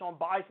help me, so I'm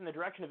biased in the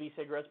direction of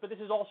e-cigarettes, but this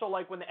is also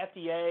like when the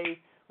FDA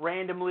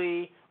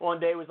randomly one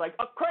day was like,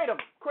 Kratom,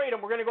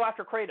 we're going to go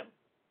after Kratom.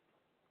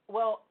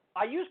 Well,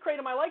 I use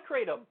Kratom, I like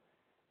Kratom,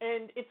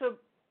 and it's a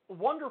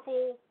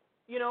wonderful,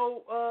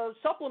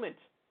 supplement.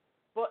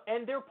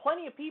 And there are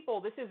plenty of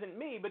people, this isn't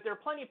me, but there are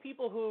plenty of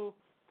people who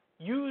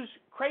use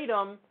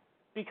Kratom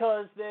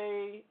because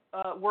they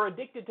were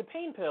addicted to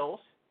pain pills,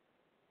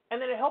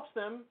 and then it helps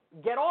them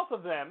get off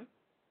of them,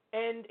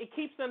 and it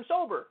keeps them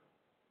sober.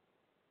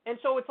 And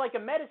so it's like a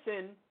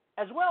medicine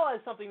as well as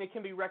something that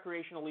can be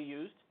recreationally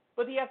used.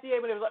 But the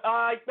FDA, when it was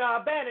like,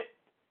 ban it,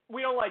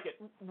 we don't like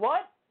it.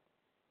 What?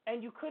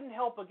 And you couldn't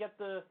help but get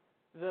the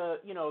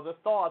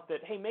thought that,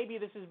 hey, maybe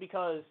this is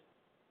because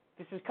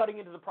this is cutting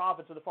into the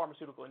profits of the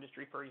pharmaceutical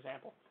industry, for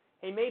example.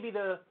 Hey, maybe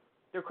they're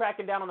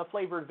cracking down on the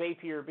flavored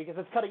vape here because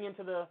it's cutting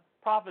into the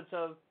profits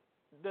of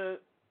the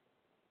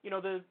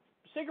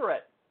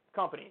cigarette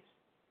companies.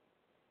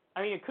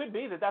 It could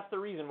be that that's the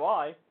reason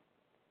why.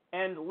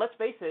 And let's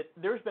face it,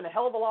 there's been a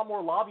hell of a lot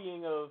more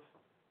lobbying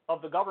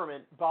of the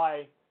government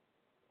by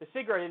the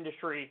cigarette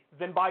industry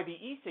than by the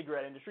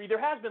e-cigarette industry. There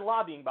has been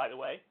lobbying, by the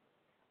way.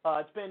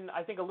 It's been,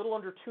 I think, a little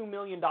under $2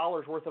 million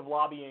worth of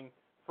lobbying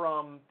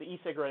from the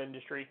e-cigarette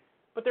industry.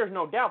 But there's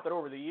no doubt that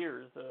over the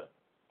years, the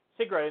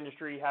cigarette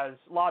industry has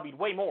lobbied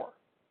way more.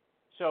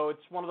 So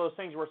it's one of those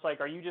things where it's like,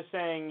 are you just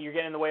saying you're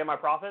getting in the way of my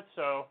profits,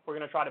 so we're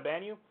going to try to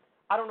ban you?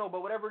 I don't know,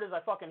 but whatever it is, I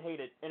fucking hate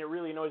it, and it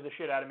really annoys the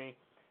shit out of me.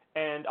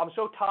 And I'm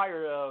so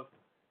tired of,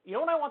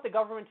 what I want the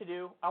government to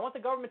do? I want the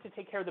government to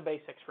take care of the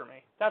basics for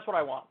me. That's what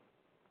I want.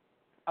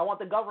 I want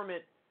the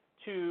government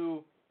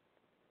to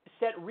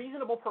set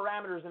reasonable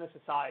parameters in a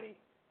society.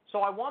 So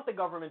I want the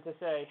government to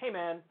say, hey,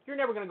 man, you're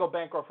never going to go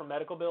bankrupt from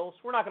medical bills.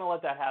 We're not going to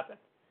let that happen.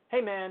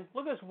 Hey, man,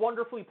 look at this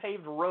wonderfully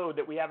paved road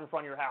that we have in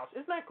front of your house.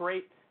 Isn't that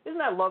great? Isn't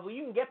that lovely?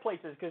 You can get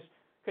places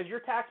because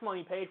your tax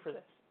money paid for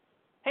this.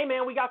 Hey,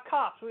 man, we got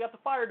cops. We got the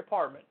fire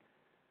department.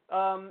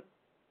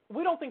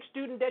 We don't think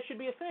student debt should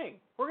be a thing.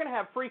 We're going to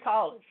have free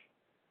college.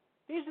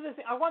 These are the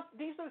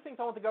things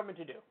I want the government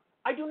to do.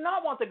 I do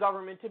not want the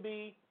government to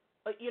be,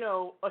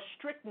 a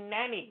strict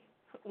nanny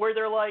where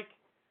they're like,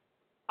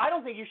 I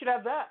don't think you should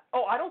have that.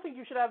 Oh, I don't think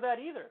you should have that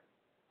either.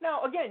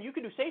 Now, again, you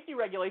can do safety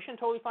regulation,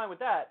 totally fine with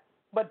that.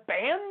 But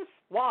bans?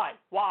 Why?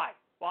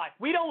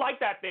 We don't like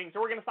that thing, so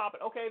we're going to stop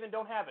it. Okay, then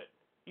don't have it.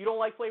 You don't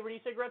like flavored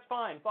e-cigarettes?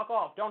 Fine. Fuck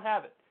off. Don't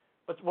have it.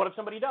 But what if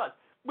somebody does?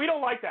 We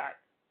don't like that.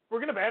 We're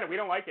going to ban it. We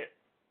don't like it.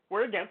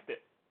 We're against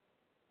it.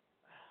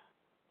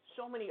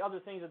 So many other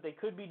things that they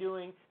could be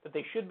doing, that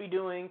they should be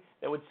doing,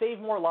 that would save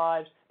more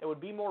lives, that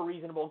would be more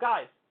reasonable.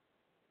 Guys,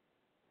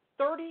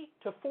 30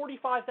 to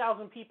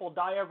 45,000 people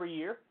die every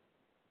year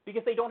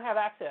because they don't have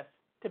access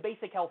to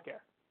basic health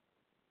care.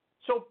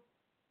 So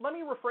let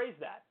me rephrase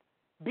that.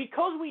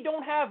 Because we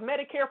don't have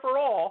Medicare for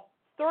all,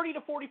 30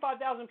 to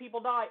 45,000 people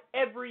die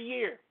every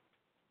year.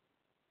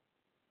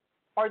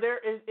 Is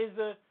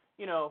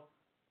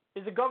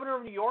the governor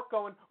of New York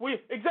going,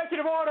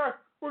 executive order,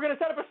 we're going to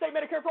set up a state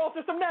Medicare for all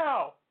system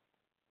now?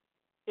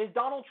 Is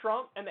Donald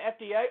Trump and the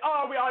FDA,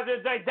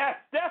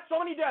 deaths, so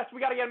many deaths,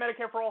 we got to get a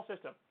Medicare for all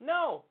system?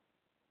 No.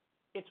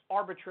 It's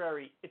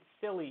arbitrary. It's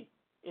silly.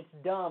 It's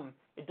dumb.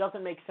 It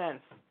doesn't make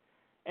sense.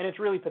 And it's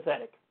really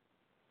pathetic.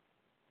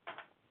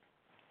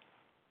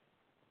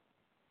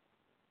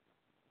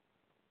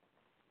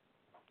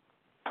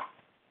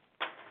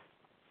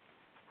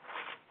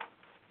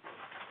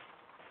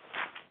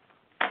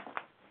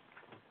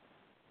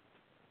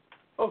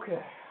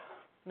 Okay,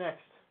 next.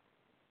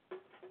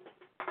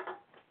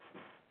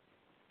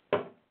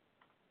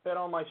 Bet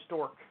on my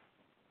stork.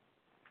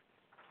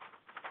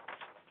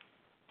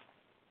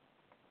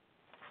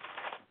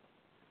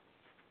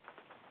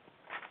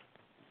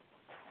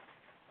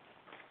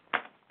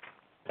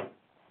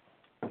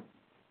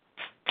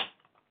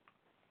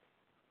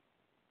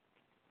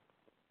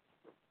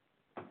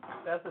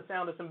 That's the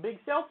sound of some big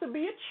seltzer,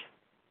 bitch.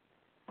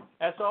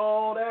 That's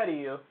all that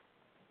is.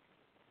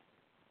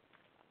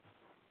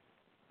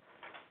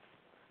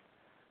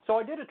 So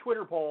I did a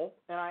Twitter poll,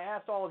 and I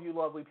asked all of you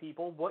lovely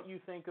people what you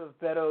think of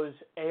Beto's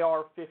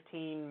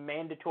AR-15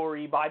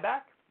 mandatory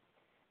buyback.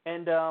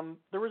 And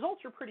the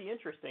results are pretty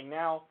interesting.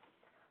 Now,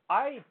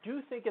 I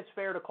do think it's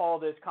fair to call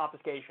this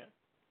confiscation,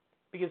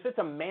 because if it's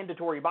a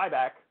mandatory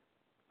buyback,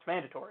 it's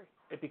mandatory.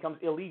 It becomes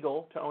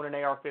illegal to own an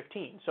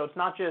AR-15. So it's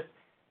not just,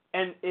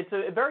 and it's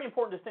a very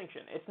important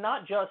distinction. It's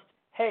not just,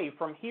 hey,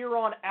 from here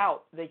on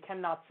out, they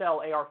cannot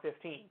sell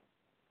AR-15.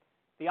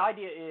 The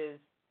idea is,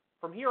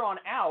 from here on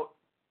out,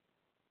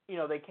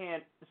 they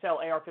can't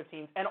sell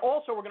AR-15s. And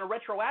also, we're going to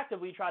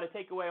retroactively try to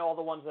take away all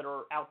the ones that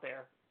are out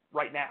there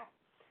right now.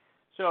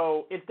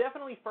 So it's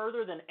definitely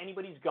further than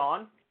anybody's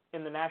gone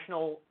in the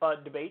national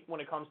debate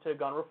when it comes to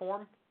gun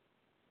reform.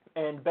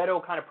 And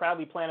Beto kind of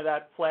proudly planted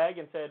that flag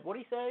and said, what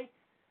did he say?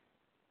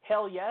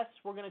 Hell yes,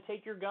 we're going to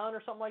take your gun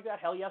or something like that.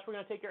 Hell yes, we're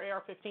going to take your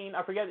AR-15.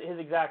 I forget his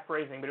exact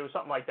phrasing, but it was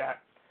something like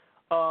that.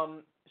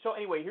 So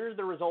anyway, here's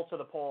the results of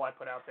the poll I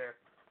put out there.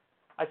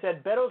 I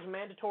said Beto's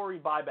mandatory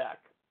buyback.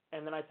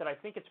 And then I said, I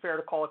think it's fair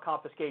to call it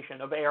confiscation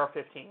of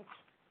AR-15s.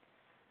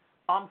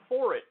 I'm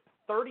for it,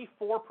 34%.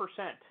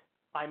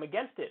 I'm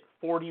against it,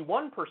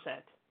 41%.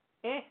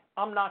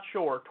 I'm not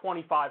sure,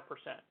 25%.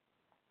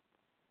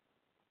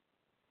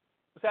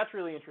 So that's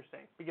really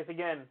interesting because,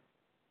 again,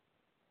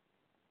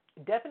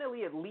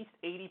 definitely at least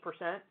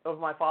 80% of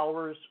my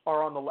followers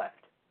are on the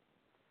left.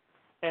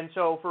 And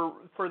so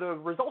for the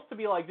results to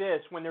be like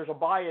this, when there's a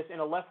bias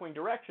in a left-wing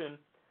direction,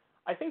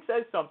 I think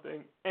says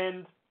something.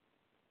 And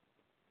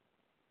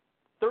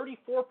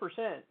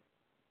 34%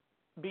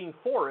 being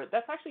for it,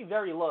 that's actually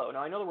very low.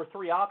 Now, I know there were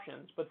three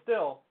options, but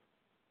still,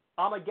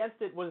 I'm against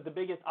it was the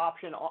biggest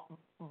option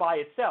by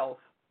itself.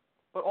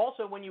 But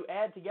also, when you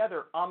add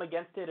together, I'm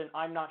against it and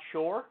I'm not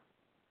sure,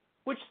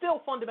 which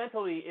still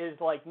fundamentally is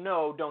like,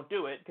 no, don't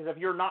do it, because if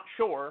you're not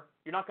sure,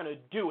 you're not going to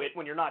do it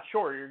when you're not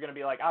sure. You're going to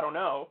be like, I don't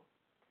know.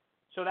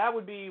 So that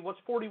would be,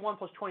 what's 41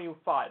 plus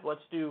 25?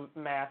 Let's do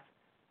math.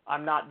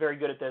 I'm not very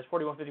good at this.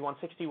 41, 51,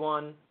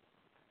 61.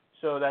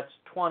 So that's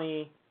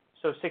 20.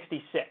 So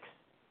 66.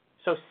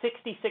 So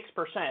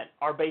 66%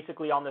 are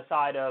basically on the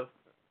side of,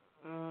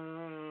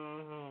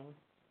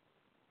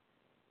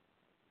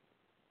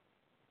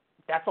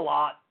 that's a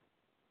lot.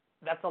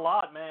 That's a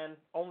lot, man.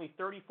 Only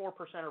 34%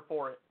 are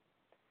for it.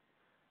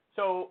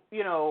 So,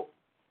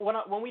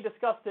 when we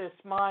discussed this,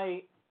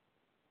 my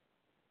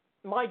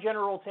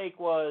general take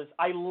was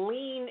I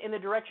lean in the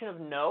direction of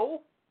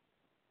no,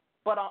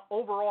 but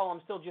overall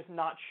I'm still just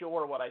not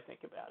sure what I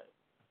think about it.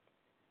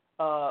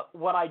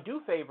 What I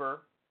do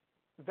favor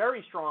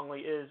very strongly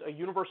is a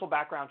universal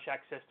background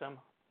check system,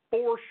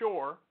 for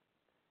sure,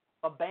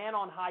 a ban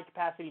on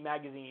high-capacity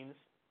magazines,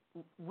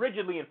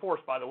 rigidly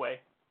enforced, by the way,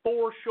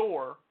 for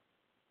sure.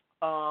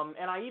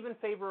 And I even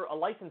favor a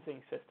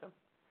licensing system.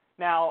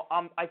 Now,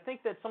 I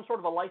think that some sort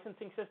of a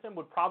licensing system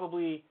would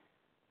probably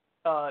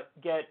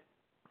get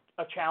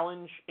a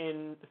challenge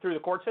through the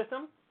court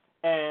system,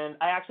 and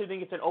I actually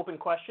think it's an open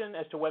question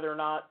as to whether or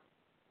not,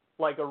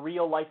 like, a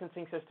real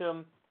licensing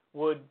system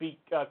would be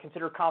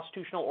considered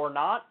constitutional or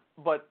not.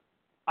 But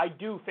I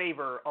do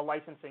favor a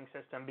licensing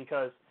system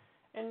because,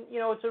 and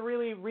it's a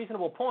really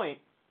reasonable point.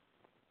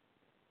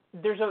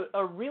 There's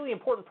a really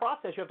important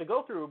process you have to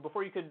go through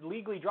before you could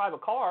legally drive a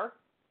car.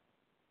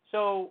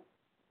 So,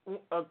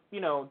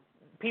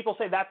 people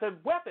say that's a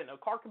weapon. A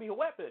car can be a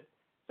weapon.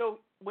 So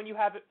when you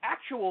have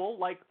actual,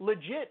 like,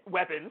 legit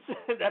weapons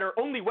that are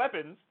only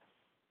weapons,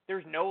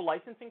 there's no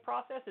licensing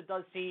process. It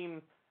does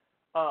seem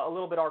a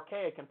little bit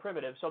archaic and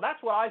primitive. So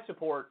that's what I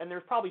support, and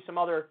there's probably some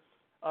others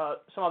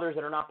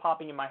that are not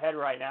popping in my head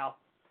right now.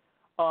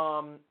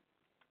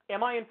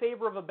 Am I in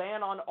favor of a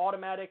ban on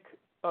automatic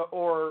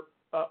or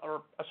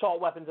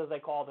assault weapons, as they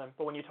call them?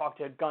 But when you talk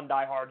to gun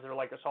diehards, they're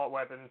like assault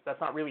weapons. That's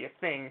not really a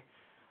thing.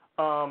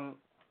 I'm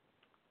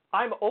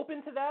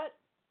open to that.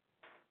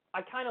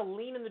 I kind of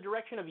lean in the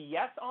direction of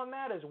yes on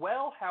that as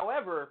well.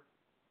 However,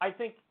 I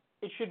think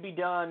it should be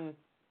done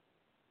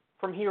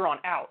from here on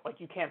out. Like,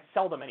 you can't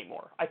sell them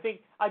anymore. I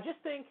just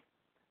think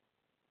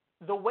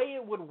the way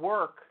it would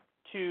work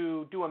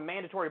to do a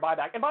mandatory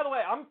buyback, and by the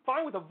way, I'm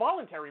fine with a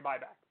voluntary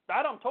buyback.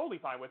 That I'm totally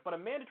fine with, but a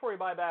mandatory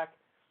buyback,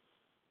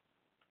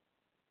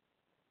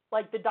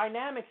 like, the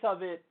dynamics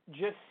of it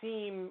just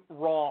seem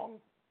wrong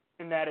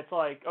in that it's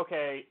like,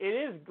 okay, it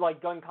is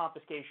like gun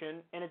confiscation,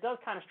 and it does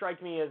kind of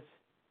strike me as,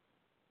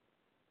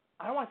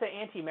 I don't want to say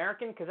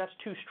anti-American because that's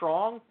too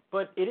strong,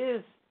 but it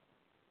is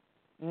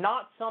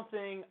not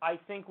something I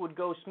think would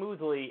go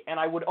smoothly, and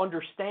I would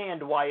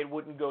understand why it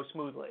wouldn't go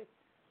smoothly.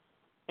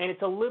 And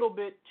it's a little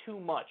bit too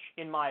much,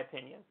 in my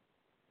opinion.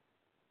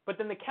 But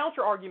then the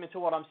counter-argument to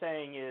what I'm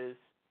saying is,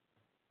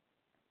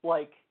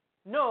 like,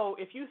 no,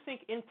 if you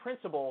think in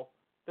principle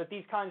that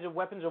these kinds of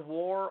weapons of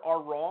war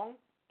are wrong,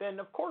 then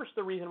of course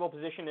the reasonable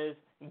position is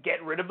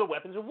get rid of the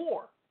weapons of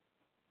war.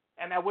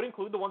 And that would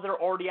include the ones that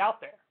are already out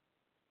there.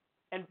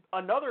 And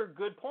another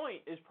good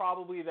point is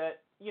probably that,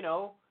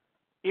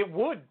 it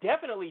would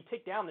definitely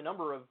tick down the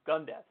number of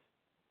gun deaths.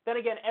 Then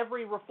again,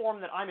 every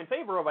reform that I'm in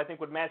favor of, I think,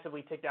 would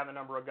massively tick down the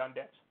number of gun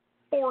deaths.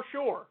 For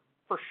sure.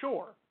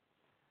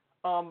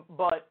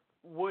 But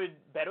would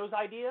Beto's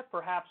idea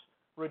perhaps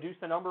reduce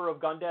the number of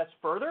gun deaths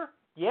further?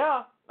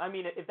 Yeah. I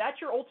mean, if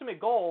that's your ultimate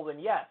goal, then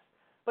yes.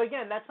 But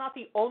again, that's not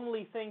the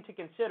only thing to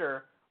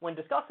consider when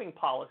discussing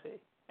policy.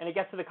 And it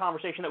gets to the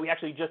conversation that we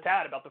actually just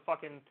had about the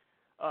fucking,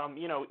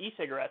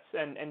 e-cigarettes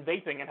and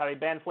vaping and how they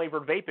banned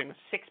flavored vaping.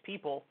 6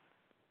 people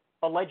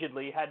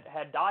allegedly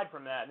had died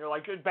from that. And they're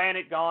like, just ban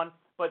it, gone.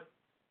 But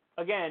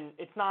again,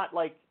 it's not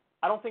like,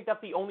 I don't think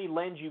that's the only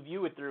lens you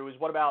view it through, is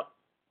what about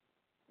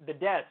the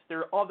deaths? There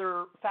are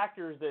other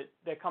factors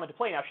that come into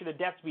play. Now, should the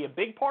deaths be a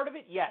big part of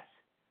it? Yes.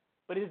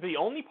 But is it the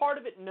only part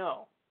of it?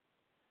 No.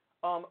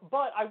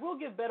 But I will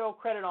give Beto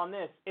credit on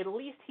this. At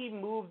least he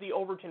moved the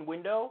Overton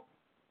window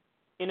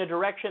in a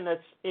direction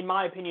that's, in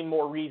my opinion,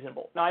 more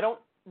reasonable. Now, I don't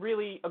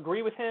really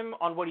agree with him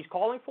on what he's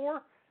calling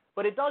for,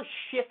 but it does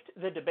shift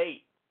the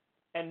debate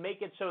and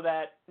make it so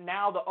that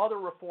now the other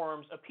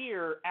reforms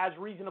appear as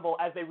reasonable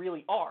as they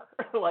really are.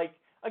 Like,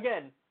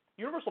 again,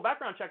 universal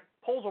background check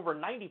polls over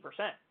 90%.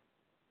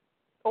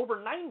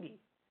 Over 90.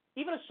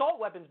 Even assault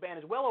weapons ban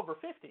is well over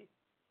 50.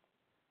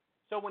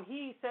 So when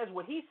he says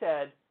what he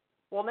said,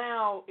 well,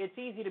 now it's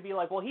easy to be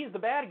like, well, he's the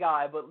bad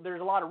guy, but there's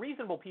a lot of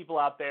reasonable people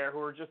out there who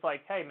are just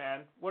like, hey,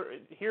 man,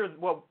 here's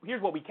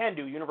what we can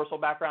do: universal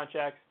background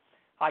checks,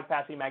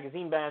 high-capacity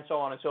magazine ban, so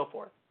on and so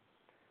forth.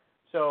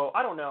 So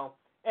I don't know.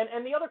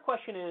 And the other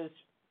question is,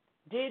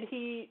 did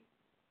he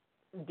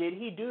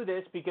do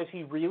this because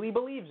he really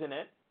believes in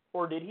it,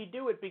 or did he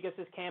do it because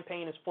his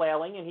campaign is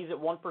flailing and he's at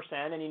 1%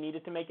 and he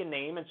needed to make a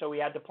name, and so he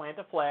had to plant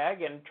a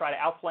flag and try to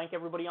outflank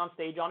everybody on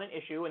stage on an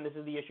issue, and this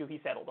is the issue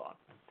he settled on?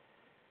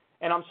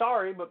 And I'm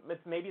sorry, but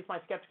maybe it's my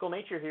skeptical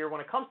nature here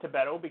when it comes to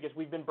Beto, because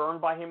we've been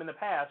burned by him in the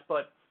past,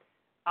 but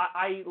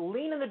I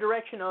lean in the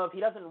direction of he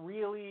doesn't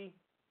really,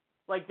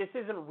 like, this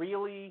isn't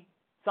really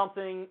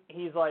something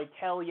he's like,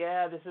 hell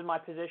yeah, this is my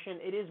position.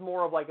 It is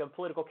more of like a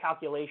political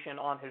calculation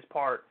on his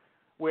part,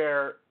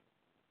 where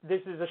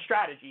this is a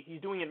strategy.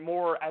 He's doing it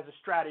more as a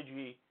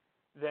strategy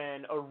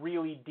than a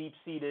really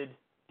deep-seated,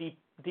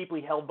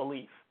 deeply held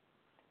belief.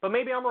 But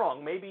maybe I'm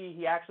wrong. Maybe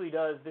he actually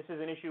does. This is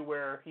an issue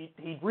where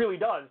he really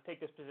does take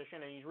this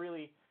position and he's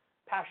really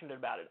passionate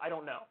about it. I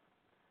don't know.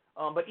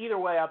 But either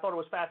way, I thought it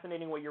was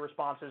fascinating what your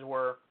responses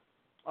were.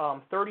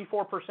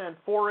 34%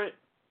 for it,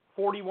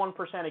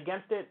 41%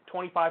 against it,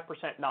 25%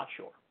 not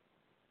sure.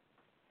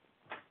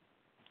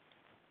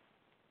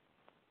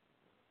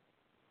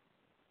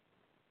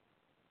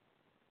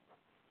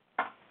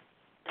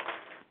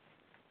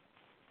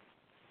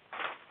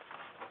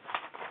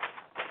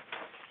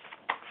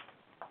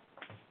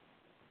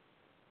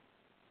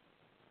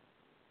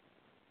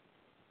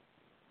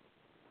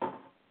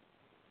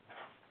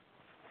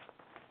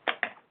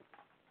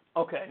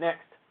 Okay, next.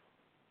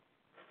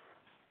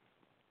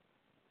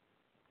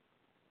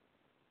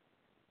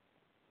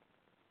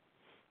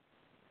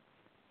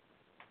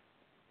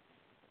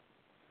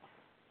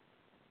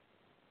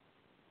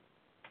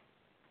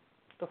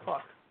 The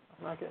fuck?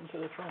 I'm not getting to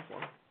the Trump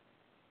one.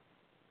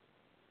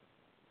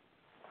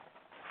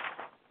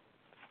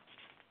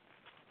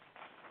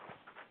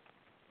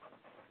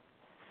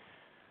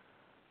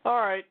 All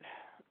right.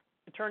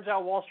 It turns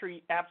out Wall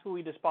Street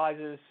absolutely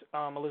despises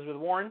Elizabeth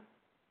Warren.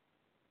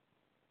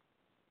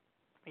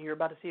 And you're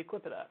about to see a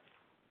clip of that.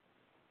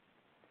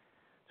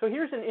 So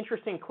here's an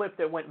interesting clip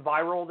that went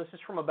viral. This is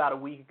from about a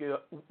week ago.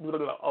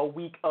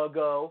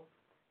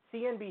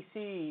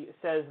 CNBC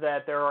says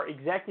that there are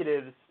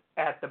executives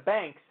at the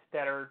banks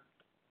that are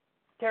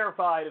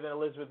terrified of an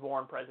Elizabeth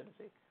Warren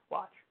presidency.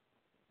 Watch.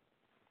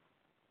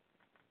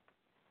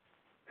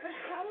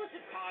 How is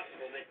it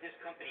possible that this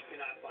company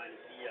cannot find a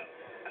CEO?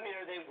 I mean,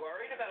 are they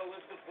worried about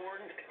Elizabeth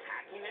Warren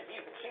attacking it?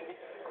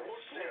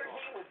 She or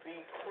he would be.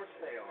 Of course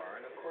they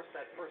are, and of course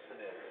that person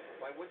is.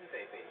 Why wouldn't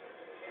they be?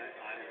 I don't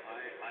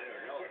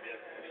know. If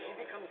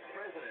she becomes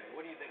president,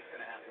 what do you think is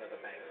going to happen to the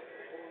banks?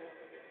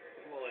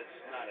 Well, it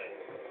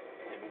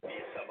would be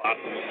a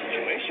suboptimal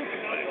situation for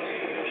banks.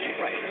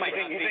 Right.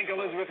 You think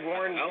Elizabeth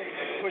Warren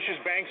pushes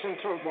banks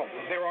into, well,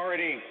 they're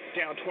already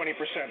down 20%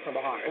 from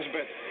the highs,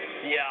 but...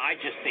 Yeah, I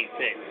just think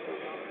that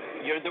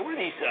there were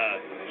these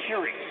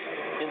hearings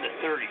in the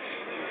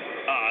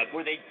 30s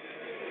where they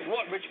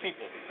brought rich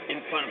people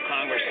in front of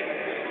Congress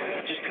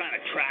and just kind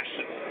of trashed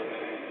them.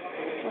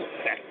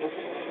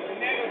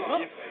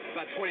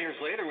 About 20 years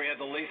later, we had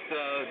the least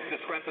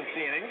discrepancy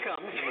in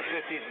incomes in the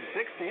 50s and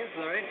 60s,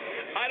 right?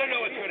 I don't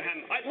know what's going to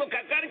happen. Look,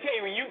 I've got to tell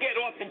you, when you get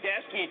off the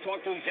desk and you talk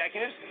to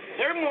executives,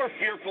 they're more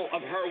fearful of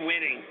her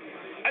winning.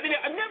 I mean,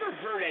 I've never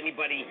heard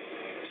anybody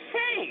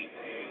say,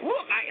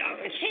 look,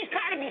 she's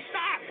got to be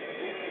stopped.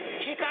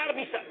 She's got to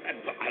be stopped.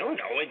 I don't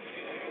know.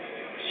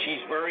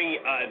 She's very,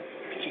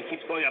 she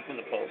keeps going up in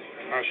the polls.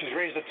 She's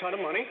raised a ton of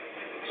money.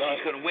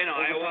 She's going to win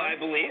Iowa, I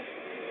believe.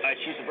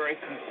 She's a very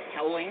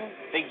compelling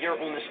figure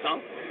on the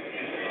stump.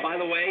 By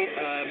the way,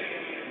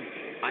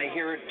 I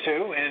hear it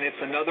too, and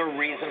it's another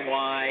reason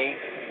why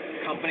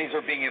companies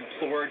are being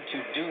implored to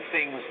do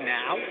things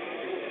now.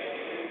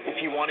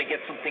 If you want to get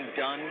something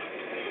done,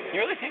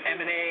 you really think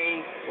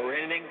M&A or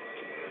anything,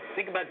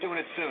 think about doing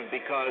it soon,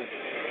 because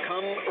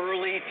come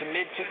early to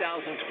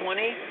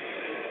mid-2020,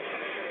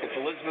 if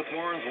Elizabeth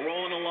Warren's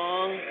rolling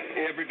along,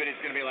 everybody's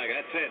going to be like,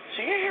 that's it.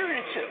 So you're hearing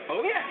it too.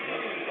 Oh, yeah.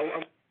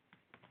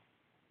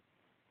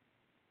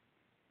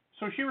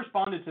 So she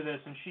responded to this,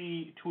 and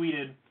she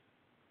tweeted,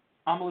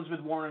 I'm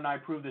Elizabeth Warren, and I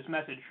approve this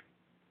message.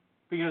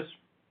 Because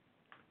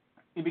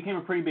it became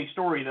a pretty big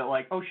story that,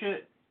 like, oh,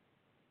 shit,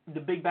 the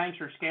big banks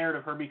are scared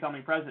of her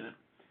becoming president.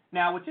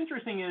 Now, what's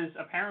interesting is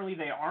apparently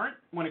they aren't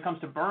when it comes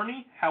to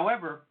Bernie.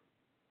 However,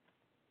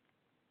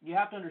 you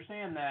have to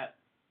understand that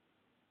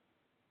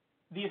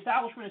the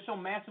establishment is so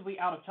massively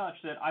out of touch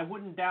that I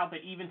wouldn't doubt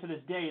that even to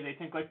this day they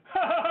think, like,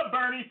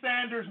 Bernie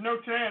Sanders, no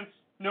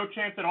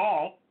chance at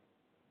all.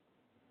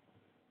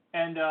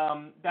 And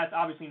that's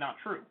obviously not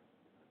true.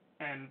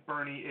 And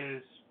Bernie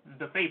is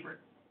the favorite.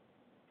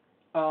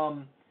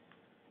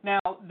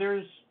 Now,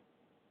 there's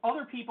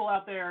other people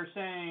out there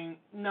saying,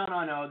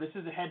 no, this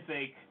is a head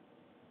fake.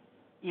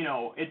 You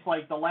know, it's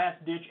like the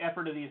last-ditch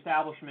effort of the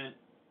establishment,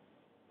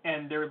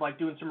 and they're, like,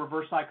 doing some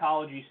reverse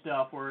psychology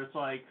stuff where it's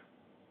like,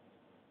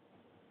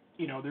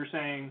 you know, they're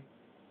saying,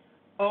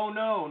 oh,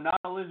 no, not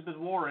Elizabeth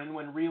Warren,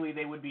 when really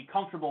they would be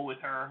comfortable with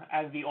her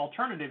as the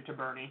alternative to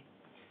Bernie.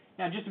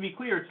 Now, just to be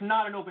clear, it's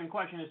not an open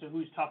question as to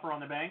who's tougher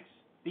on the banks.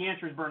 The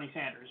answer is Bernie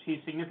Sanders. He's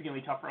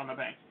significantly tougher on the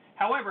banks.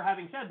 However,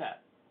 having said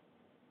that,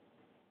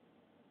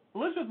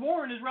 Elizabeth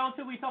Warren is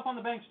relatively tough on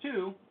the banks,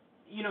 too.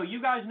 You know,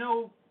 you guys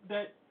know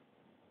that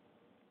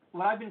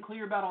what I've been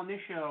clear about on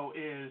this show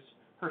is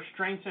her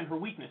strengths and her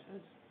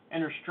weaknesses.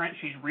 And her strength,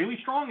 she's really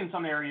strong in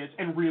some areas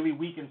and really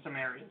weak in some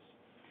areas.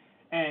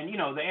 And, you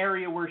know, the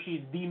area where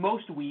she's the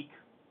most weak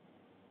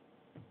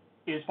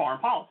is foreign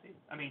policy.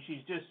 I mean,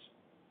 she's just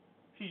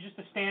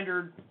a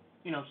standard,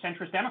 you know,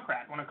 centrist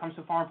Democrat when it comes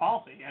to foreign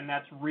policy, and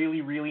that's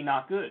really, really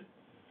not good.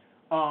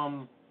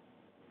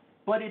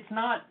 But it's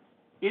not.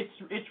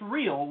 It's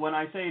real when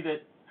I say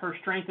that her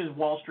strength is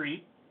Wall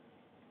Street,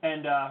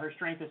 and her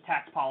strength is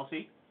tax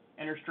policy,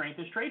 and her strength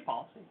is trade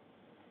policy.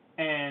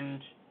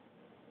 And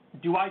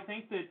do I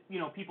think that, you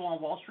know, people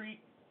on Wall Street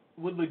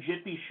would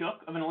legit be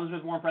shook of an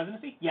Elizabeth Warren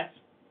presidency? Yes,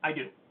 I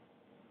do.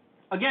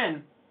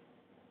 Again,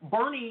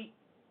 Bernie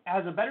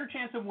has a better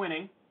chance of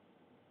winning,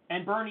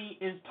 and Bernie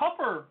is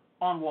tougher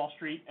on Wall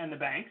Street and the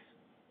banks,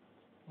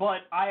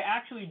 but I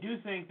actually do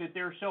think that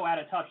they're so out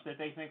of touch that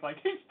they think, like,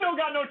 he's still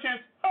got no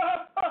chance.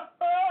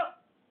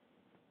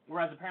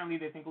 Whereas apparently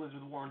they think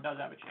Elizabeth Warren does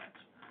have a chance.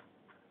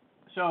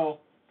 So,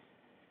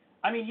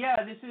 I mean,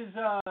 yeah, this is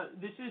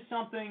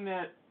something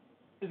that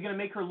is going to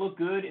make her look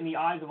good in the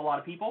eyes of a lot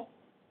of people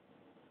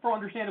for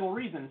understandable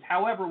reasons.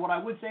 However, what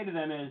I would say to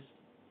them is,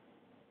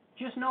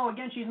 just know,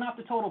 again, she's not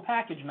the total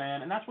package,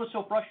 man, and that's what's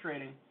so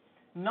frustrating.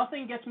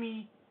 Nothing gets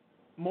me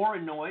more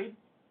annoyed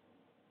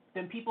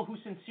than people who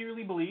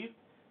sincerely believe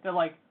that,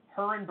 like,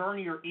 her and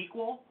Bernie are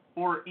equal,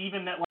 or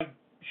even that, like,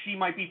 she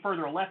might be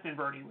further left than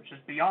Bernie, which is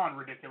beyond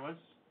ridiculous.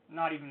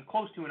 Not even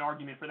close to an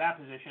argument for that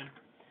position.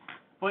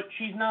 But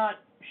she's not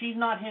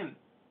him.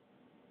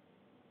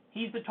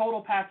 He's the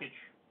total package.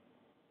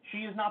 She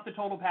is not the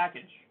total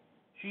package.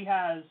 She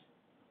has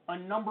a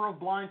number of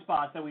blind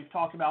spots that we've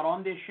talked about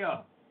on this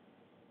show.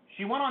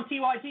 She went on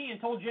TYT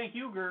and told Cenk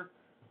Uygur,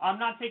 I'm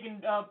not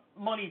taking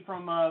money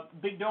from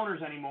big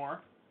donors anymore.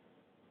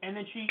 And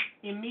then she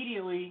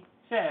immediately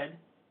said,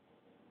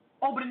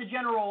 oh, but in the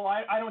general,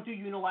 I don't do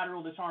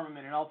unilateral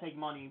disarmament, and I'll take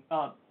money,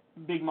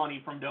 big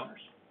money from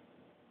donors.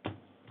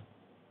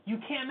 You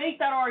can't make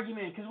that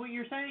argument, because what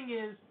you're saying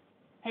is,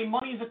 hey,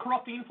 money is a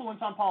corrupting influence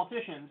on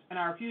politicians, and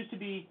I refuse to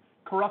be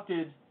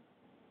corrupted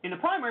in the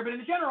primary, but in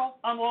the general,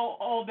 I'm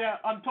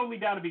I'm totally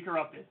down to be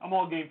corrupted. I'm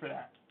all game for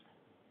that.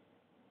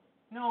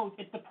 No,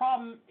 it's the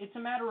problem. It's a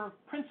matter of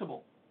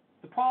principle.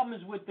 The problem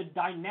is with the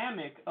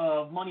dynamic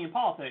of money in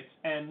politics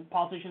and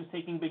politicians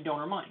taking big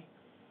donor money.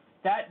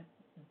 That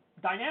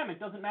dynamic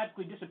doesn't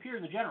magically disappear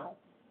in the general.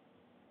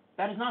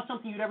 That is not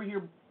something you'd ever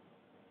hear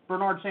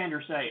Bernard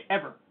Sanders say,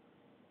 ever.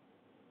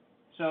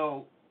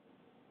 So,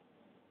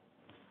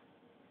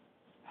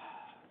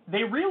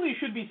 they really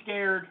should be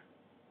scared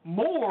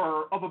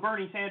more of a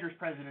Bernie Sanders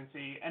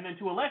presidency, and then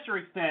to a lesser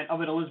extent of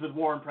an Elizabeth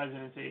Warren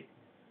presidency.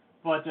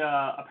 But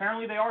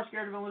apparently they are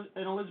scared of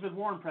an Elizabeth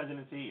Warren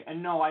presidency,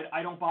 and no,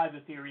 I don't buy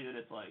the theory that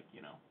it's like,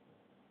 you know,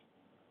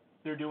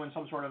 they're doing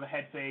some sort of a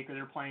head fake, or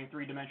they're playing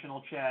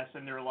three-dimensional chess,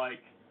 and they're like,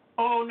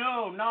 oh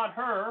no, not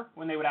her,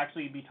 when they would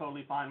actually be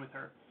totally fine with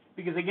her.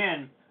 Because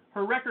again,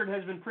 her record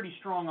has been pretty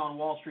strong on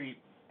Wall Street,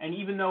 and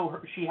even though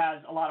she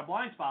has a lot of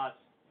blind spots,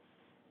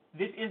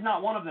 this is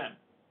not one of them.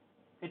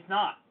 It's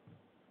not.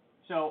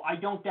 So I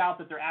don't doubt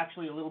that they're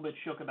actually a little bit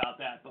shook about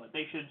that, but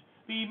they should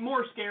be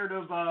more scared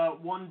of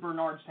one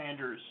Bernard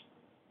Sanders.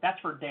 That's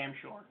for damn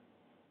sure.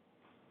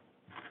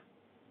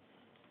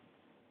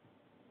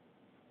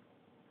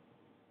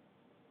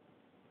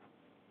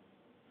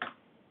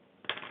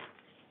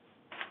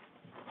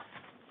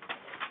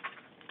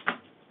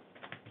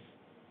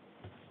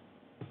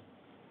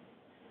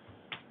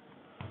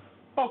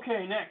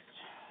 Okay, next.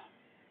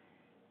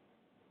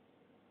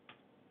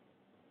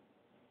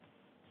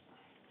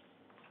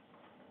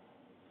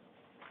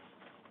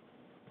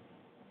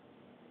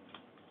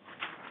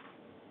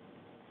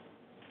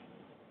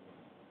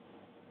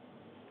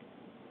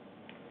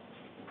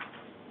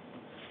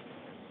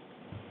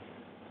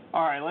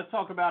 All right, let's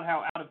talk about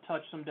how out of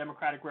touch some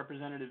Democratic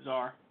representatives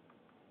are.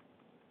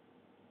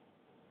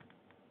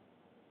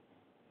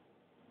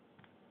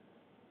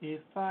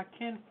 If I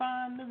can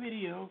find the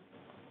video.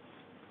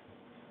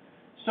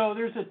 So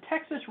there's a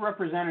Texas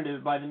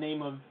representative by the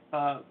name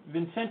of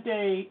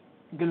Vicente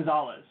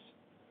Gonzalez,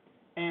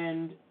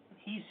 and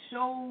he's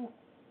so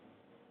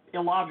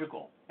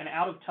illogical and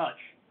out of touch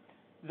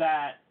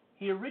that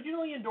he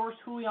originally endorsed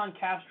Julian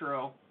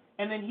Castro,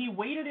 and then he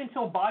waited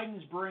until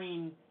Biden's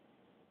brain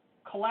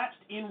collapsed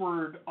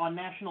inward on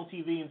national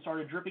TV and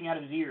started dripping out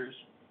of his ears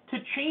to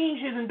change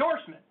his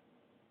endorsement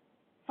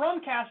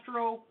from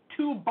Castro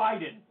to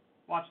Biden.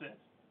 Watch this.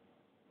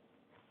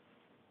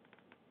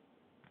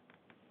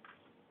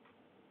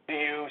 Do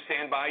you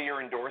stand by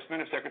your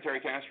endorsement of Secretary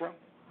Castro?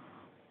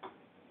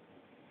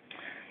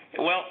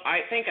 Well,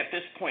 I think at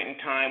this point in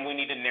time we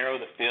need to narrow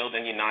the field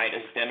and unite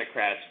as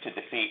Democrats to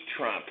defeat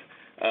Trump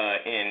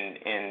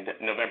in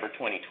November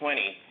 2020.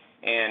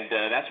 And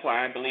that's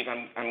why I believe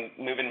I'm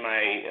moving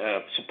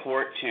my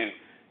support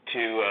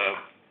to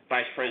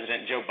Vice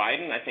President Joe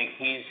Biden. I think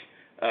he's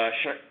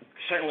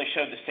certainly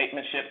showed the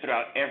statesmanship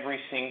throughout every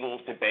single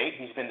debate.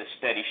 He's been the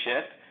steady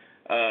ship.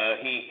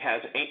 He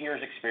has 8 years'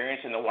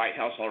 experience in the White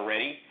House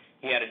already.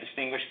 He had a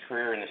distinguished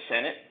career in the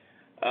Senate.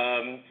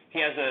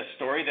 He has a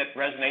story that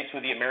resonates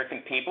with the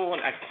American people,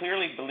 and I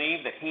clearly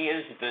believe that he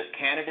is the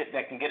candidate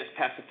that can get us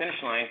past the finish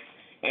line.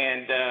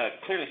 And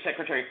clearly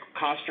Secretary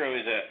Castro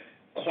is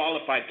a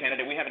qualified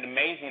candidate. We have an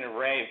amazing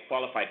array of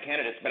qualified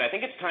candidates, but I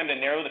think it's time to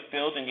narrow the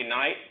field and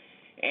unite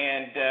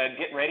and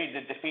get ready to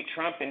defeat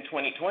Trump in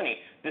 2020.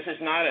 This is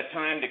not a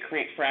time to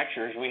create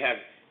fractures. We have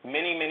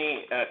many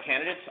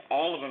candidates,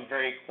 all of them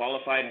very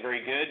qualified and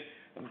very good,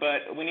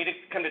 but we need to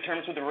come to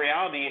terms with the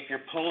reality. If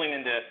you're polling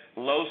into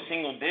low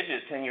single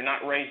digits and you're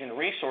not raising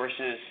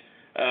resources,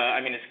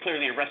 it's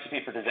clearly a recipe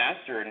for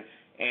disaster,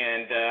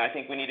 and I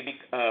think we need to be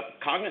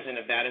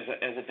cognizant of that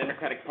as a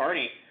Democratic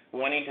Party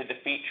wanting to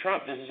defeat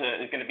Trump. This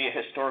is going to be a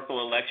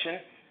historical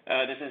election.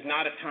 This is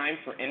not a time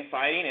for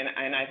infighting,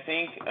 and I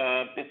think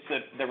it's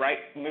the right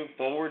move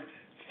forward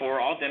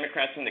for all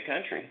Democrats in the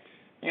country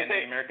and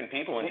the American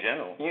people in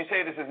general. You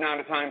say this is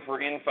not a time for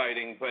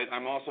infighting, but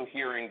I'm also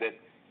hearing that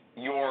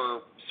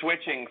you're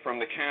switching from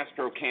the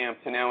Castro camp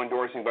to now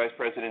endorsing Vice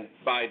President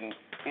Biden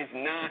is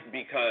not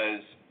because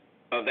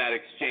of that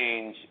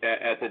exchange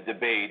at the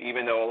debate,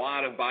 even though a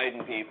lot of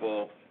Biden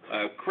people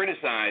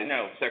criticized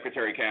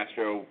Secretary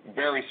Castro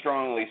very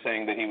strongly,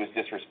 saying that he was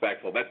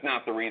disrespectful. That's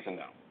not the reason,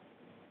 though.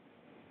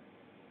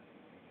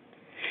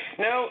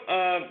 No,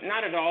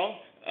 not at all.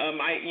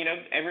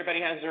 Everybody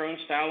has their own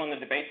style on the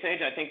debate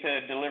stage. I think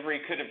the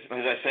delivery could have,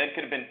 as I said,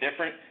 could have been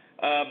different.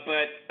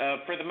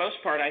 But for the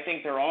most part, I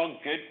think they're all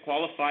good,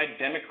 qualified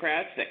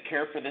Democrats that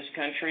care for this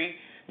country,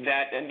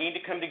 that need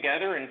to come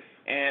together and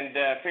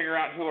figure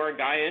out who our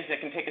guy is that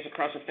can take us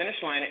across the finish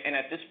line. And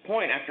at this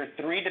point, after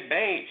 3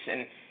 debates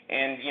and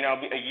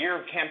a year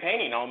of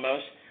campaigning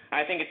almost,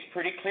 I think it's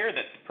pretty clear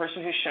that the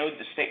person who showed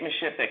the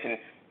statesmanship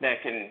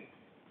that can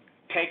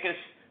take us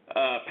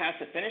past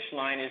the finish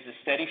line is the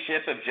steady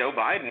ship of Joe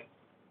Biden.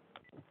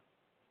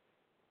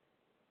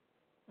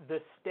 The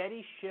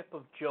steady ship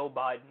of Joe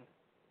Biden.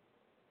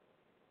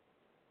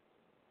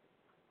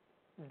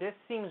 This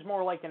seems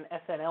more like an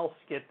SNL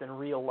skit than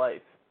real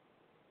life.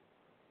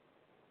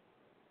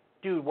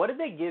 Dude, what did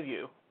they give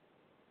you?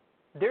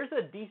 There's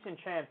a decent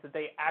chance that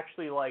they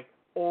actually,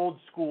 old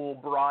school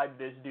bribed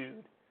this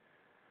dude.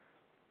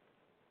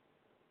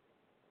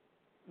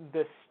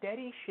 The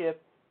steady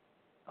ship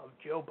of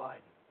Joe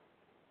Biden.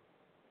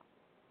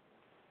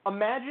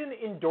 Imagine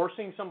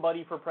endorsing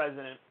somebody for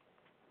president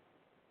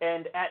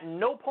and at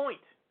no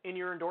point in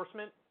your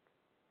endorsement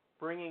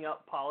bringing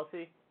up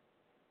policy.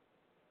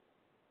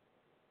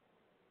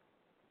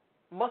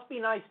 Must be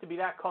nice to be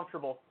that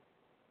comfortable.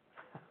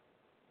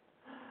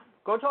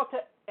 Go talk to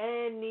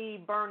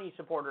any Bernie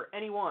supporter,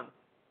 anyone.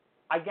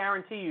 I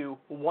guarantee you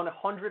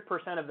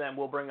 100% of them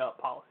will bring up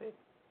policy.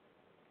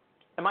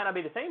 It might not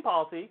be the same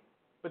policy,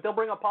 but they'll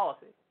bring up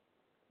policy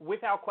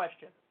without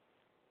question.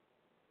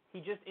 He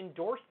just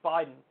endorsed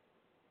Biden,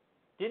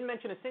 didn't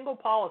mention a single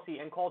policy,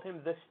 and called him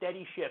the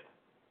steady ship.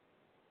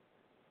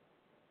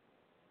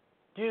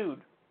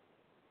 Dude,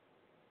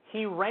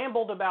 he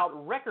rambled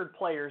about record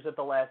players at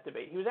the last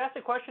debate. He was asked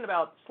a question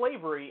about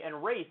slavery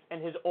and race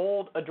and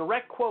a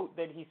direct quote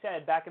that he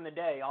said back in the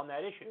day on that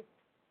issue.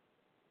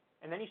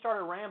 And then he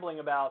started rambling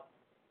about,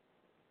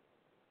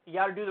 you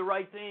got to do the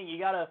right thing. You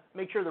got to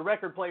make sure the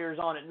record player's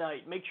on at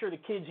night. Make sure the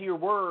kids hear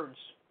words.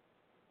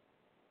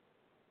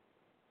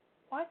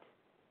 What?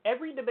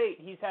 Every debate,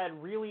 he's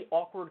had really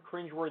awkward,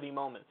 cringeworthy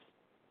moments.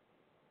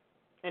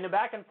 In the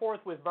back and forth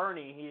with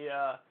Bernie, he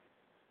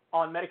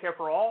on Medicare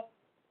for All,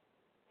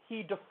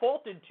 he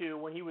defaulted to,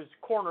 when he was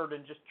cornered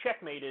and just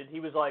checkmated,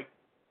 he was like,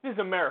 this is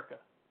America.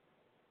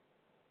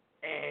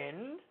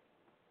 And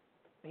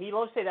he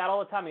loves to say that all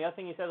the time. The other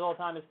thing he says all the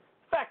time is,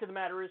 fact of the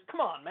matter is,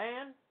 come on,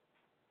 man.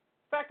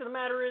 Fact of the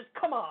matter is,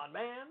 come on,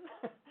 man.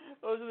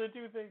 Those are the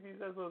two things he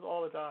says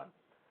all the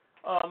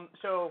time.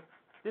 So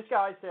this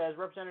guy says,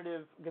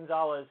 Representative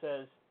Gonzalez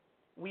says,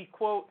 we,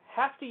 quote,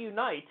 have to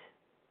unite,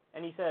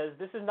 and he says,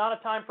 this is not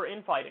a time for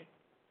infighting.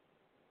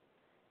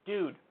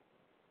 Dude,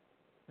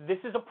 this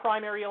is a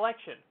primary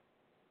election.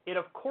 It,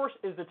 of course,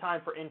 is the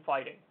time for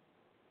infighting.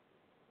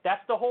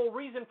 That's the whole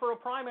reason for a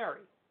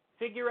primary.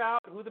 Figure out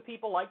who the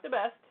people like the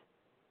best,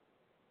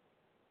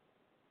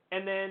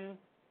 and then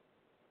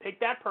pick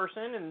that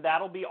person, and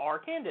that'll be our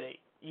candidate.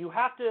 You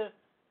have to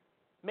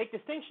make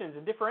distinctions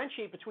and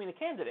differentiate between the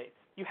candidates.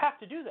 You have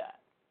to do that.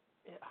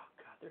 Oh,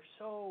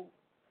 God,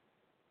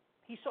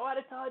 he's so out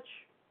of touch.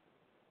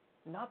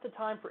 Not the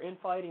time for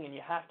infighting, and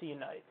you have to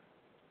unite.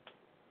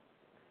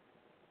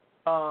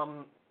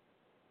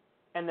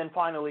 And then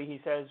finally he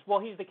says, well,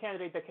 he's the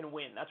candidate that can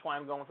win. That's why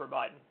I'm going for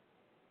Biden.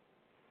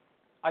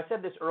 I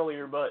said this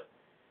earlier, but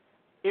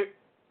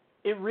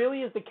it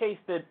really is the case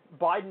that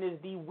Biden is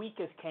the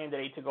weakest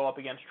candidate to go up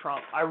against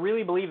Trump. I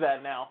really believe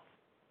that now.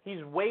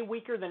 He's way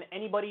weaker than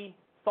anybody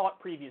thought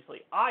previously.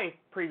 I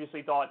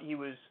previously thought he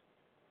was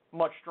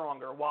much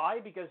stronger. Why?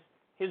 Because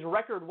his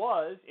record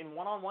was, in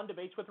one-on-one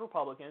debates with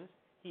Republicans,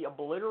 he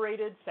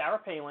obliterated Sarah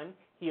Palin,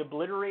 he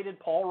obliterated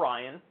Paul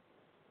Ryan.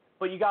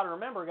 But you got to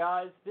remember,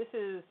 guys, this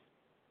is,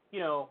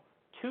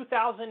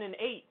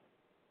 2008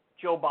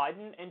 Joe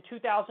Biden and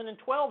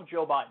 2012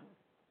 Joe Biden.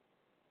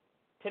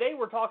 Today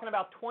we're talking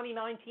about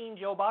 2019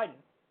 Joe Biden.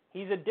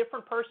 He's a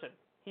different person.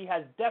 He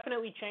has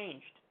definitely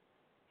changed.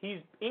 He's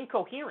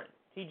incoherent.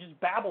 He just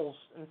babbles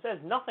and says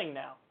nothing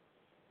now.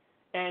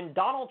 And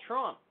Donald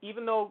Trump,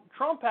 even though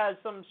Trump has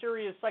some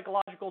serious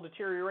psychological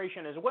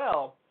deterioration as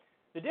well,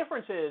 the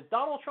difference is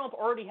Donald Trump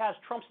already has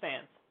Trump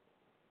stans.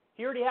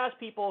 He already has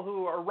people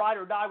who are ride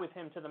or die with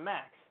him to the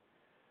max.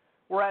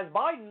 Whereas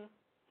Biden,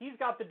 he's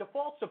got the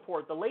default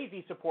support, the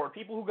lazy support,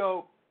 people who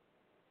go,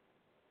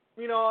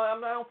 I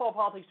don't follow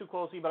politics too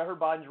closely, but I heard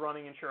Biden's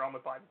running, and sure, I'm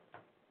with Biden.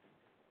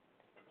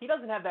 He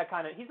doesn't have that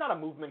he's not a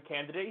movement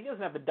candidate. He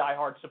doesn't have the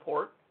diehard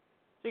support.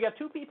 So you got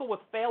two people with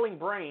failing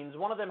brains.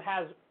 One of them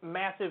has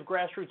massive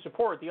grassroots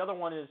support. The other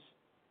one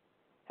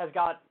has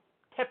got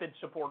tepid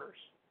supporters.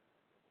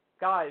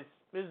 Guys,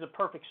 this is a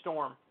perfect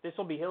storm. This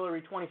will be Hillary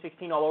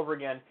 2016 all over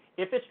again.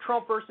 If it's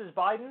Trump versus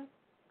Biden,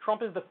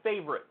 Trump is the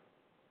favorite.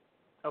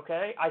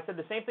 Okay? I said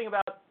the same thing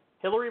about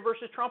Hillary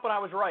versus Trump, and I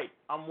was right.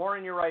 I'm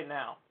warning you right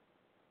now.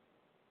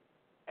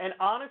 And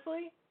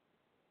honestly,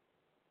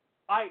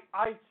 I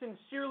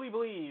sincerely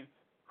believe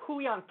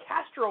Julian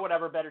Castro would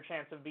have a better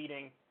chance of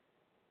beating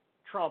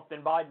Trump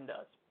than Biden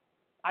does.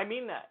 I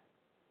mean that.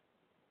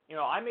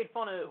 I made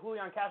fun of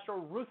Julian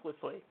Castro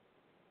ruthlessly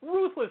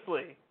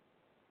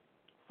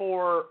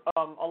for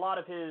a lot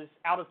of his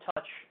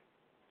out-of-touch,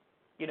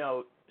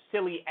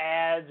 silly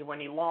ads when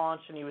he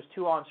launched and he was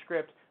too on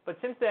script. But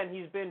since then,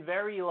 he's been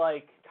very,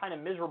 kind of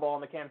miserable on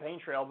the campaign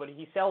trail, but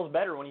he sells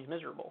better when he's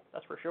miserable,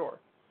 that's for sure.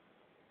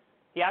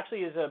 He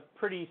actually is a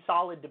pretty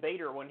solid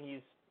debater when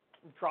he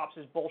drops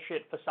his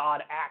bullshit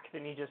facade act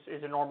and he just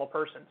is a normal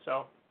person.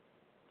 So,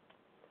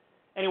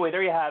 anyway,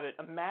 there you have it.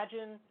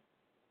 Imagine,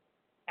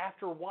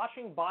 after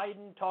watching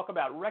Biden talk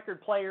about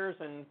record players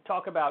and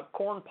talk about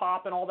corn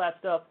pop and all that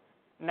stuff,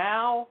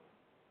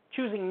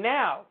 choosing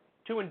now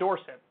to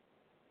endorse him,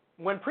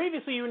 when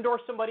previously you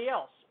endorsed somebody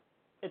else.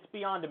 It's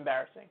beyond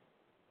embarrassing.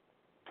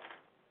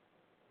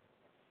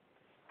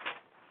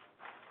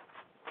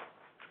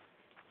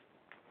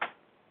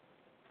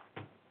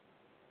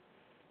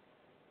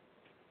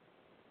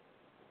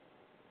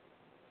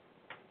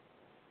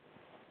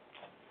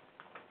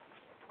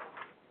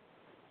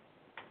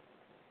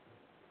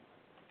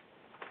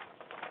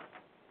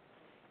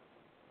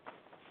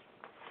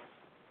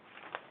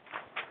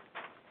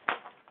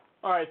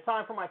 All right, it's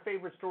time for my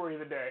favorite story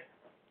of the day.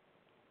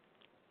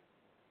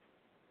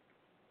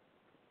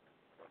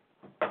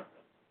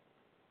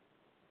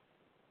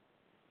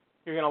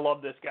 You're going to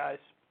love this, guys.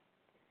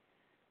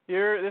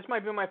 This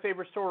might be my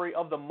favorite story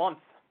of the month.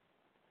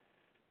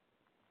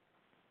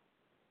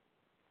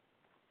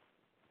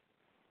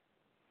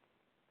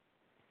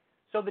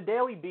 So the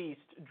Daily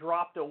Beast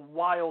dropped a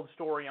wild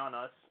story on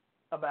us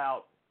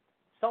about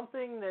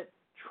something that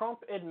Trump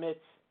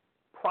admits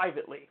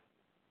privately.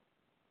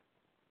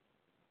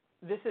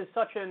 This is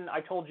such an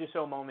I told you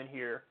so moment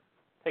here.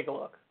 Take a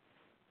look.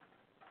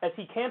 As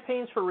he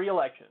campaigns for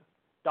re-election,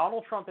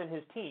 Donald Trump and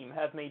his team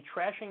have made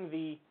trashing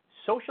the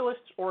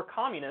socialists or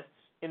communists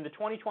in the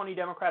 2020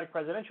 Democratic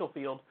presidential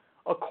field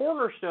a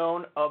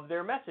cornerstone of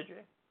their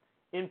messaging.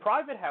 In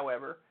private,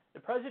 however, the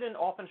president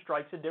often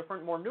strikes a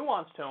different, more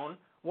nuanced tone,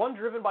 one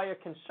driven by a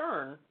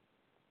concern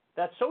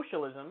that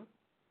socialism,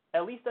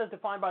 at least as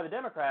defined by the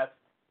Democrats,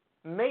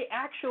 may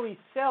actually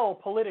sell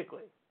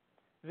politically.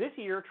 This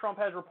year, Trump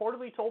has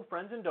reportedly told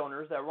friends and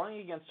donors that running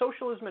against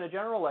socialism in a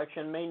general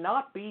election may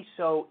not be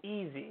so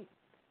easy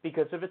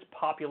because of its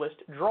populist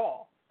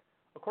draw.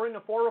 According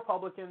to 4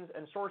 Republicans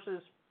and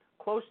sources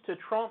close to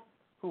Trump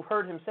who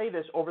heard him say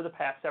this over the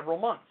past several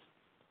months.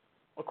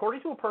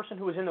 According to a person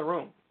who was in the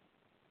room,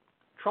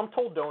 Trump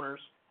told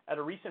donors at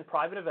a recent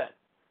private event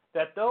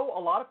that though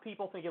a lot of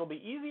people think it'll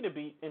be easy to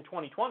beat in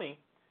 2020,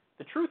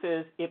 the truth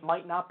is it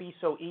might not be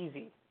so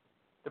easy.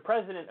 The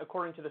president,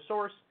 according to the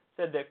source,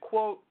 said that,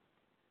 quote,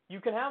 "You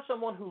can have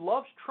someone who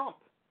loves Trump,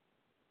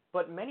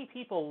 but many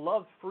people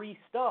love free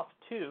stuff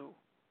too."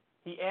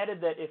 He added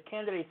that if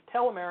candidates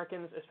tell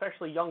Americans,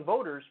 especially young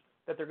voters,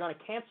 that they're going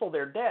to cancel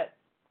their debt,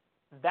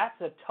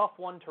 that's a tough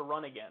one to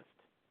run against.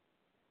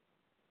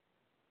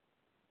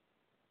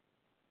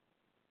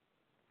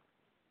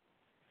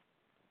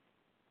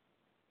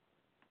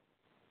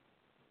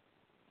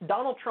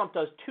 Donald Trump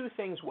does 2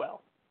 things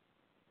well.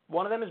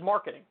 One of them is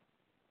marketing.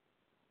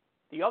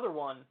 The other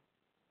one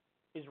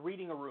is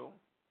reading a room.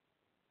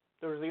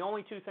 Those are the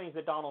only 2 things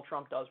that Donald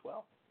Trump does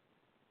well.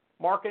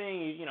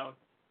 Marketing,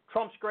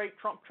 Trump's great,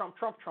 Trump.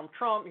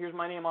 Here's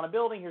my name on a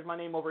building. Here's my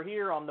name over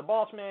here. I'm the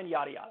boss man,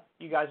 yada, yada.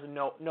 You guys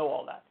know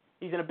all that.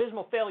 He's an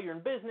abysmal failure in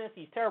business.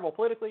 He's terrible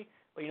politically,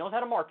 but he knows how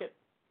to market.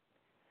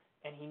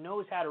 And he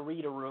knows how to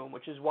read a room,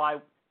 which is why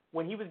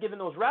when he was giving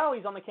those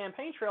rallies on the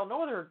campaign trail,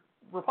 no other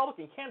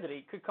Republican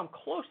candidate could come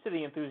close to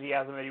the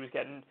enthusiasm that he was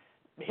getting.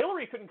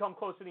 Hillary couldn't come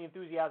close to the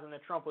enthusiasm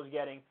that Trump was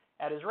getting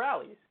at his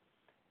rallies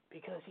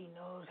because he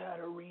knows how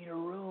to read a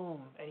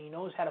room and he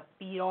knows how to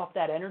feed off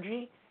that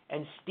energy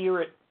and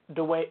steer it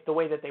the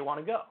way that they want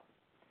to go.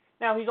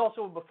 Now, he's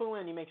also a buffoon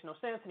and he makes no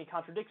sense and he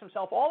contradicts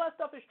himself. All that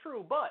stuff is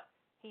true, but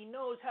he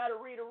knows how to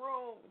read a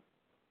room.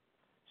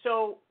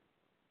 So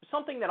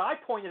something that I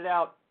pointed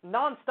out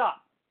nonstop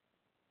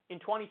in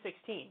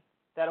 2016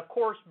 that, of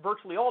course,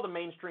 virtually all the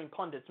mainstream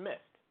pundits missed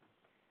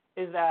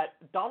is that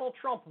Donald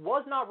Trump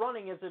was not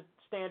running as a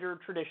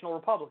standard traditional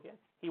Republican.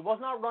 He was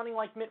not running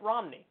like Mitt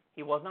Romney.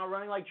 He was not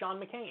running like John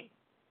McCain.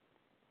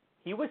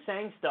 He was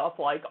saying stuff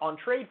like, on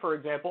trade, for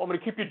example, I'm going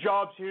to keep your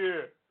jobs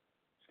here.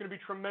 It's going to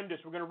be tremendous.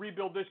 We're going to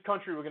rebuild this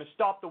country. We're going to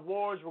stop the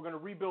wars. We're going to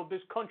rebuild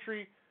this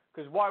country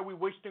because why are we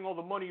wasting all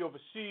the money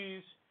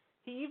overseas?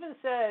 He even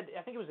said,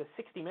 I think it was a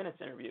 60 Minutes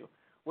interview,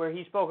 where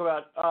he spoke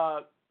about,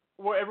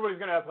 well, everybody's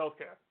going to have health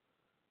care.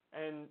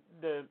 And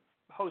the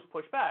host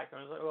pushed back.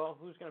 I was like, well,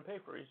 who's going to pay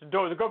for it? He said,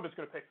 the government's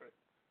going to pay for it.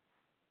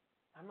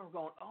 I remember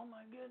going, oh,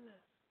 my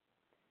goodness.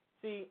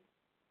 See,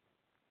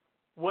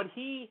 what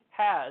he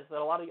has that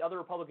a lot of the other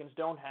Republicans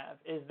don't have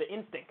is the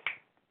instinct,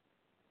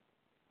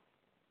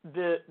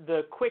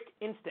 the quick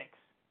instincts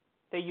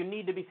that you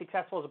need to be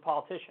successful as a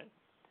politician.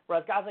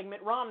 Whereas guys like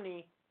Mitt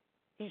Romney,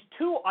 he's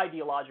too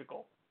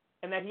ideological,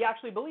 and that he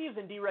actually believes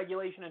in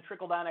deregulation and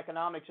trickle-down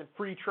economics and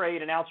free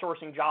trade and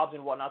outsourcing jobs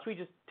and whatnot, so he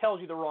just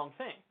tells you the wrong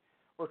thing.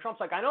 Where Trump's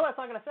like, I know that's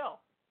not going to sell.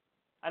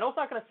 I know it's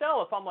not going to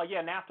sell if I'm like,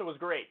 yeah, NAFTA was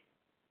great.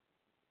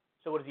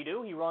 So what does he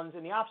do? He runs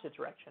in the opposite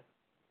direction.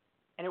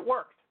 And it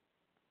worked.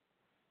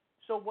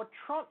 So what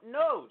Trump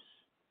knows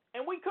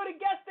And we could have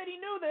guessed that he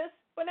knew this,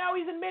 but now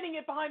he's admitting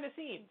it behind the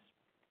scenes.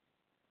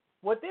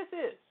 What this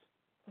is,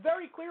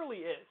 very clearly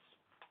is,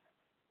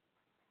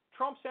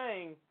 Trump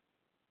saying,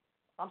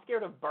 I'm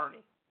scared of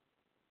Bernie.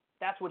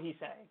 That's what he's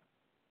saying.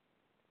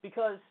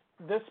 Because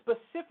the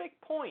specific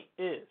point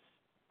is,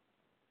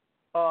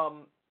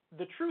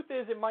 the truth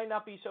is it might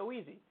not be so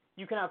easy.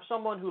 You can have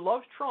someone who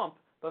loves Trump,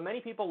 but many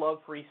people love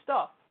free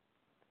stuff.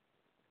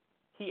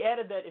 He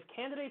added that if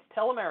candidates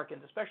tell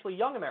Americans, especially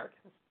young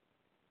Americans,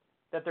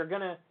 that they're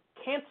going to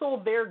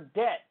cancel their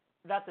debt,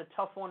 that's a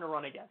tough one to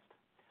run against.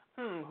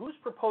 Who's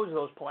proposed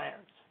those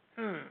plans?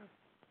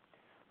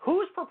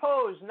 Who's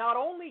proposed not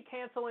only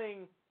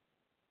canceling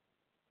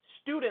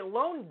student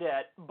loan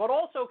debt, but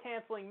also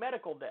canceling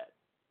medical debt?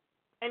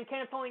 And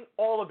canceling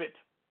all of it?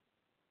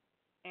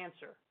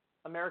 Answer,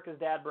 America's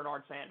dad,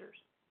 Bernard Sanders.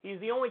 He's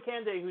the only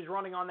candidate who's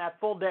running on that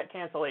full debt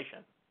cancellation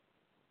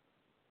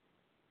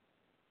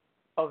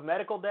of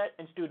medical debt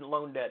and student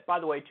loan debt. By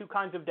the way, two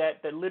kinds of debt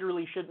that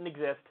literally shouldn't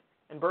exist,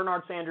 and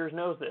Bernard Sanders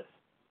knows this,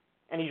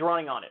 and he's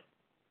running on it.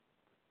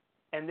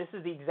 And this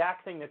is the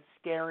exact thing that's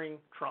scaring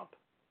Trump.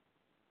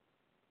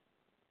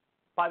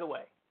 By the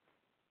way,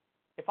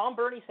 if I'm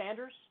Bernie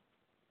Sanders,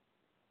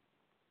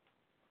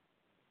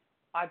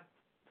 I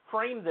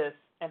frame this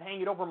and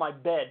hang it over my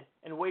bed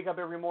and wake up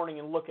every morning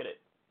and look at it.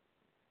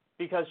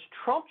 Because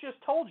Trump just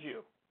told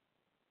you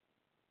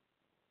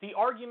the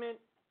argument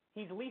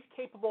he's least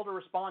capable to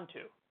respond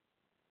to.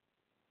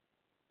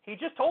 He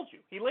just told you.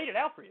 He laid it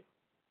out for you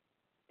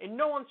in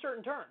no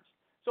uncertain terms.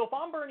 So if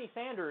I'm Bernie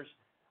Sanders,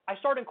 I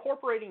start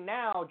incorporating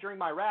now during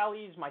my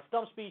rallies, my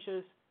stump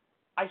speeches,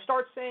 I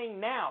start saying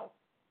now,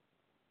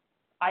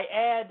 I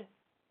add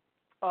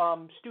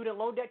student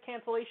loan debt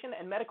cancellation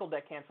and medical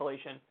debt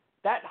cancellation.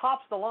 That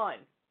hops the line.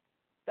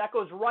 That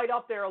goes right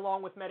up there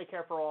along with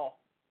Medicare for all.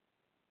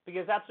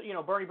 Because that's,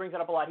 Bernie brings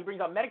that up a lot. He brings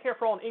up Medicare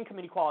for all and income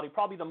inequality,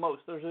 probably the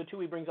most. Those are the two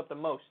he brings up the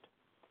most.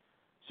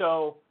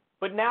 So,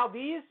 but now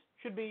these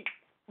should be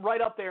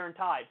right up there and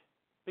tied.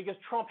 Because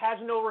Trump has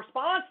no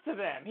response to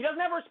them. He doesn't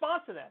have a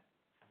response to them.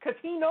 Because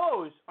he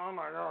knows, oh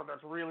my God,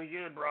 that's really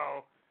good,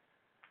 bro.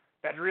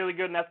 That's really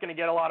good, and that's going to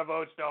get a lot of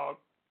votes, dog.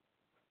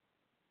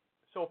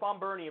 So if I'm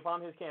Bernie, if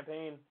I'm his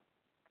campaign,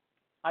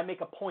 I make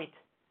a point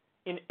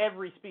in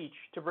every speech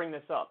to bring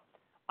this up.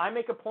 I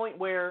make a point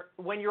where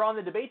when you're on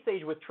the debate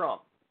stage with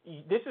Trump,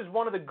 this is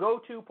one of the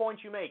go-to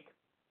points you make.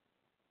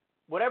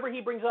 Whatever he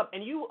brings up,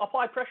 and you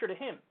apply pressure to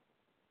him.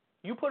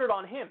 You put it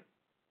on him.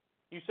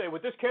 You say,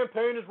 what this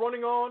campaign is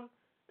running on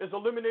is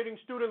eliminating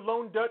student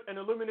loan debt and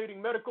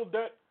eliminating medical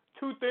debt,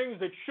 two things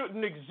that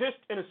shouldn't exist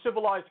in a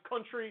civilized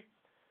country.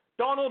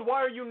 Donald,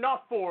 why are you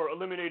not for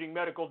eliminating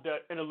medical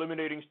debt and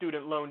eliminating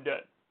student loan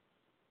debt?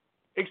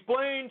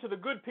 Explain to the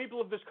good people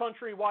of this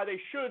country why they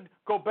should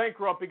go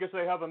bankrupt because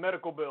they have a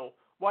medical bill,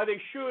 why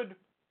they should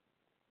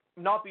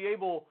not be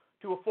able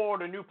to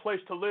afford a new place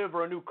to live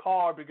or a new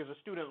car because of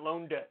student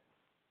loan debt.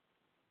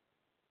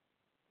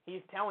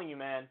 He's telling you,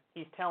 man.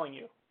 He's telling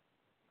you.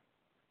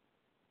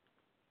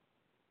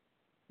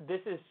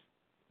 This is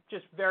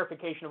just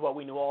verification of what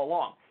we knew all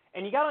along.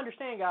 And you got to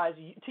understand, guys,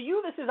 to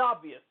you this is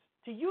obvious.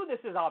 To you this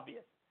is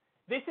obvious.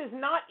 This is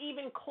not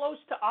even close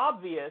to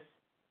obvious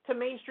to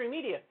mainstream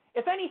media.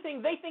 If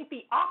anything, they think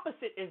the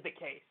opposite is the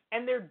case,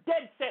 and they're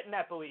dead set in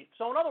that belief.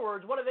 So in other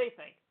words, what do they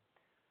think?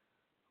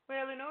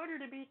 Well, in order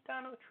to beat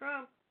Donald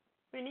Trump,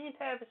 we need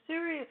to have a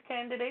serious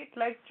candidate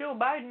like Joe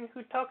Biden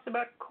who talks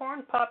about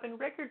corn pop and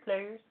record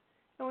players,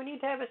 and we need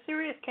to have a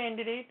serious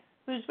candidate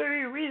who's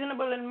very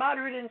reasonable and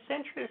moderate and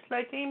centrist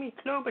like Amy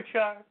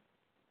Klobuchar.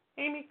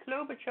 Amy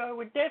Klobuchar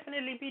would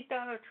definitely beat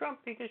Donald Trump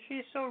because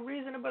she's so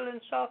reasonable and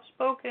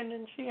soft-spoken,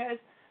 and she has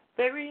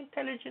very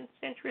intelligent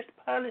centrist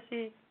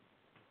policies.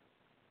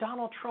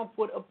 Donald Trump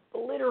would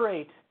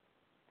obliterate.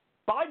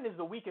 Biden is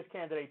the weakest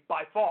candidate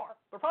by far,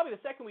 but probably the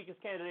second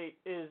weakest candidate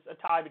is a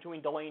tie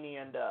between Delaney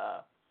and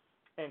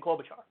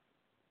Klobuchar.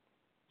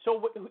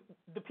 So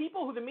the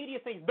people who the media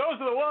thinks, those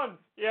are the ones,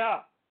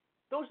 yeah,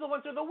 those are the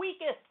ones who are the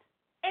weakest.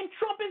 And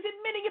Trump is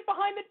admitting it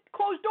behind the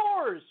closed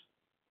doors.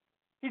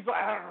 He's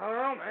like, I don't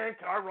know, man,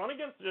 can I run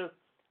against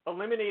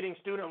eliminating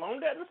student loan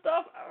debt and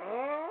stuff?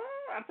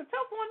 That's a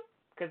tough one,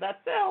 because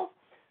that sells.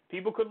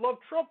 People could love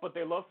Trump, but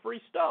they love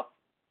free stuff.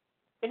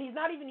 And he's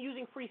not even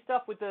using free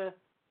stuff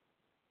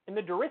in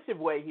the derisive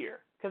way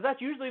here, because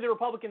that's usually the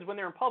Republicans when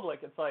they're in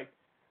public. It's like,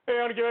 hey,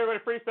 I want to give everybody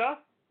free stuff?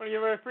 Want to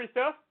give everybody free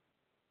stuff?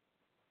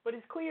 But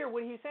it's clear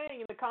what he's saying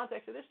in the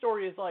context of this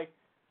story is like,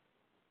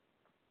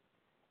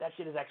 that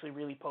shit is actually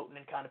really potent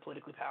and kind of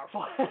politically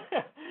powerful.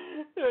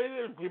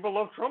 People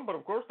love Trump, but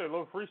of course they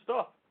love free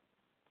stuff.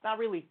 It's not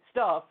really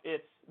stuff,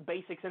 it's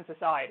basics in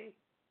society,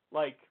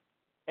 like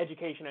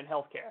education and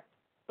healthcare.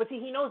 But see,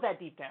 he knows that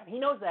deep down. He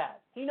knows that.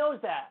 He knows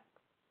that.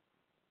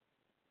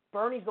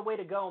 Bernie's the way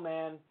to go,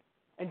 man.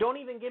 And don't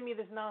even give me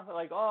this nonsense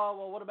like, oh,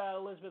 well, what about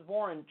Elizabeth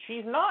Warren?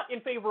 She's not in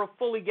favor of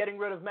fully getting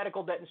rid of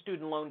medical debt and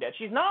student loan debt.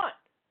 She's not.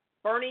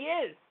 Bernie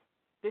is.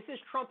 This is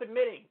Trump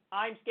admitting,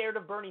 I'm scared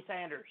of Bernie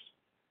Sanders.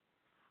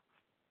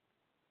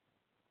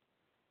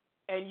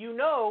 And you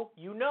know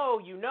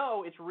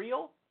it's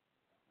real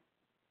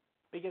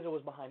because it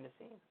was behind the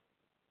scenes.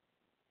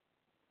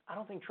 I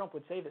don't think Trump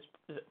would say this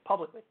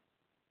publicly.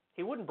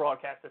 He wouldn't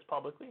broadcast this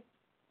publicly.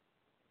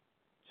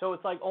 So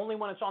it's like only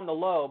when it's on the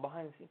low,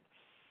 behind the scenes.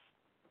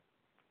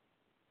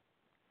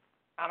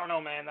 I don't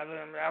know, man.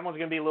 That one's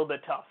going to be a little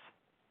bit tough.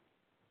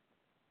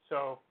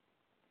 So,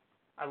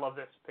 I love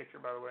this picture,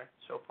 by the way.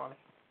 So funny.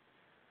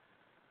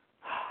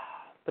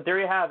 But there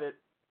you have it.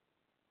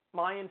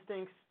 My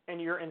instincts and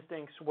your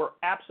instincts were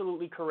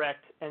absolutely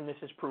correct, and this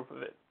is proof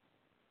of it.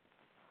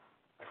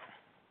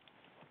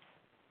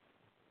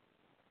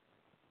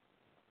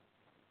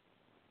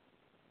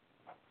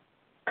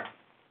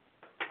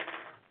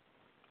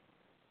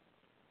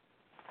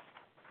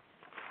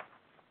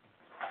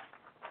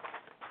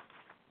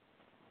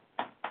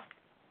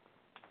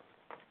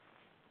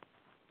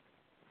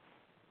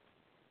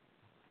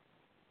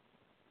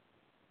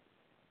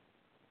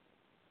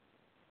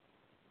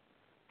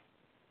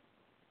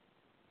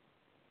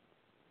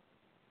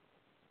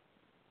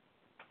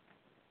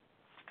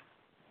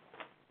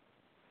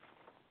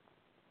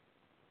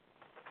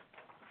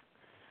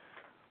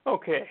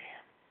 Okay.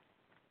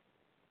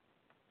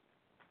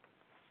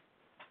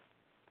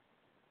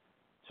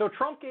 So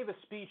Trump gave a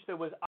speech that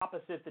was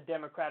opposite the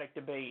Democratic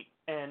debate,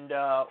 and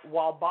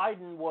while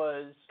Biden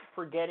was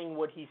forgetting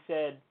what he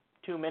said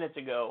 2 minutes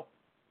ago,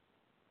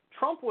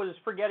 Trump was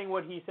forgetting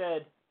what he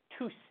said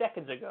 2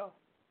 seconds ago.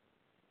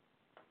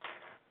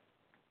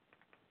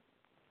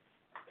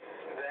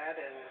 That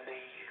and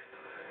the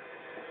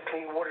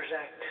Clean Waters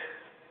Act,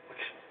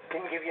 which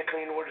didn't give you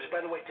clean waters.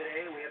 By the way,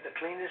 today we have the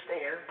cleanest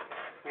air,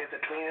 we have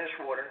the cleanest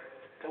water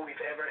that we've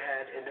ever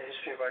had in the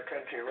history of our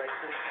country, right?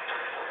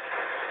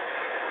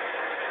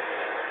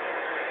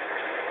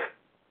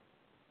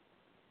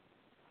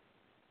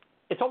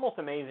 It's almost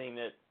amazing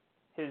that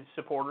his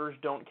supporters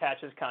don't catch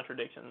his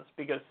contradictions,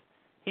 because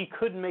he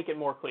couldn't make it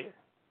more clear.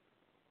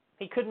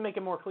 He couldn't make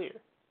it more clear.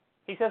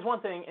 He says one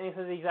thing, and he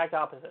says the exact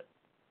opposite.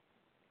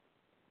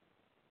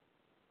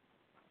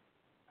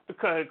 The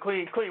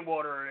Clean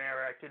Water and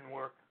Air Act didn't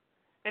work.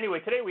 Anyway,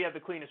 today we have the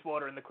cleanest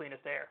water and the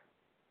cleanest air.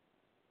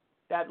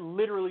 That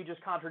literally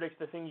just contradicts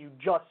the thing you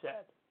just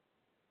said.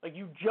 Like,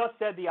 you just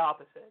said the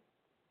opposite.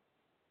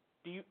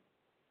 Do you...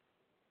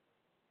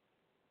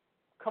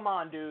 Come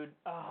on, dude.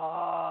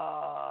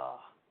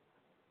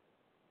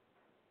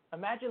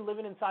 Imagine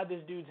living inside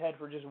this dude's head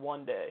for just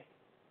one day.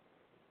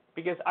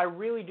 Because I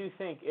really do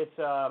think it's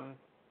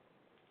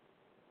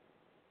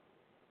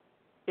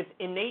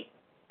innate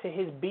to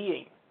his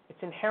being.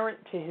 It's inherent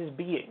to his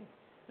being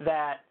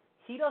that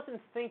he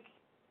doesn't think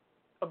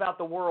about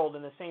the world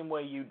in the same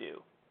way you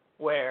do.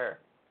 Where,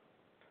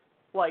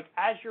 like,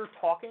 as you're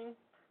talking,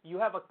 you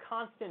have a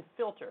constant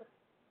filter.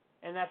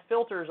 And that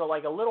filter is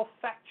like a little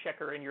fact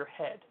checker in your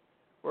head.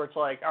 Where it's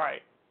like, all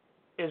right,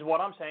 is what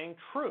I'm saying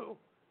true?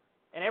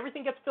 And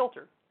everything gets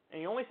filtered.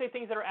 And you only say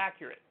things that are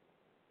accurate.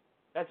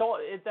 That's all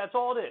it is.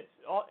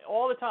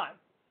 All the time.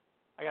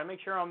 I got to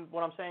make sure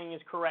what I'm saying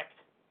is correct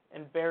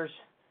and bears,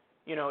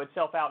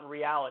 itself out in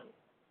reality.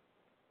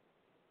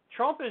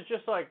 Trump is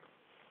just like,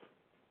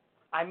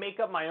 I make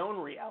up my own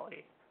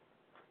reality.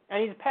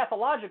 And he's a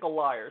pathological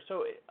liar.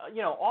 So,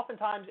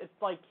 oftentimes it's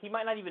like he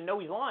might not even know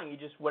he's lying. He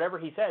just, whatever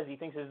he says, he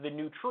thinks is the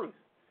new truth.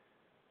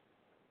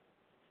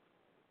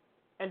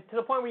 And to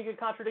the point where he could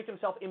contradict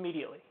himself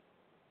immediately.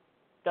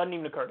 Doesn't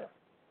even occur to him.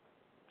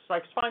 It's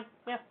like, it's fine.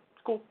 Yeah,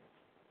 it's cool.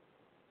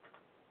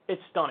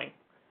 It's stunning.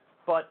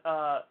 But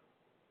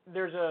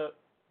there's a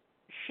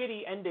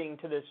shitty ending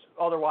to this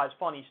otherwise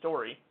funny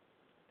story.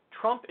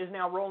 Trump is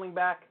now rolling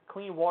back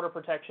clean water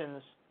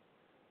protections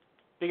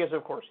because,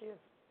 of course, he is.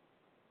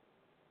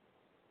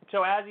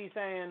 So as he's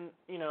saying,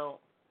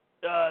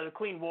 the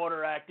Clean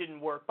Water Act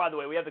didn't work. By the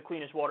way, we have the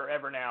cleanest water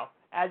ever now.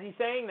 As he's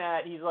saying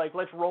that, he's like,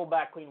 let's roll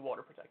back clean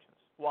water protections.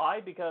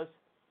 Why? Because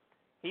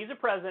he's a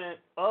president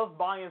of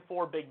by and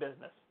for big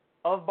business,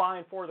 of by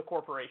and for the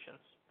corporations.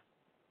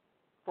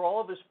 For all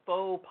of this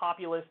faux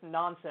populist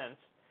nonsense,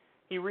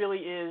 he really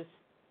is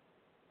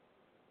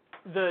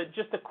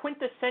just the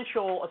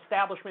quintessential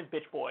establishment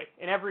bitch boy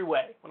in every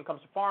way. When it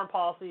comes to foreign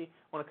policy,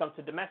 when it comes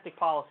to domestic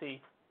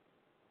policy,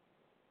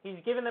 he's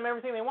giving them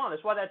everything they want.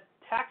 That's why that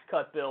tax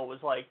cut bill was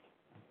like,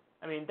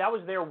 that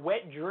was their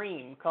wet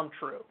dream come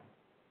true.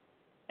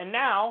 And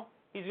now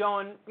he's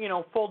going,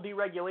 full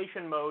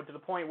deregulation mode to the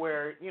point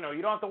where, you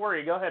don't have to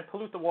worry. Go ahead,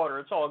 pollute the water.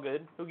 It's all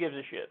good. Who gives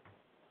a shit?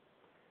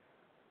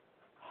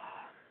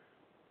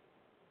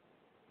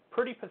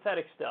 Pretty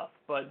pathetic stuff,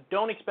 but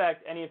don't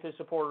expect any of his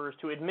supporters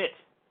to admit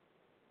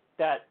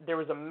that there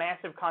was a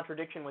massive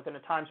contradiction within a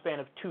time span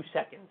of 2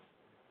 seconds.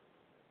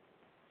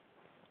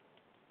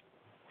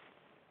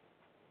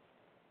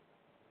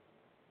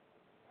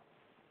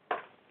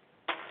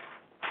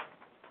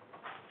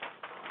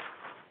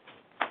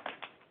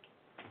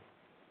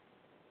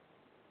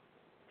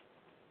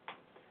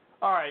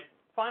 All right,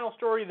 final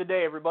story of the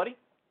day, everybody.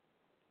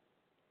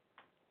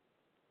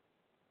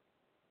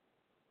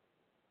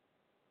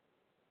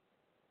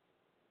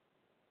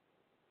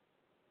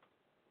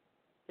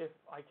 If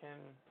I can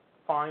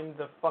find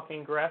the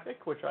fucking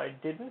graphic, which I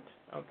didn't.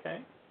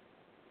 Okay.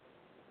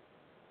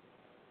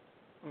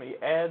 Let me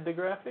add the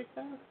graphic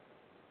then.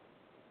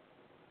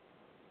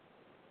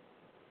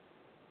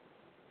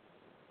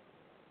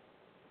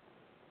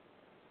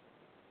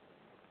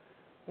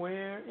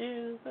 Where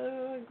is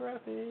the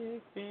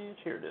graphic, bitch?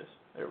 Here it is.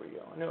 There we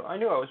go. I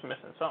knew I was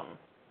missing something.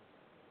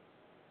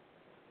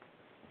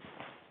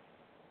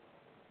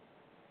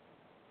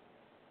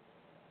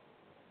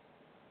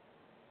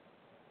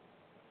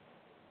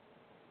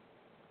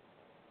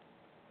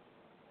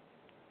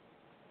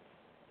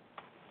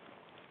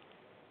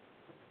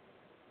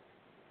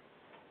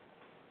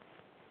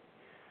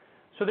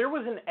 So there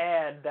was an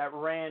ad that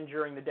ran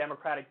during the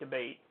Democratic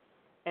debate,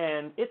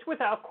 and it's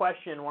without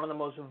question one of the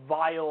most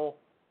vile,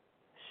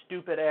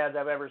 stupid ads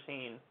I've ever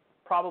seen,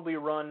 probably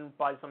run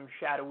by some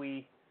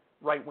shadowy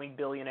right-wing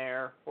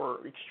billionaire or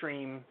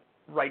extreme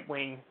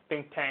right-wing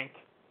think tank.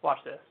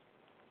 Watch this.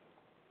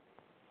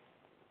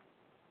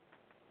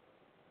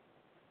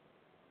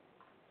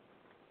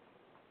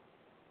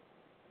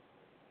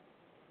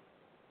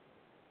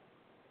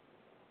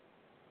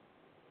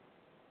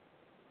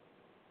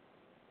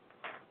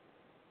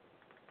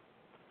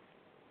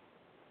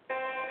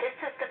 This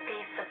is the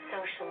face of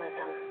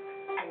socialism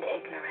and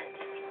ignorance.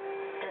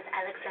 Does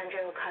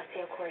Alexandria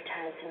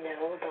Ocasio-Cortez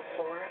know the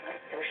horror of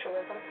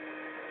socialism?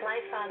 My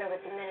father was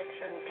minutes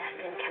from death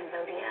in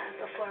Cambodia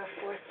before a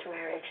forced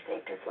marriage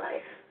saved his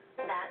life.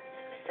 That's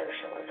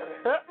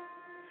socialism.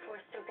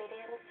 Forced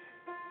obedience,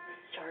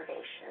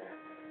 starvation.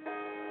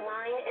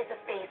 Mine is a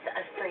face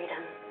of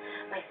freedom.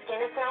 My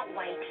skin is not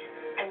white.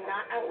 I'm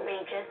not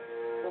outrageous,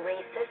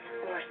 racist,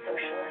 nor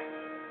socialist.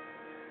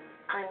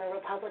 I'm a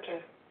Republican.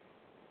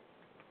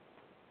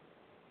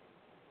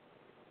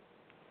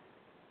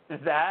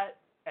 That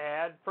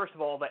ad, first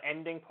of all, the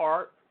ending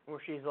part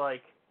where she's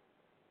like,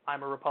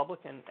 I'm a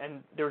Republican,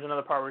 and there was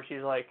another part where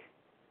she's like,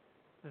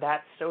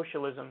 that's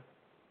socialism.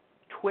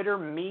 Twitter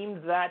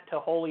memed that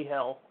to holy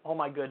hell. Oh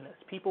my goodness.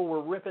 People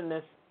were ripping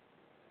this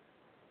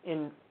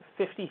in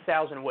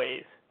 50,000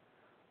 ways.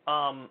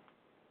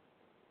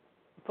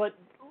 But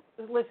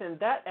listen,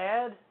 that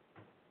ad,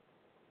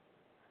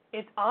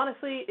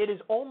 it is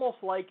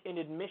almost like an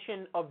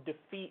admission of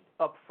defeat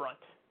up front.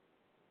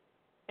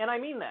 And I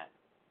mean that.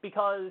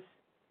 Because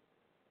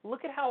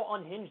look at how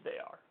unhinged they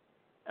are.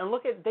 And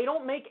they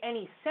don't make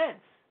any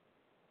sense.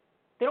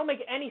 They don't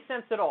make any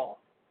sense at all.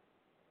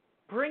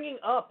 Bringing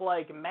up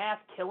like mass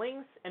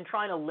killings and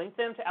trying to link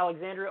them to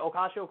Alexandria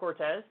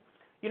Ocasio-Cortez.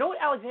 You know what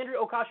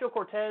Alexandria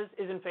Ocasio-Cortez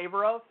is in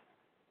favor of?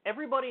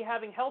 Everybody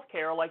having health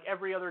care like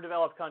every other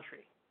developed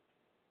country.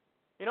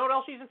 You know what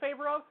else she's in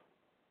favor of?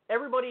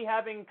 Everybody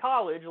having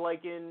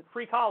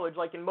free college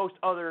like in most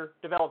other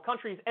developed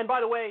countries. And by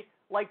the way,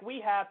 like we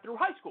have through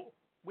high school.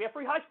 We have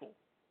free high school.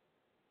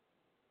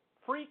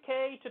 Free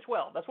K to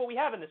 12. That's what we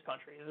have in this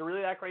country. Is it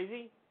really that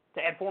crazy to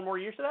add 4 more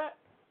years to that?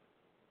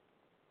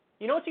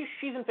 You know what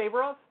she's in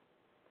favor of?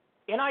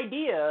 An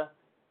idea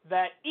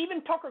that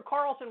even Tucker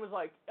Carlson was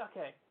like,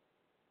 okay,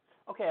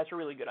 that's a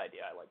really good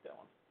idea. I like that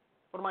one.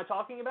 What am I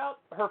talking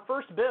about? Her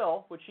first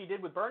bill, which she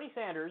did with Bernie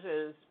Sanders,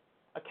 is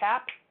a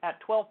cap at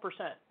 12%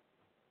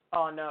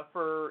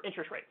 for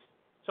interest rates.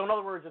 So in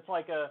other words, it's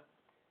like a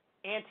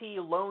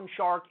anti-loan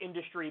shark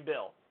industry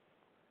bill.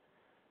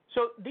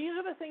 So these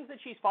are the things that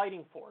she's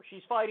fighting for.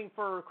 She's fighting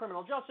for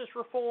criminal justice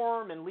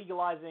reform and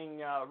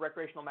legalizing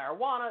recreational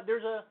marijuana.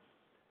 There's a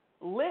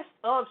list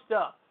of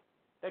stuff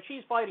that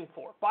she's fighting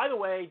for. By the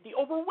way, the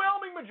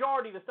overwhelming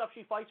majority of the stuff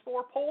she fights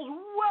for polls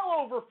well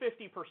over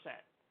 50%.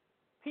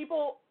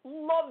 People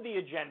love the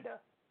agenda.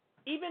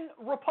 Even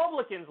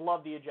Republicans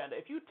love the agenda.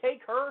 If you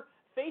take her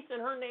face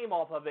and her name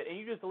off of it and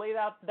you just lay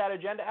that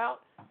agenda out,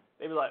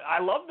 they'd be like,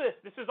 I love this.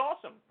 This is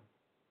awesome.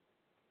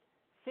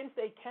 Since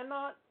they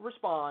cannot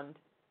respond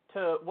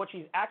to what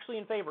she's actually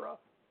in favor of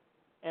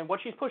and what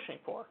she's pushing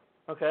for,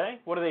 okay?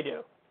 What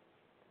do?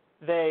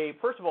 They,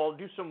 first of all,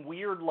 do some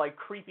weird, like,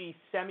 creepy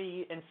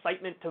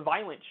semi-incitement to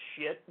violence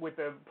shit with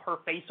her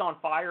face on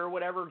fire or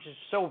whatever, which is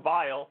so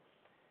vile.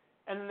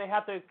 And then they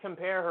have to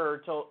compare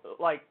her to,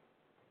 like,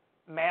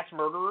 mass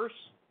murderers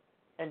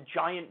and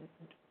giant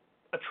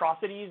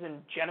atrocities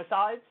and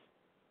genocides.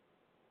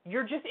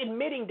 You're just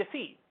admitting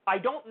defeat. I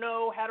don't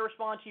know how to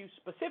respond to you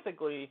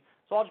specifically,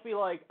 so I'll just be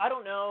like, I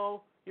don't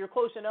know. You're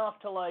close enough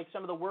to like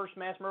some of the worst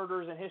mass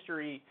murderers in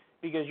history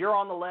because you're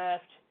on the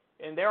left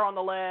and they're on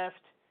the left,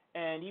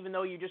 and even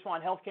though you just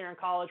want health care and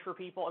college for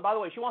people, and by the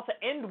way, she wants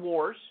to end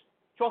wars.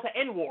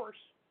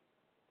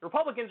 The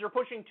Republicans are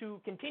pushing to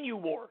continue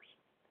wars.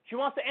 She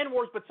wants to end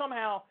wars, but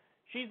somehow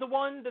she's the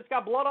one that's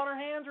got blood on her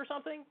hands or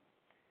something.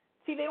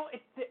 See,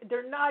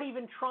 they're not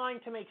even trying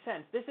to make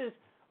sense. This is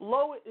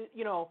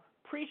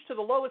preach to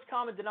the lowest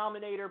common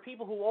denominator,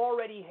 people who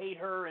already hate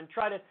her and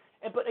try to,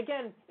 but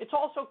again, it's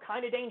also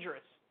kind of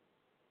dangerous.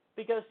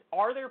 Because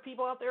are there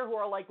people out there who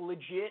are like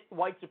legit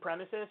white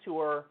supremacists who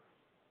are,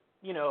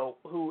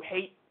 who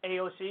hate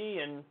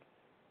AOC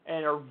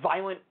and are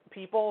violent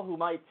people who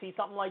might see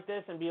something like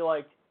this and be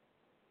like,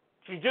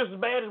 she's just as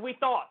bad as we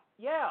thought?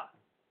 Yeah.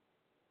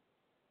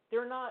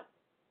 We're not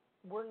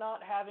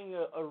having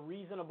a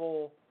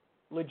reasonable,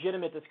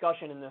 legitimate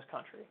discussion in this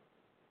country.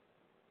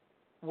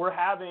 we're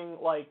having,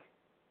 like,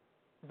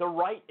 the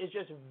right is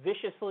just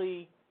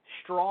viciously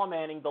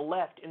strawmanning the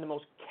left in the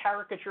most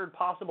caricatured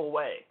possible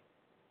way.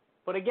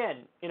 But again,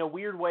 in a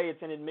weird way,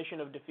 it's an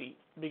admission of defeat,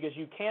 because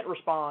you can't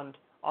respond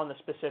on the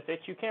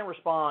specifics. You can't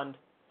respond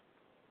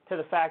to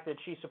the fact that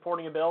she's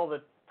supporting a bill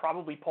that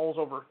probably polls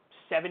over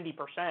 70%,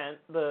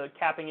 the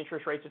capping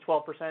interest rates at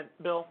 12%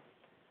 bill.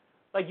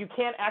 Like, you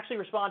can't actually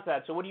respond to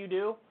that. So what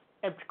do?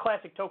 And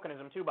classic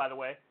tokenism, too, by the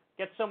way.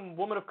 Get some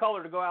woman of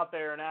color to go out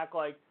there and act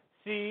like,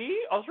 see,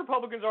 us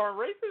Republicans aren't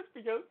racist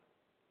because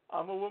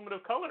I'm a woman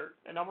of color,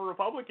 and I'm a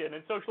Republican,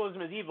 and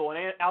socialism is evil,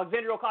 and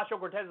Alexandria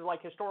Ocasio-Cortez is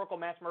like historical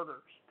mass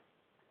murderers.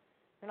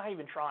 They're not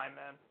even trying,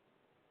 man.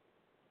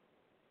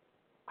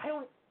 I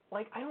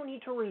don't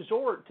need to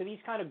resort to these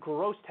kind of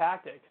gross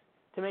tactics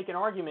to make an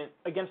argument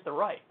against the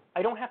right.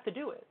 I don't have to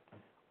do it.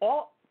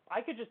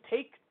 I could just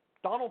take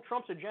Donald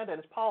Trump's agenda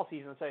and his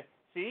policies and say,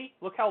 see,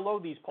 look how low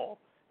these poll.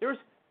 There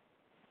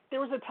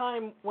was a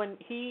time when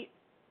he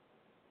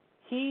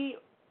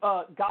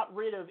got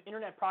rid of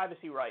internet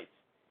privacy rights,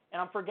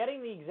 and I'm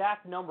forgetting the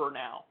exact number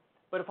now,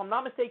 but if I'm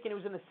not mistaken, it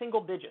was in the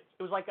single digits.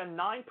 It was like a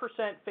 9%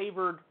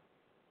 favored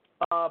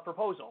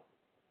proposal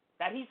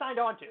that he signed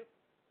on to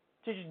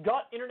just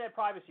gut internet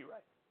privacy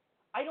rights.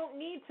 I don't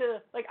need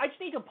to, I just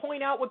need to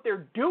point out what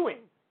they're doing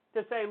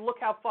to say, look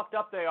how fucked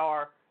up they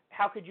are.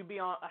 How could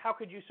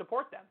you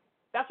support them?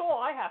 That's all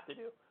I have to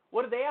do.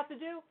 What do they have to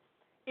do?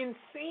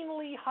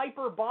 Insanely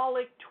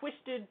hyperbolic,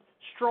 twisted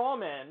straw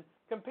men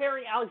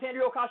comparing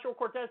Alexandria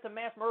Ocasio-Cortez to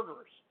mass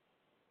murderers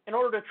in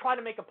order to try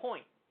to make a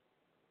point.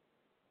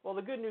 Well,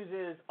 the good news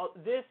is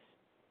this,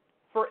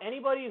 for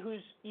anybody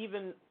who's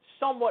even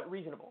somewhat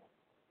reasonable,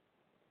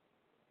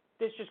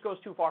 this just goes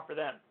too far for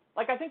them.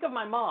 Like, I think of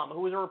my mom,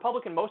 who was a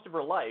Republican most of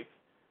her life.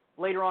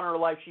 Later on in her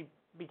life, she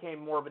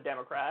became more of a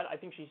Democrat. I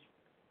think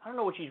I don't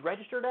know what she's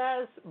registered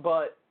as,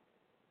 but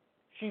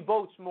she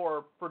votes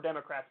more for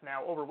Democrats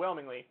now,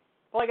 overwhelmingly.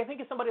 But, I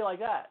think of somebody like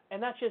that,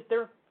 and that's just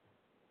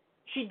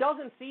she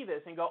doesn't see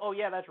this and go, oh,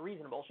 yeah, that's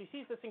reasonable. She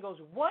sees this and goes,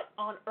 what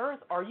on earth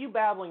are you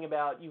babbling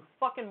about, you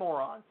fucking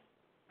morons?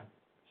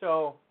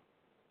 So,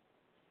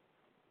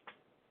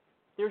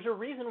 there's a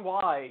reason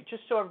why,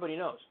 just so everybody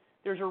knows,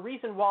 there's a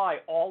reason why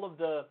all of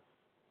the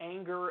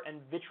anger and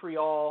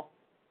vitriol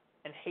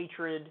and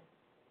hatred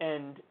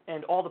and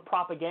all the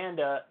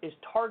propaganda is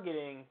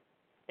targeting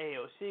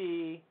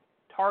AOC,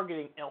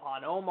 targeting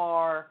Ilhan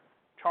Omar,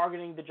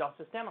 targeting the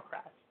Justice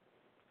Democrats.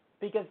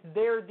 Because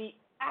they're the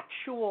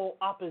actual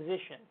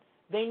opposition.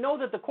 They know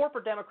that the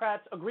corporate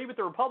Democrats agree with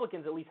the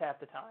Republicans at least half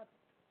the time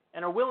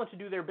and are willing to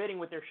do their bidding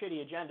with their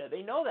shitty agenda.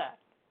 They know that.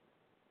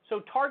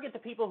 So target the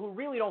people who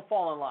really don't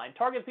fall in line.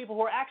 Target the people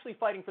who are actually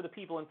fighting for the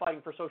people and fighting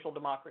for social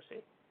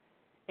democracy.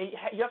 And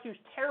you have to use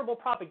terrible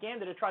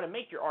propaganda to try to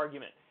make your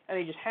argument. And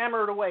they just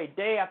hammer it away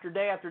day after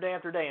day after day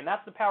after day. And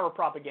that's the power of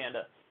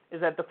propaganda,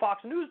 is that the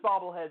Fox News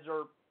bobbleheads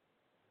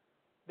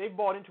they've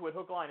bought into it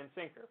hook, line, and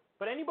sinker.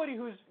 But anybody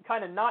who's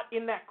kind of not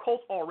in that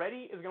cult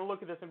already is going to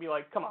look at this and be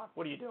like, come on,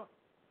 what are you doing?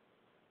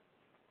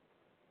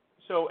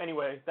 So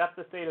anyway, that's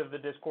the state of the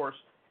discourse.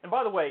 And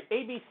by the way,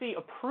 ABC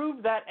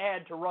approved that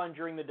ad to run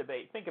during the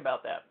debate. Think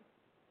about that.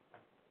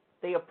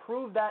 They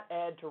approved that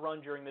ad to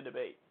run during the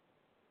debate.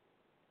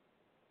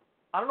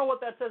 I don't know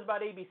what that says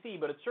about ABC,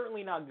 but it's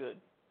certainly not good.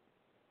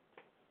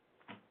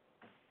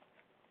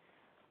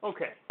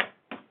 Okay.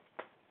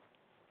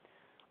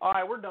 All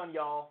right, we're done,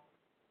 y'all.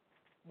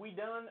 We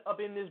done up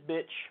in this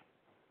bitch.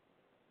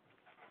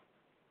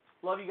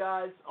 Love you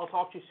guys. I'll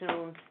talk to you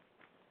soon.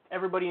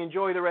 Everybody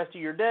enjoy the rest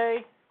of your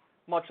day.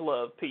 Much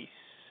love. Peace.